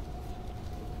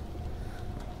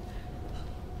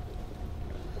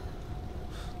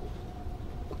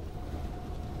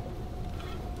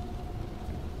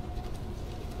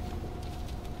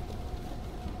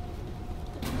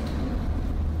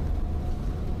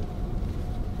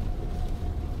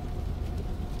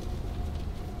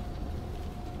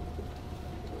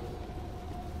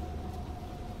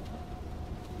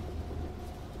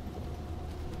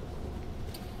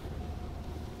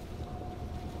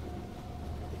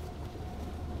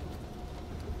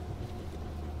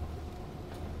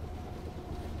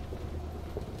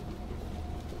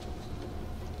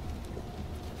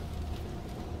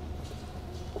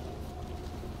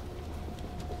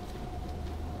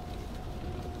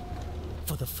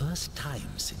 For the first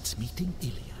time since meeting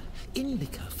Ilya,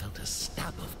 Indika felt a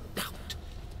stab of doubt.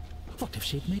 What if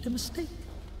she'd made a mistake?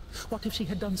 What if she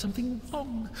had done something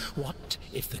wrong? What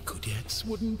if the Kudyats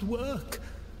wouldn't work?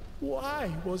 Why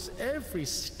was every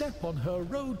step on her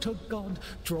road to God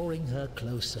drawing her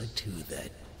closer to the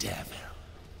devil?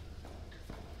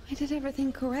 I did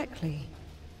everything correctly.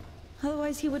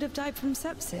 Otherwise he would have died from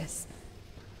sepsis.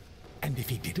 And if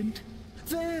he didn't?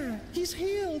 There! He's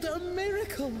healed! A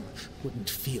miracle! Wouldn't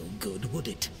feel good, would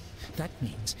it? That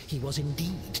means he was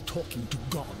indeed talking to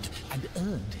God and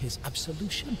earned his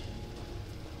absolution.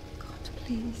 God,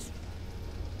 please.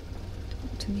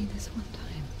 Talk to me this one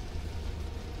time.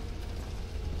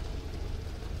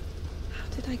 How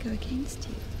did I go against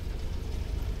you?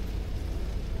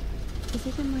 Is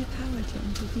it in my power to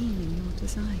intervene in your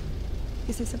design?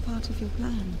 Is this a part of your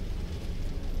plan?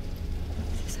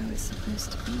 Is this how it's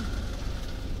supposed to be?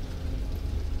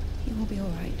 You will be all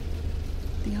right.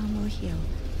 The arm will heal.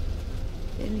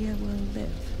 Ilya will live.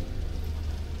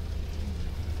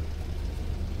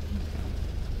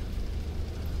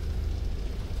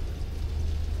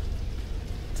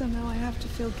 So now I have to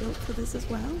feel guilt for this as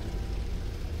well?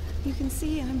 You can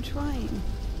see I'm trying.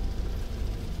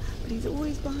 But he's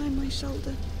always behind my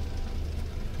shoulder.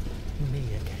 Me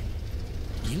again.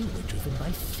 You were driven by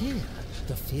fear.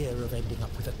 The fear of ending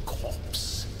up with a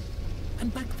corpse.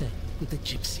 And back then, with the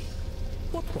gypsy,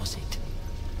 what was it?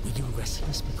 Were you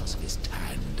restless because of his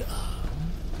tanned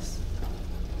arms?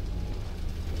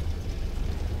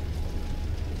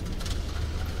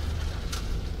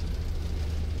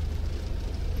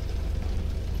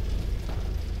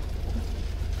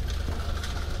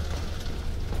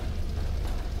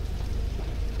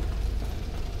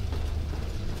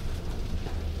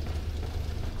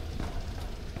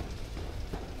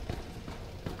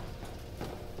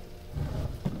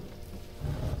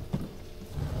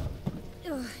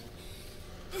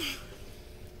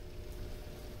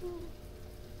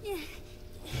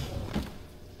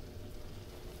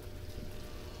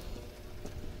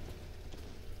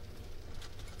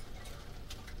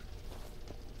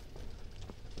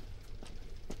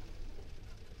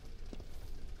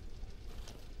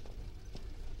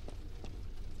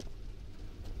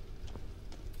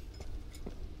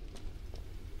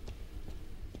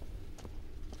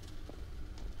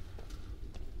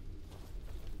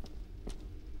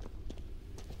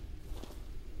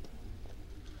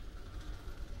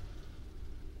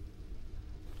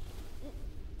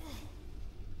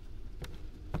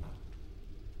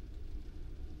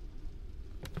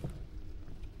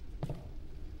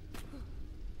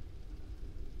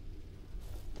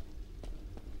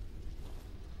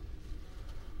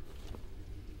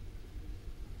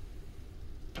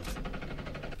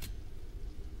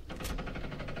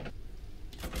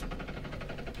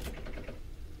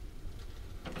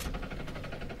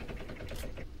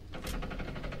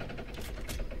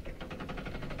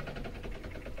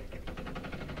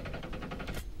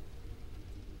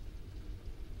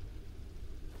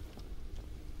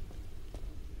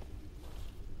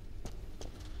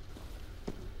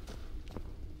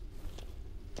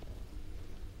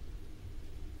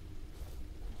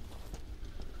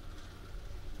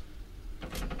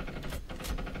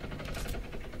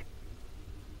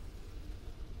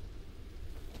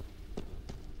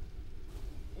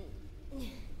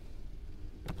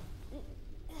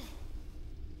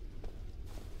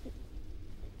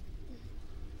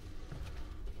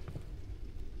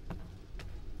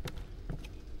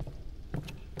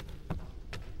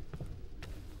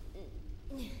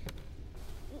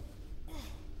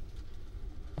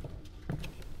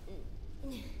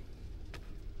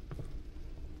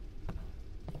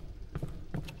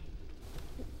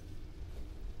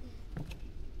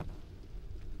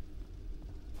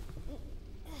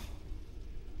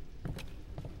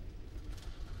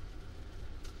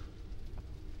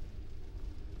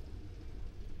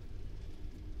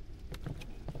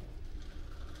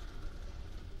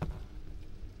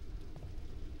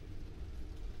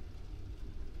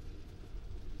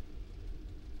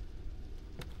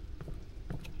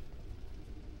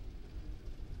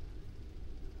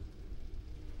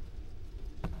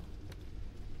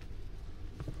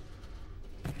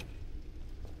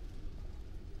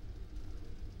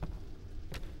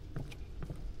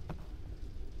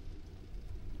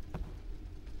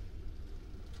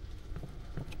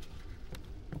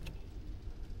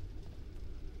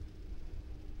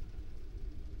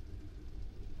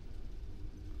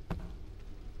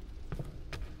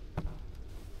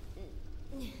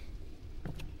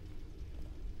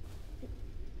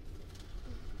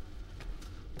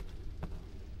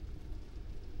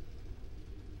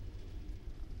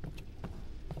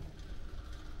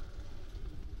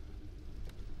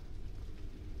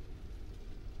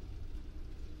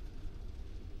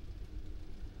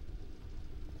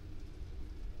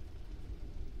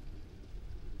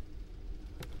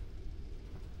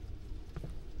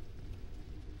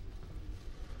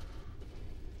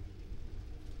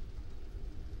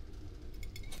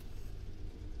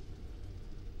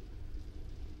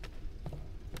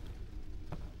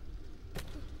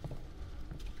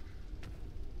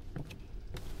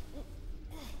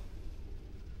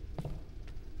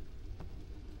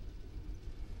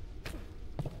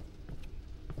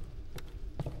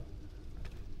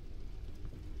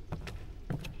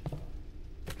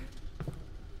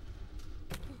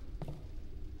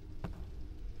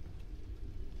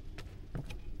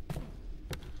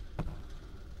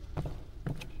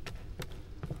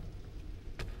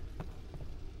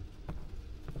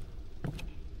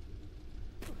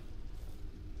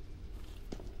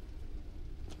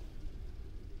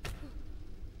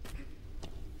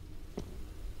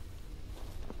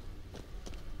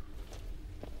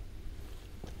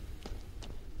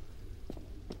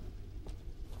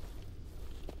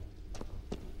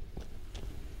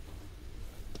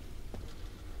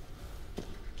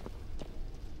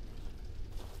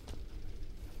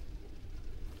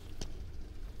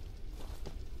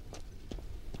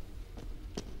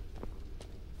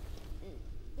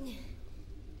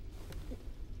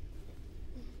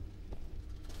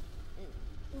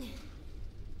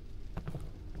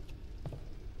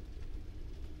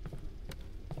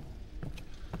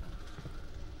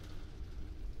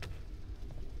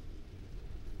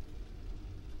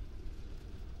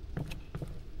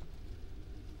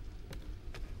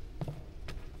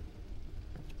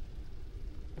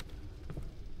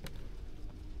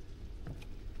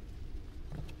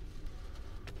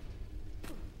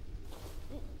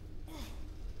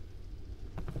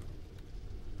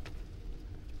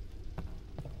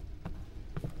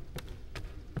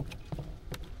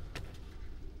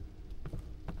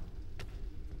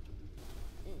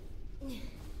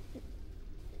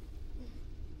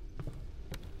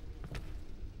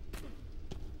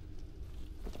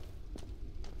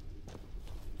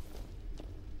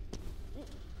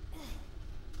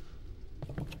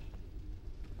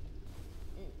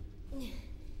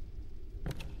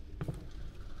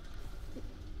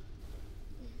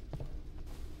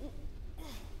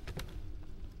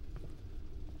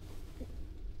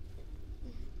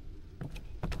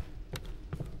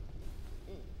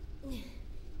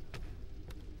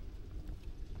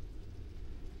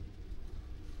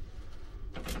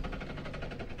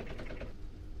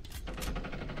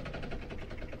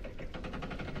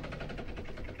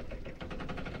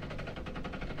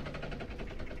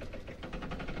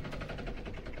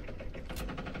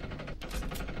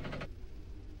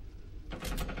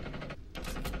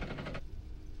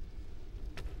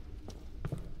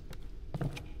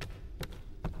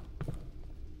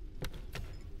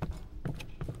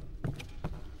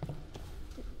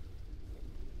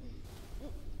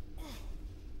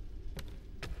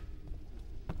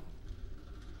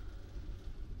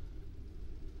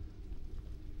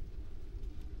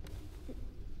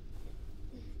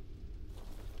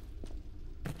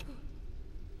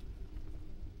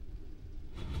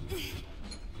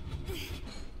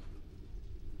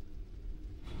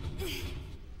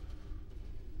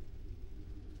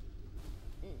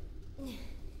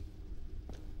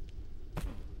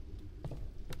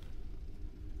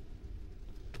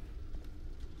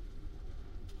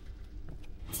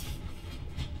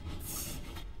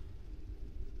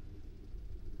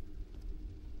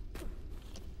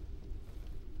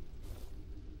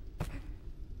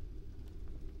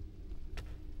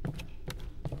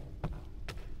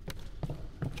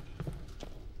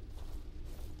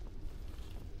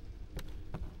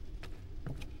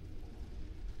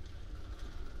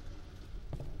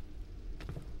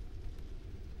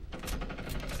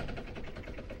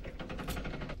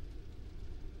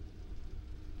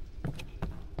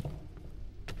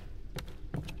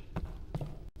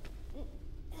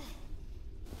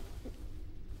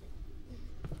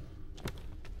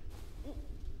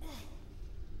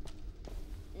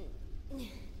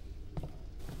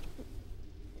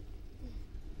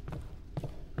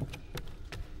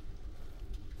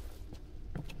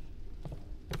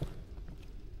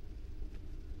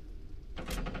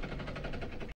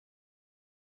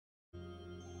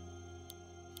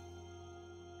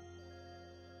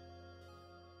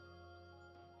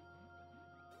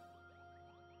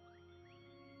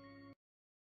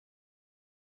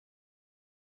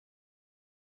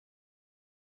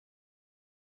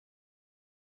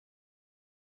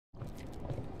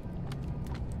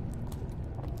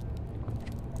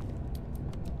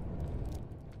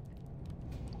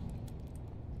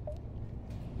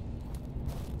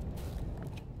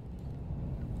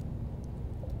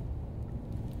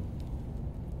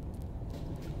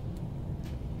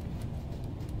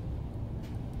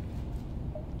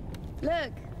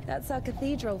 Look, that's our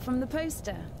cathedral from the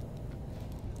poster.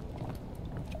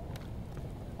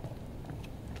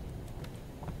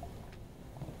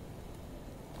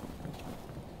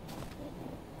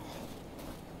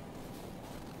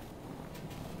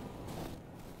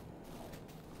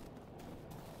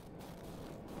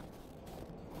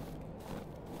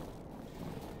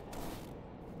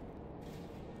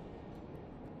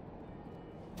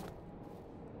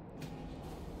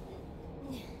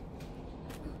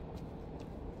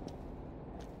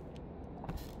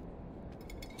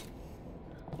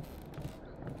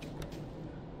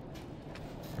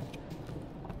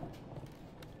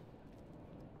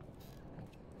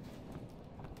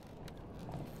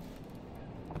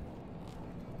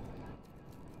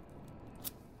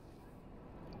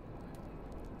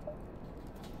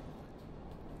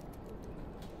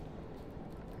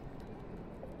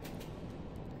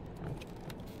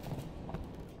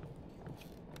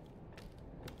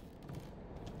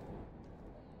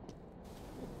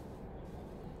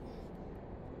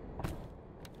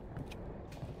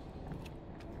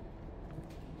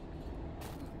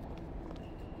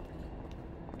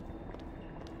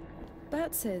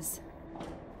 Bertz's.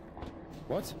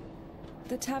 What?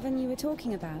 The tavern you were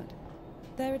talking about.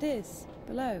 There it is,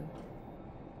 below.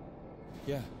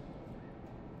 Yeah.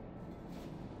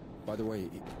 By the way,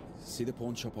 see the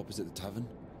pawn shop opposite the tavern?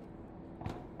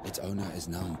 Its owner is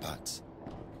Naum Batz,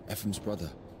 Ephraim's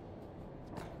brother.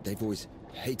 They've always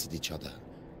hated each other,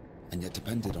 and yet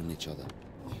depended on each other.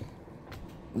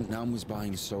 Naum was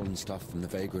buying stolen stuff from the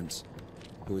vagrants,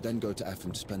 who would then go to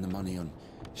Ephraim to spend the money on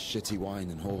shitty wine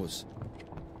and whores.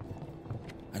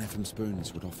 And Ephraim's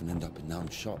spoons would often end up in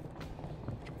Naum's shop.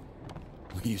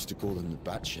 We used to call them the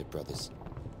Batshit brothers.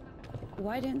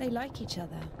 Why don't they like each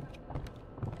other?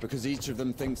 Because each of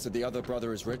them thinks that the other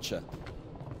brother is richer.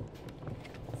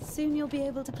 Soon you'll be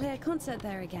able to play a concert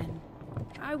there again.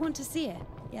 I want to see it,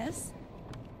 yes?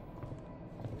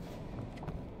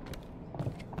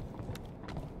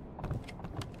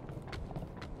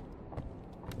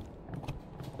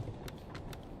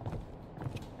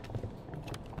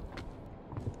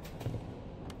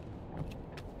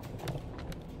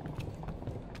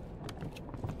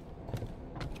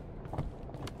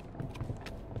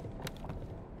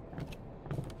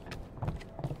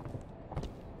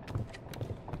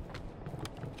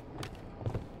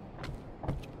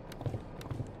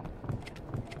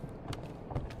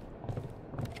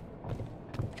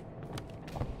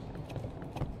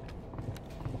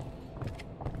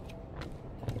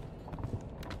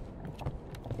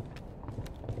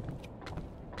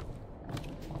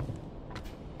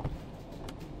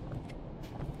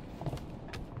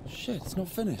 Shit, it's not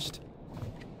finished.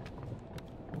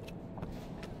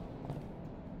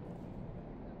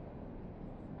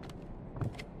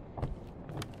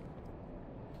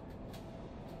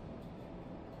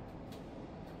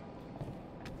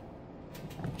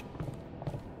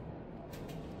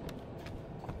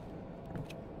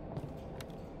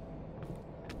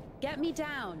 Get me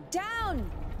down! Down!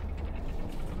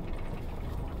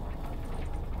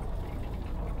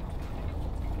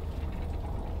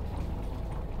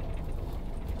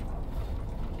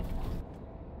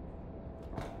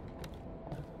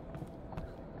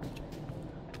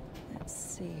 Let's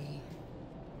see.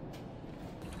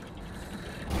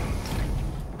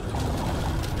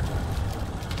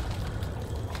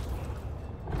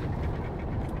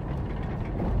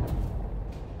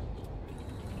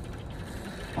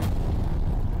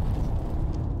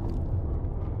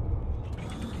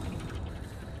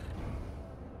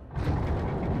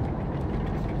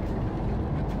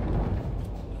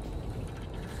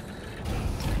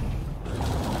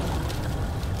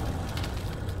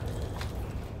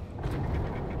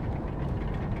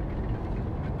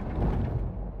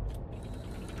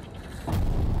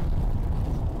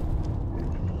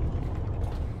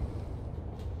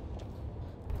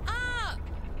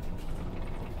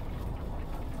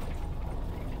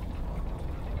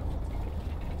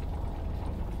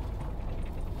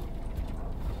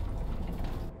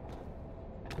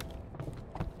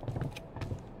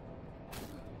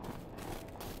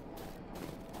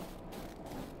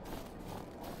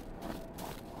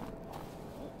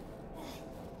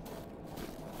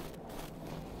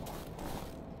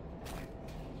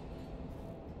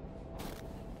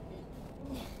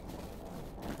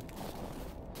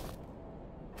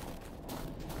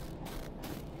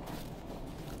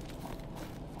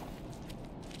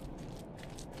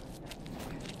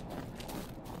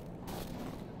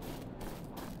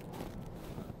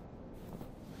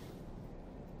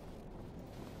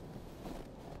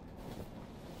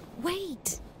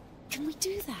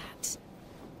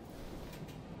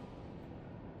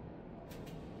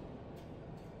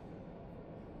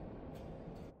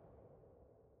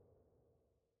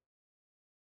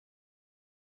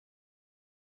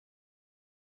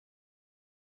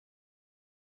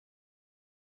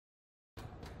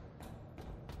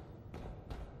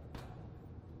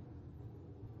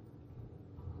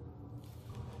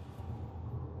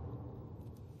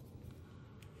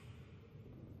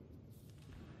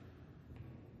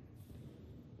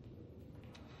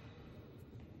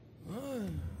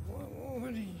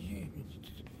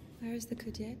 Where is the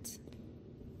cadet?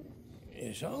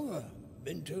 It's over.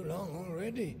 Been too long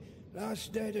already.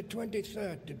 Last day the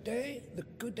 23rd. Today, the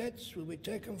cadets will be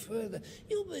taken further.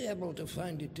 You'll be able to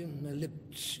find it in the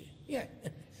lips. Yeah,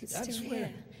 It's that's still where...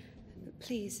 here.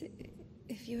 Please,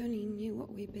 if you only knew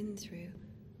what we've been through.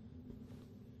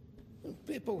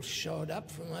 People showed up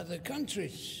from other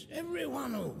countries.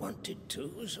 Everyone who wanted to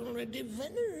was already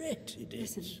venerated it.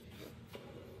 Listen,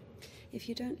 if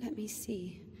you don't let me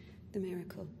see the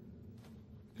miracle,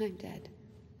 I'm dead.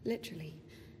 Literally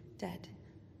dead.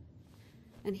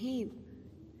 And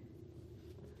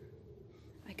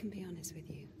I can be honest with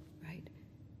you, right?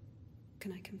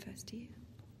 Can I confess to you?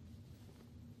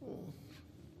 Oh,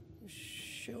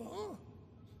 sure.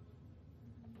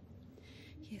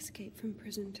 He escaped from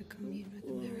prison to commune with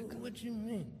the miracle. What do you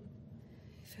mean?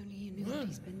 If only you knew what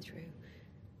he's been through.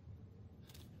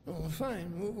 Oh,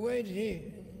 fine. Wait here.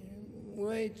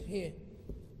 Wait here.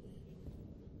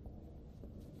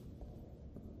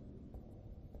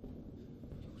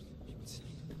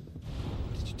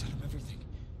 Did you tell him everything?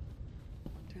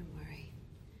 Don't worry.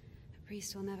 A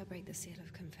priest will never break the seal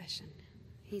of confession.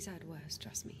 He's had worse,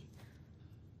 trust me.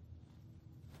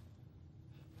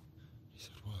 He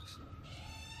said worse.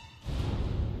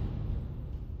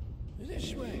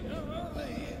 This way. Over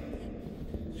here.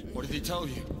 What did he tell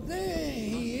you? There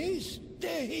he is.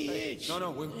 There he is.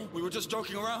 No, we were just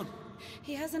joking around.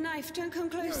 He has a knife. Don't come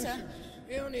closer. No,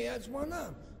 he only has one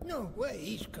arm. No way,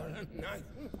 he's got a knife.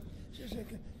 Just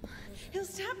like He'll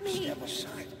stab me. Step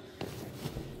aside.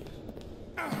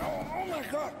 Oh my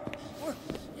God.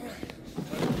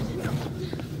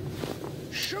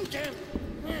 Shoot him.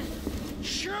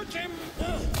 Shoot him.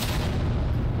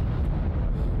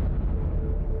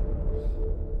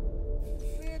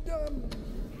 Freedom,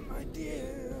 my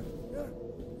dear.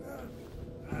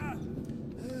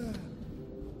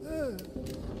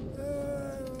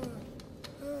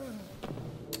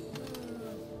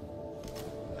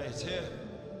 Hey, it's here.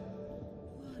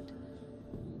 What?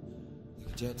 The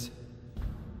cadets.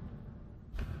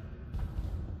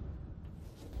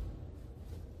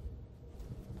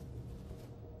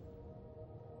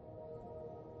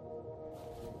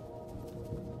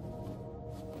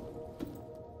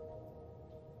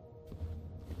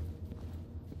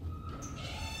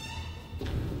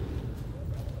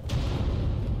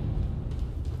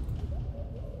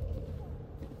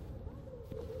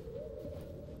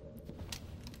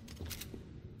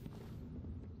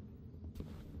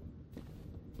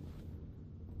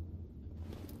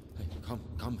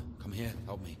 Come here,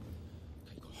 help me.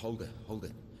 Okay, hold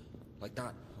it. Like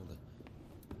that, hold it.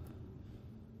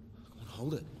 Come on,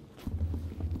 hold it.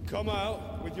 Come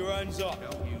out with your hands up.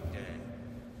 Don't you dare.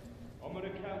 I'm gonna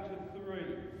count to 3.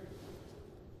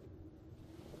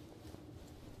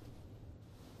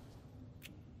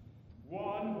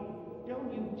 One.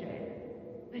 Don't you dare.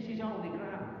 This is holy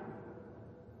ground.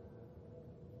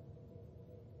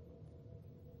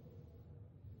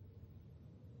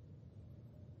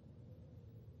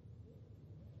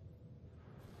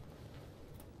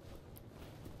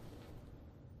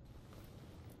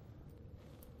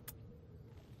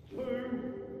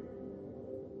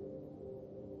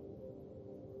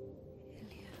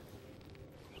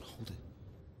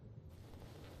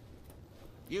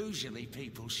 Usually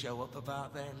people show up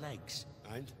about their legs.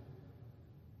 And?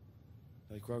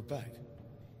 They grow back.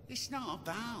 It's not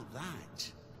about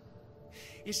that.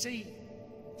 You see,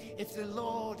 if the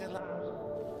Lord allows...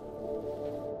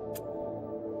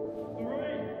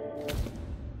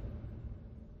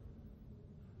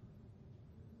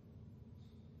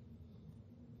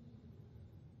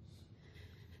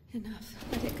 3. Enough.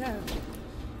 Let it go.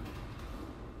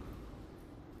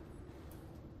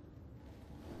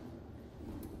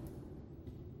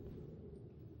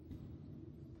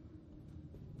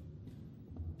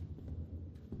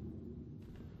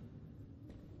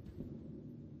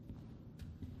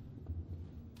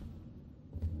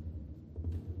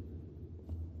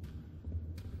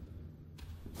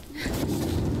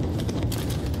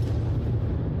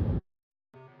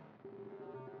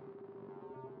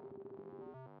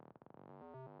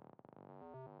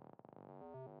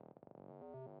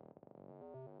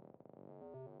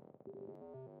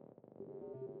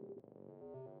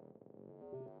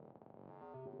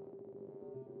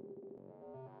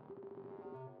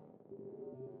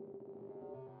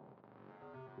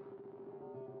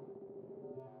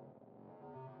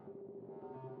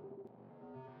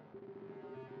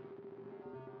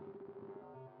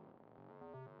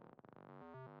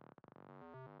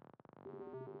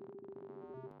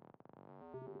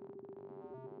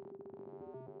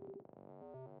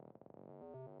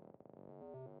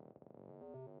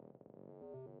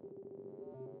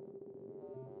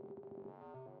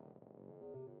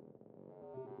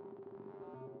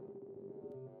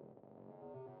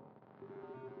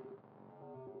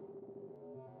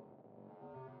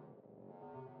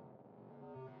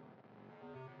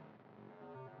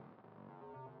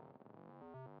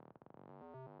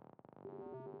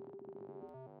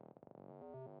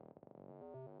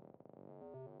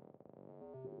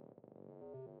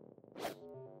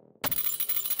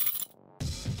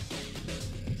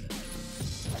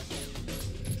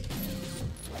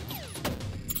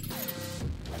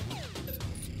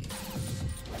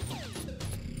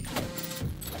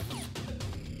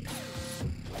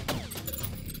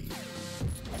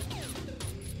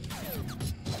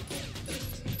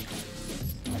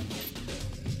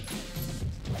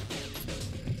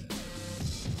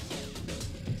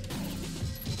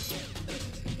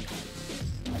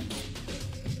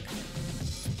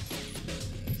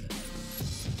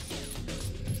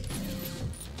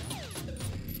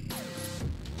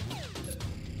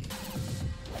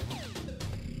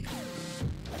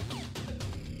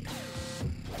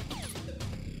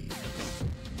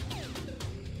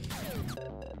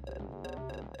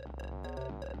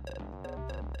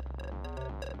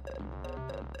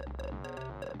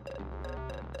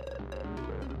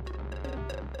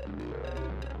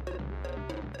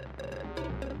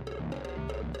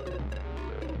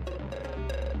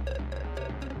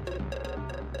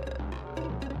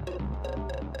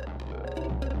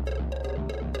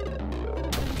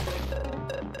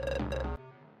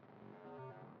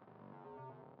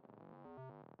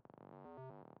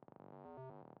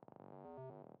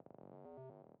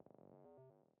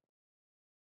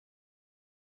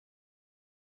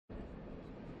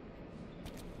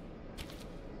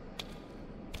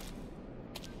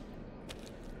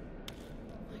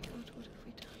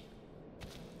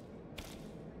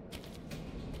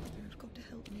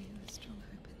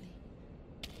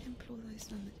 implore thy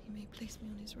Son that he may place me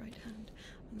on his right hand,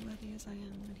 unworthy as I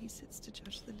am, when he sits to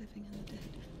judge the living and the dead.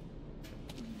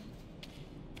 Amen.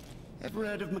 Ever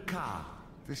heard of Makar,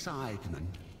 the Sideman?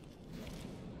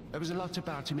 There was a lot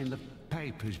about him in the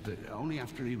papers, but only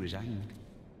after he was hanged.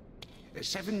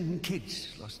 7 kids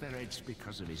lost their heads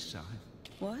because of his scythe.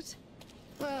 What?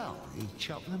 Well, he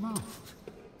chopped them off.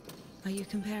 Are you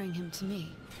comparing him to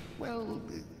me? Well,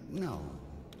 no.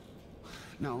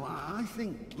 No, I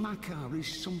think Makar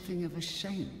is something of a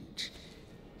saint.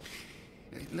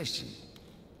 Listen,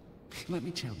 let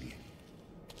me tell you.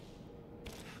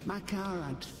 Makar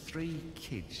had 3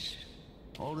 kids,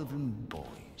 all of them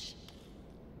boys.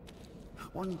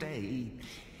 One day,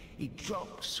 he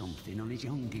dropped something on his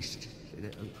youngest,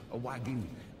 a wagon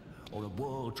or a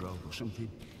wardrobe or something.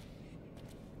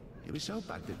 It was so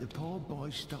bad that the poor boy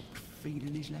stopped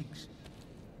feeding his legs.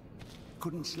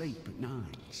 Couldn't sleep at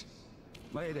night.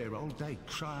 Lay there all day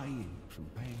crying from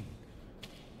pain.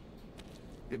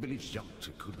 The village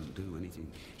doctor couldn't do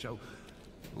anything, so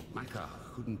Makar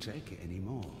couldn't take it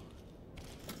anymore.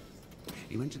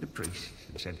 He went to the priest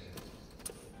and said,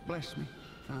 "Bless me,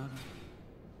 Father,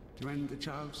 to end the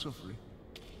child's suffering."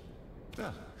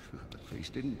 Well, the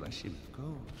priest didn't bless him, of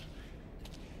course.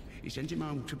 He sent him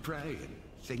home to pray and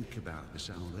think about the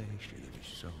salvation of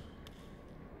his soul.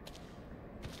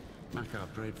 Makar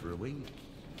prayed for a week,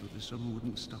 but the son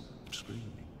wouldn't stop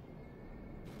screaming.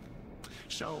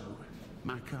 So,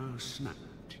 Makar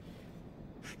snapped,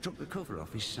 took the cover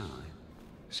off his side,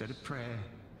 said a prayer,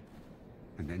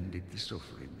 and ended the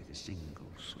suffering with a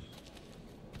single sweep.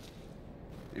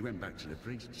 He went back to the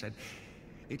priest and said,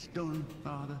 "It's done,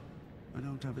 Father. I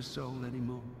don't have a soul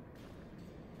anymore.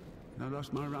 I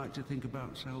lost my right to think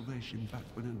about salvation back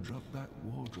when I dropped that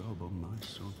wardrobe on my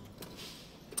son.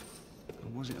 Or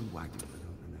was it a wagon? I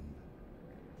don't remember.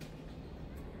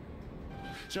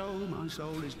 So, my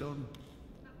soul is done.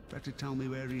 Better tell me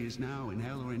where he is now, in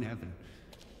hell or in heaven."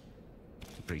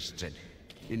 The priest said,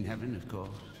 "In heaven, of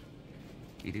course.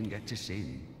 He didn't get to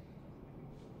sin.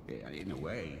 In a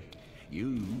way,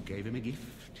 you gave him a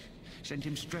gift. Sent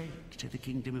him straight to the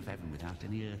kingdom of heaven without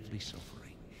any earthly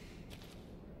suffering."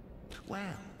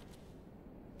 Well,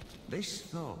 this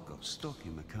thought got stuck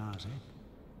in Makar's head.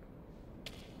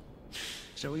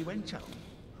 So he went home,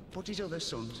 put his other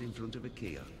sons in front of a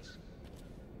kiosk,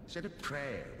 said a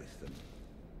prayer with them,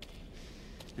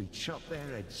 and chopped their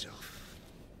heads off.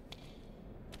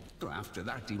 But after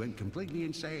that, he went completely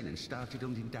insane and started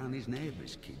hunting down his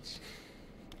neighbours' kids.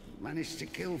 Managed to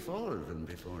kill 4 of them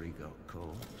before he got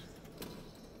caught.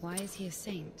 Why is he a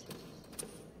saint?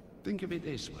 Think of it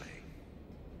this way.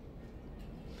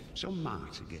 Some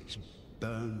martyr gets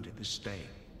burned at the stake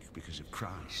because of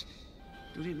Christ.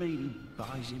 Does it mean he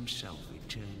buys himself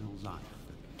eternal life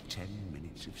for 10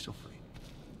 minutes of suffering?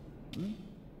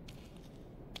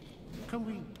 Can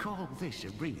we call this a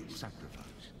real sacrifice?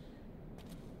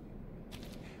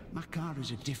 Makar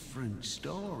is a different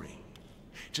story.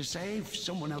 To save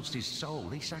someone else's soul,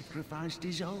 he sacrificed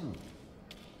his own.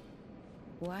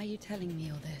 Why are you telling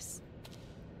me all this?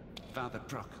 Father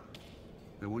Proc,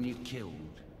 the one you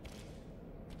killed,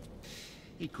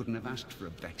 he couldn't have asked for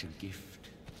a better gift.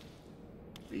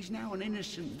 He's now an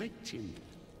innocent victim,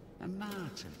 a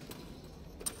martyr.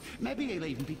 Maybe he'll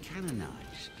even be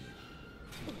canonized.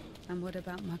 And what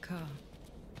about Makar?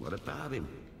 What about him?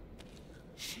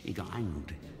 He got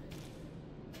hanged.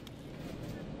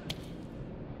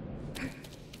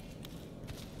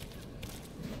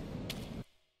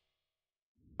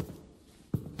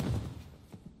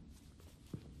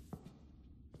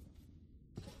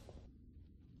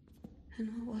 And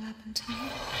what will happen to me?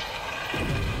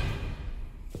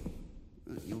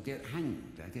 You'll get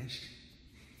hanged, I guess.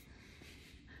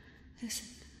 Listen,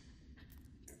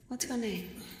 what's your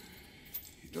name?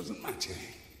 It doesn't matter.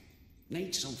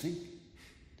 Need something?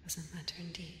 Doesn't matter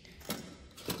indeed.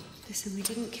 Listen, we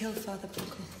didn't kill Father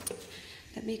Buckle.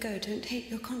 Let me go. Don't hate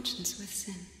your conscience with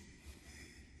sin.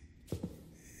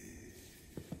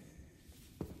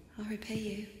 I'll repay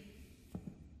you.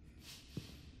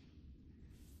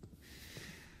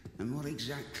 And what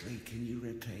exactly can you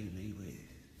repay me with?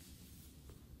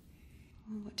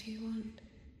 Well, what do you want?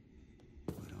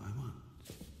 What do I want?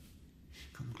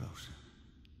 Come closer.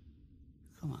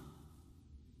 Come on.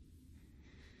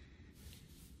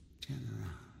 Turn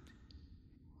around.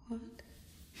 What?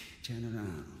 Turn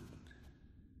around.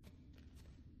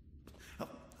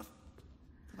 Up, up.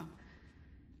 Come on.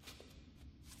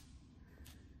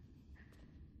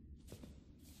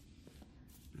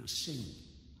 Now sing.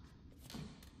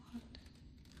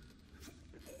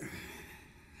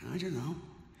 I don't know.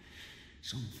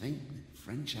 Something.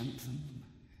 French anthem.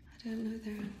 I don't know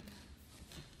their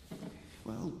anthem.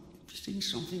 well, sing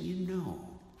something you know.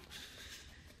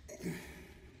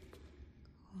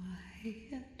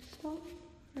 Quiet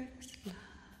forest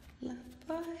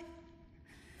lullaby.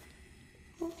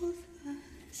 All the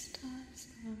stars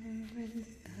are in the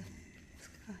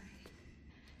sky.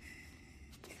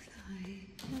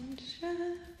 Silent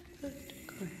shepherd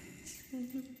cries.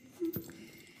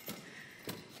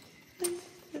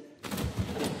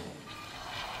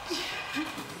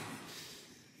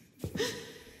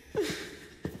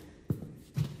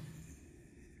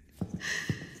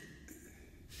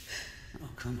 Oh,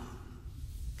 come on.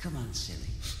 Come on, silly.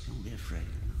 Don't be afraid.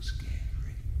 I'm not scared.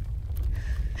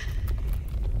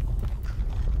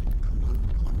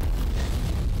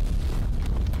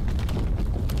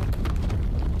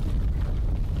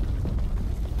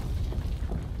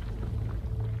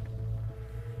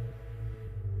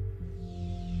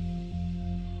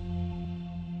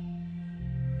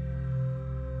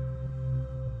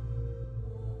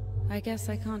 I guess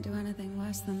I can't do anything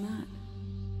worse than that.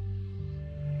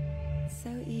 It's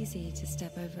so easy to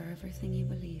step over everything you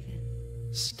believe in.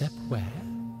 Step where?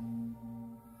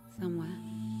 Somewhere.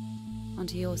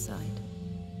 Onto your side.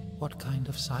 What kind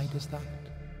of side is that?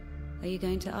 Are you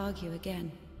going to argue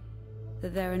again?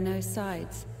 That there are no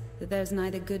sides? That there's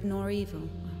neither good nor evil?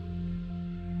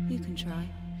 Well, you can try.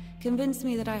 Convince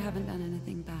me that I haven't done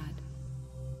anything bad.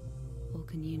 Or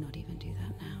can you not even do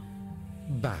that now?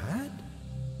 Bad?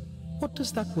 What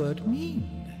does that word mean?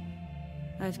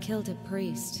 I've killed a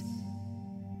priest.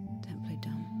 Don't play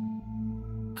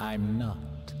dumb. I'm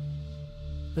not.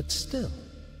 But still,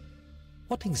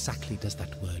 what exactly does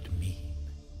that word mean?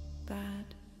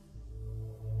 Bad.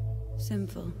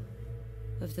 Sinful.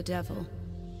 Of the devil.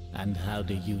 And how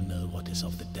do you know what is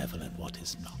of the devil and what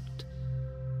is not?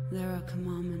 There are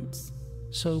commandments.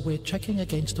 So we're checking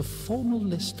against a formal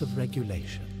list of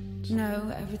regulations?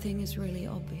 No, everything is really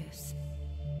obvious.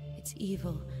 It's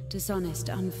evil, dishonest,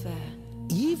 unfair.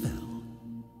 Evil?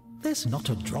 There's not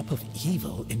a drop of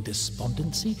evil in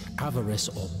despondency, avarice,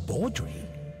 or bawdry.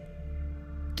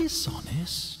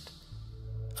 Dishonest?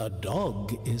 A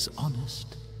dog is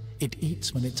honest. It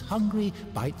eats when it's hungry,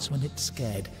 bites when it's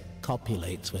scared,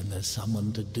 copulates when there's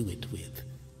someone to do it with.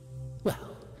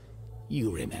 Well,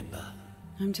 you remember.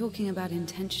 I'm talking about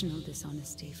intentional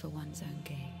dishonesty for one's own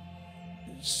gain.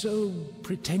 So,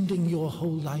 pretending your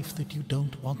whole life that you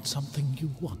don't want something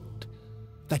you want,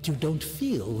 that you don't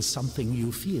feel something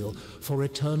you feel for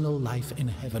eternal life in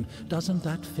heaven, doesn't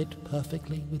that fit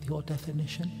perfectly with your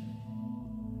definition?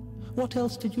 What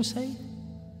else did you say?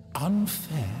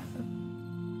 Unfair?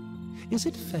 Is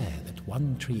it fair that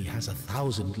one tree has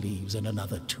 1,000 leaves and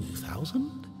another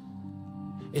 2,000?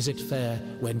 Is it fair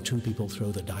when two people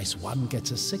throw the dice, one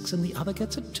gets a 6 and the other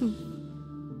gets a 2?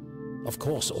 Of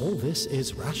course, all this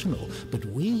is rational, but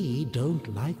we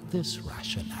don't like this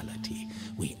rationality.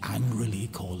 We angrily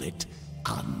call it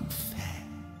unfair.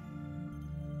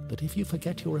 But if you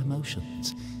forget your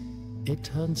emotions, it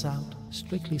turns out,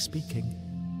 strictly speaking,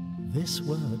 this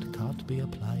word can't be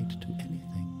applied to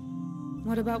anything.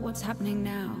 What about what's happening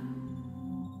now?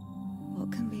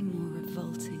 What can be more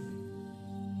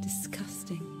revolting,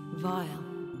 disgusting, vile?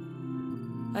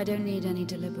 I don't need any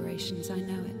deliberations, I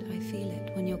know it, I feel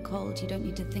it. When you're cold, you don't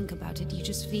need to think about it, you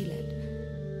just feel it.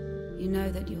 You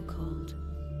know that you're cold.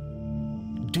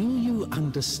 Do you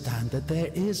understand that there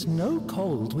is no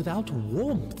cold without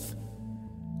warmth?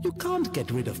 You can't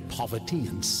get rid of poverty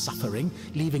and suffering,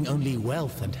 leaving only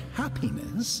wealth and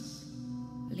happiness.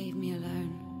 Leave me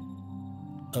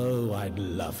alone. Oh, I'd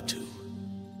love to.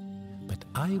 But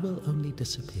I will only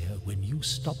disappear when you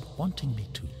stop wanting me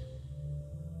to.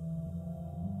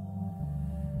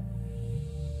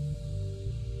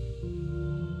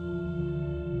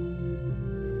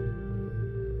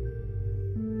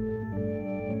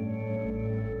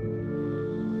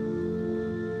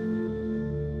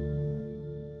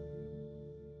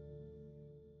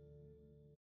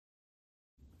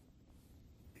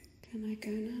 Can I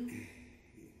go now?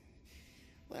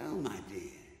 Well, my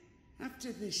dear,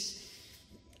 after this,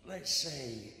 let's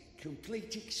say,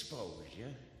 complete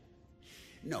exposure,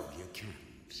 no, you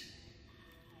can't.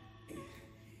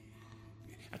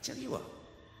 I tell you what,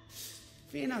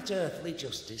 fear not earthly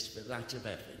justice, but that of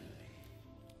heaven.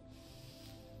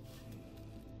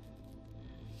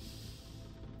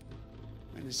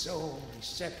 When the soul is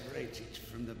separated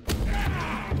from the body...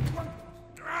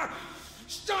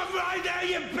 Stop right there,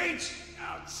 you bitch!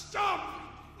 Oh, stop!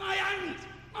 My hand!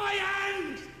 My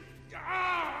hand!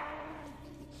 Ah!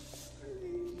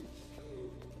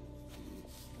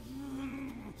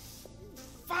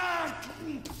 Fuck!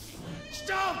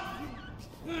 Stop!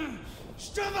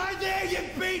 Stop right there, you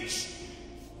bitch!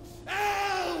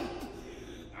 Help!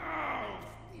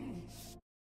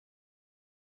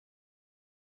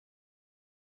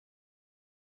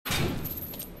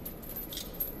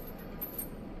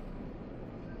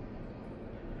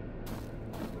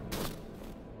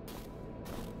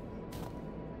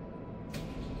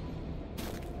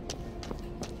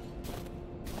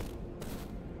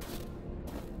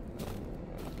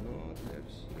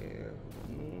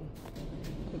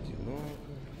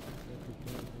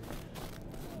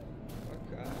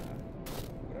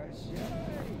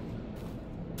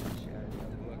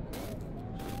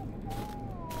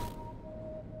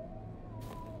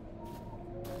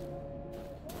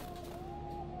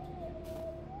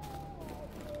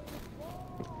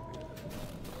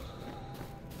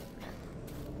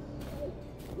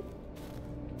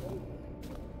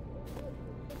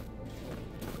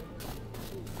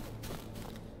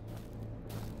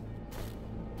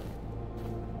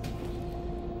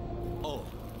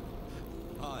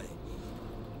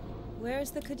 Where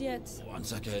is the cadet? 1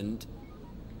 second.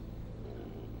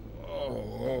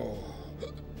 Oh.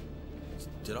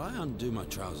 Did I undo my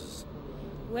trousers?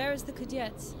 Where is the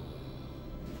cadet?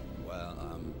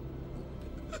 Well,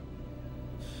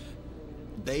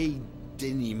 they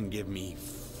didn't even give me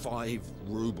 5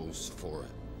 rubles for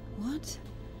it. What?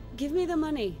 Give me the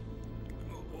money.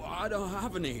 I don't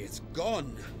have any, it's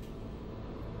gone.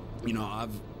 You know,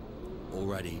 I've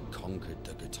already conquered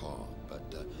the guitar,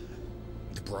 but the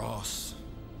brass,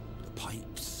 the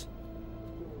pipes.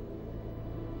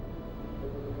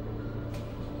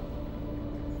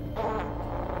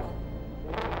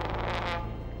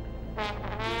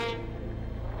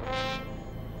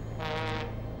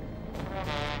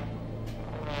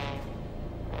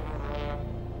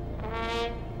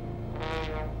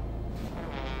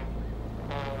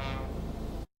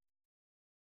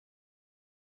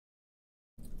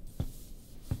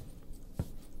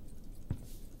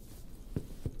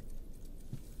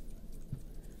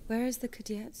 Where is the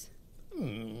cadet?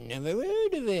 Never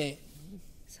heard of it.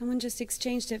 Someone just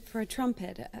exchanged it for a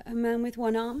trumpet. A man with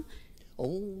one arm?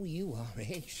 Oh, you are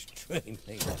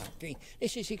extremely lucky.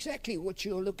 This is exactly what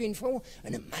you're looking for.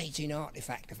 An amazing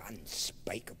artifact of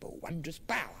unspeakable, wondrous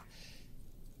power.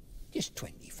 Just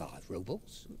 25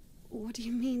 rubles. What do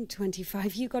you mean,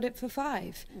 25? You got it for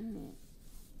 5.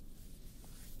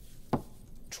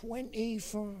 20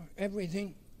 for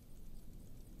everything.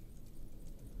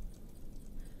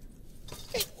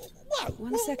 Hey, whoa,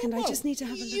 One second, I just need to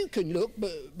have a look. You can look,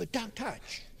 but don't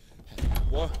touch.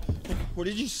 What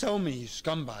did you sell me, you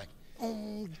scumbag?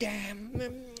 Oh, damn.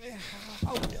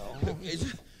 Hold on.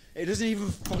 It doesn't even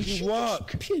fucking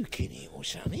work. Puke in it or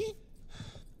something.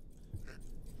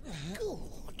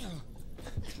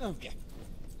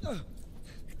 God.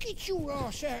 Get your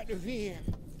ass out of here.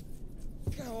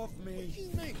 Get off me. What do you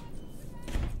mean?